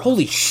Year.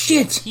 Holy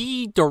shit!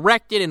 He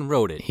directed and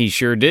wrote it. He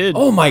sure did.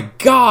 Oh my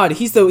god,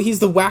 he's the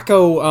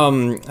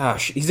wacko.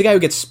 He's the guy who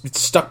gets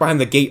stuck behind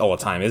the gate all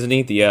the time, isn't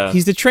he?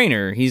 He's the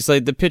trainer. He's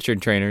like the pitcher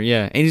trainer.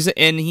 Yeah,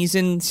 and he's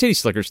in City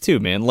Slickers too,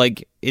 man.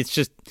 Like, it's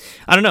just,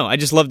 I don't know. I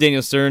just love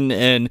Daniel Stern,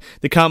 and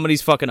the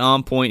comedy's fucking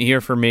on point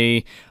here for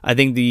me. I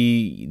think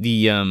the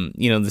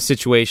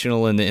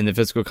situational and the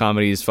physical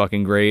comedy is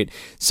fucking great.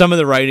 Some of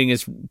the writing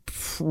is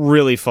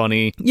really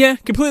funny. Yeah,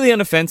 completely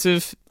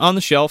unoffensive. On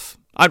the shelf.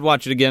 I'd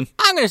watch it again.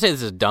 I'm gonna say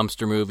this is a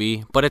dumpster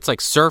movie, but it's like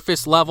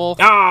surface level.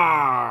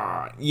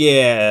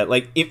 Yeah,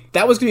 like if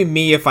that was gonna be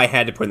me if I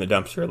had to put in the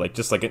dumpster, like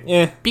just like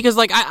Because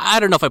like I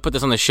don't know if I put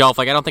this on the shelf.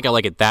 Like I don't think I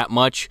like it that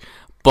much.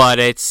 But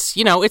it's,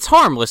 it's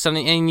harmless, and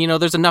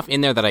there's enough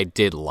in there that I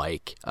did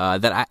like,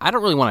 that I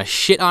don't really want to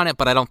shit on it,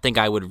 but I don't think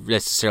I would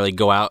necessarily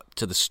go out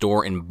to the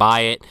store and buy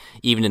it,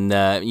 even in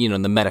the,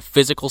 in the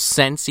metaphysical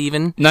sense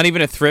even. Not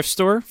even a thrift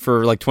store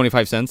for like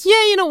 25 cents? Yeah,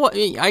 you know what,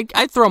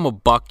 I'd throw them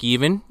 $1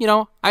 even,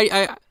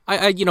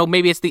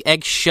 maybe it's the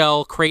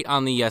eggshell crate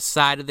on the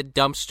side of the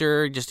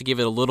dumpster, just to give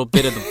it a little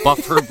bit of the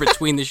buffer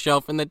between the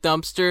shelf and the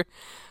dumpster,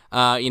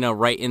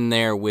 right in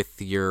there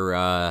with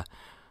your,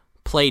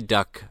 Play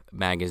Duck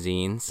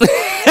magazines.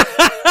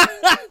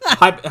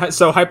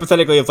 So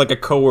hypothetically, if like a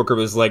coworker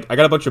was like, "I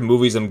got a bunch of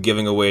movies I'm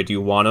giving away. Do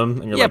you want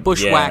them?" And you're like,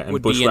 Bushwhack and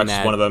would Bushwhack's be in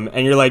that. one of them,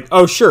 and you're like,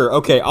 "Oh sure,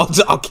 okay,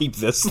 I'll keep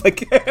this."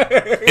 Like,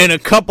 and a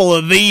couple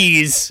of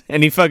these,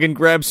 and he fucking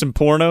grabs some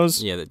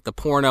pornos. Yeah, the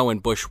porno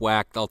and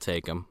Bushwhack, I'll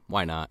take them.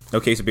 Why not? No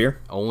case of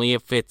beer. Only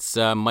if it's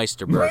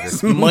Meisterburger.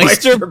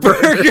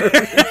 Meisterburger.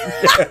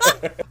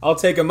 I'll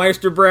take a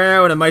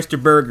Meisterbrow and a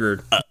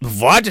Meisterburger.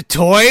 What?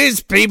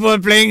 Toys? People are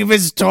playing with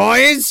his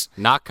toys?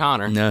 Not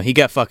Connor. No, he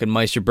got fucking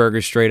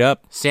Meisterburger straight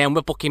up. Sam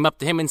Whipple came up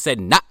to him and said,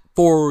 "Not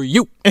for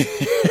you."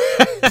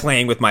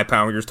 Playing with my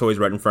Power Rangers toys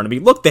right in front of me.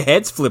 Look, the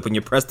heads flip when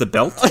you press the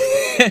belt.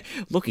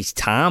 Look, he's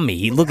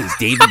Tommy. Look, he's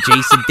David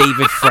Jason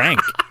David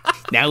Frank.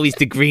 Now he's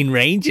the Green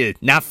Ranger.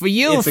 Not for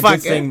you, It's a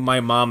good thing my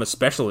mom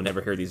especially would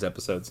never hear these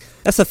episodes.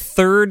 That's the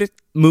third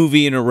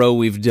movie in a row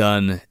we've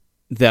done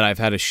that I've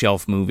had a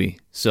shelf movie.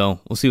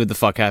 So we'll see what the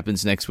fuck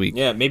happens next week.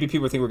 Yeah, maybe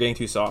people think we're getting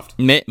too soft.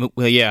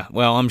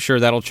 Well, I'm sure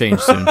that'll change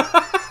soon.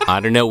 I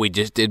don't know, we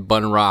just did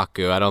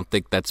Bunraku. I don't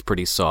think that's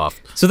pretty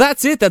soft. So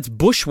that's it. That's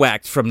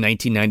Bushwhacked from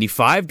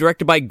 1995,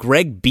 directed by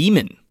Greg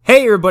Beeman.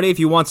 Hey everybody, if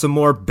you want some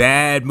more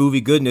bad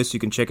movie goodness,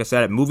 you can check us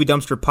out at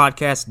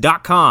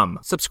MovieDumpsterPodcast.com.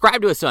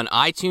 Subscribe to us on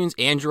iTunes,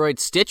 Android,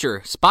 Stitcher,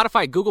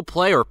 Spotify, Google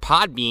Play, or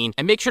Podbean,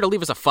 and make sure to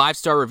leave us a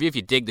 5-star review if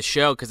you dig the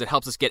show, because it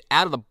helps us get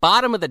out of the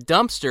bottom of the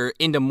dumpster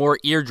into more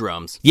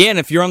eardrums. Yeah, and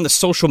if you're on the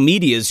social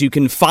medias, you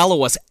can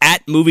follow us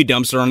at Movie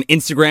Dumpster on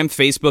Instagram,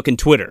 Facebook, and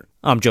Twitter.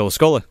 I'm Joe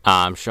Escola.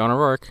 I'm Sean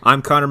O'Rourke.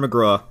 I'm Connor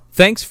McGraw.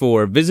 Thanks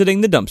for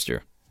visiting the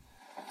dumpster.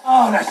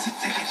 Oh, that's the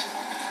ticket.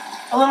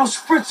 A little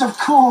spritz of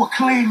cool,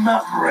 clean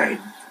mountain rain.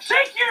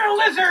 Shake your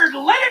lizard,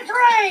 let it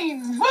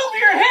drain. Move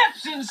your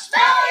hips and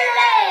spell your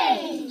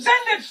name.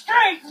 Send it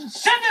straight and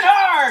send it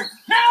hard.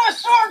 Now a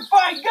sword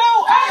fight,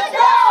 go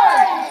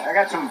Asgard! I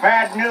got some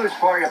bad news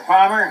for you,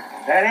 Palmer.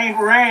 That ain't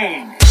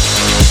rain.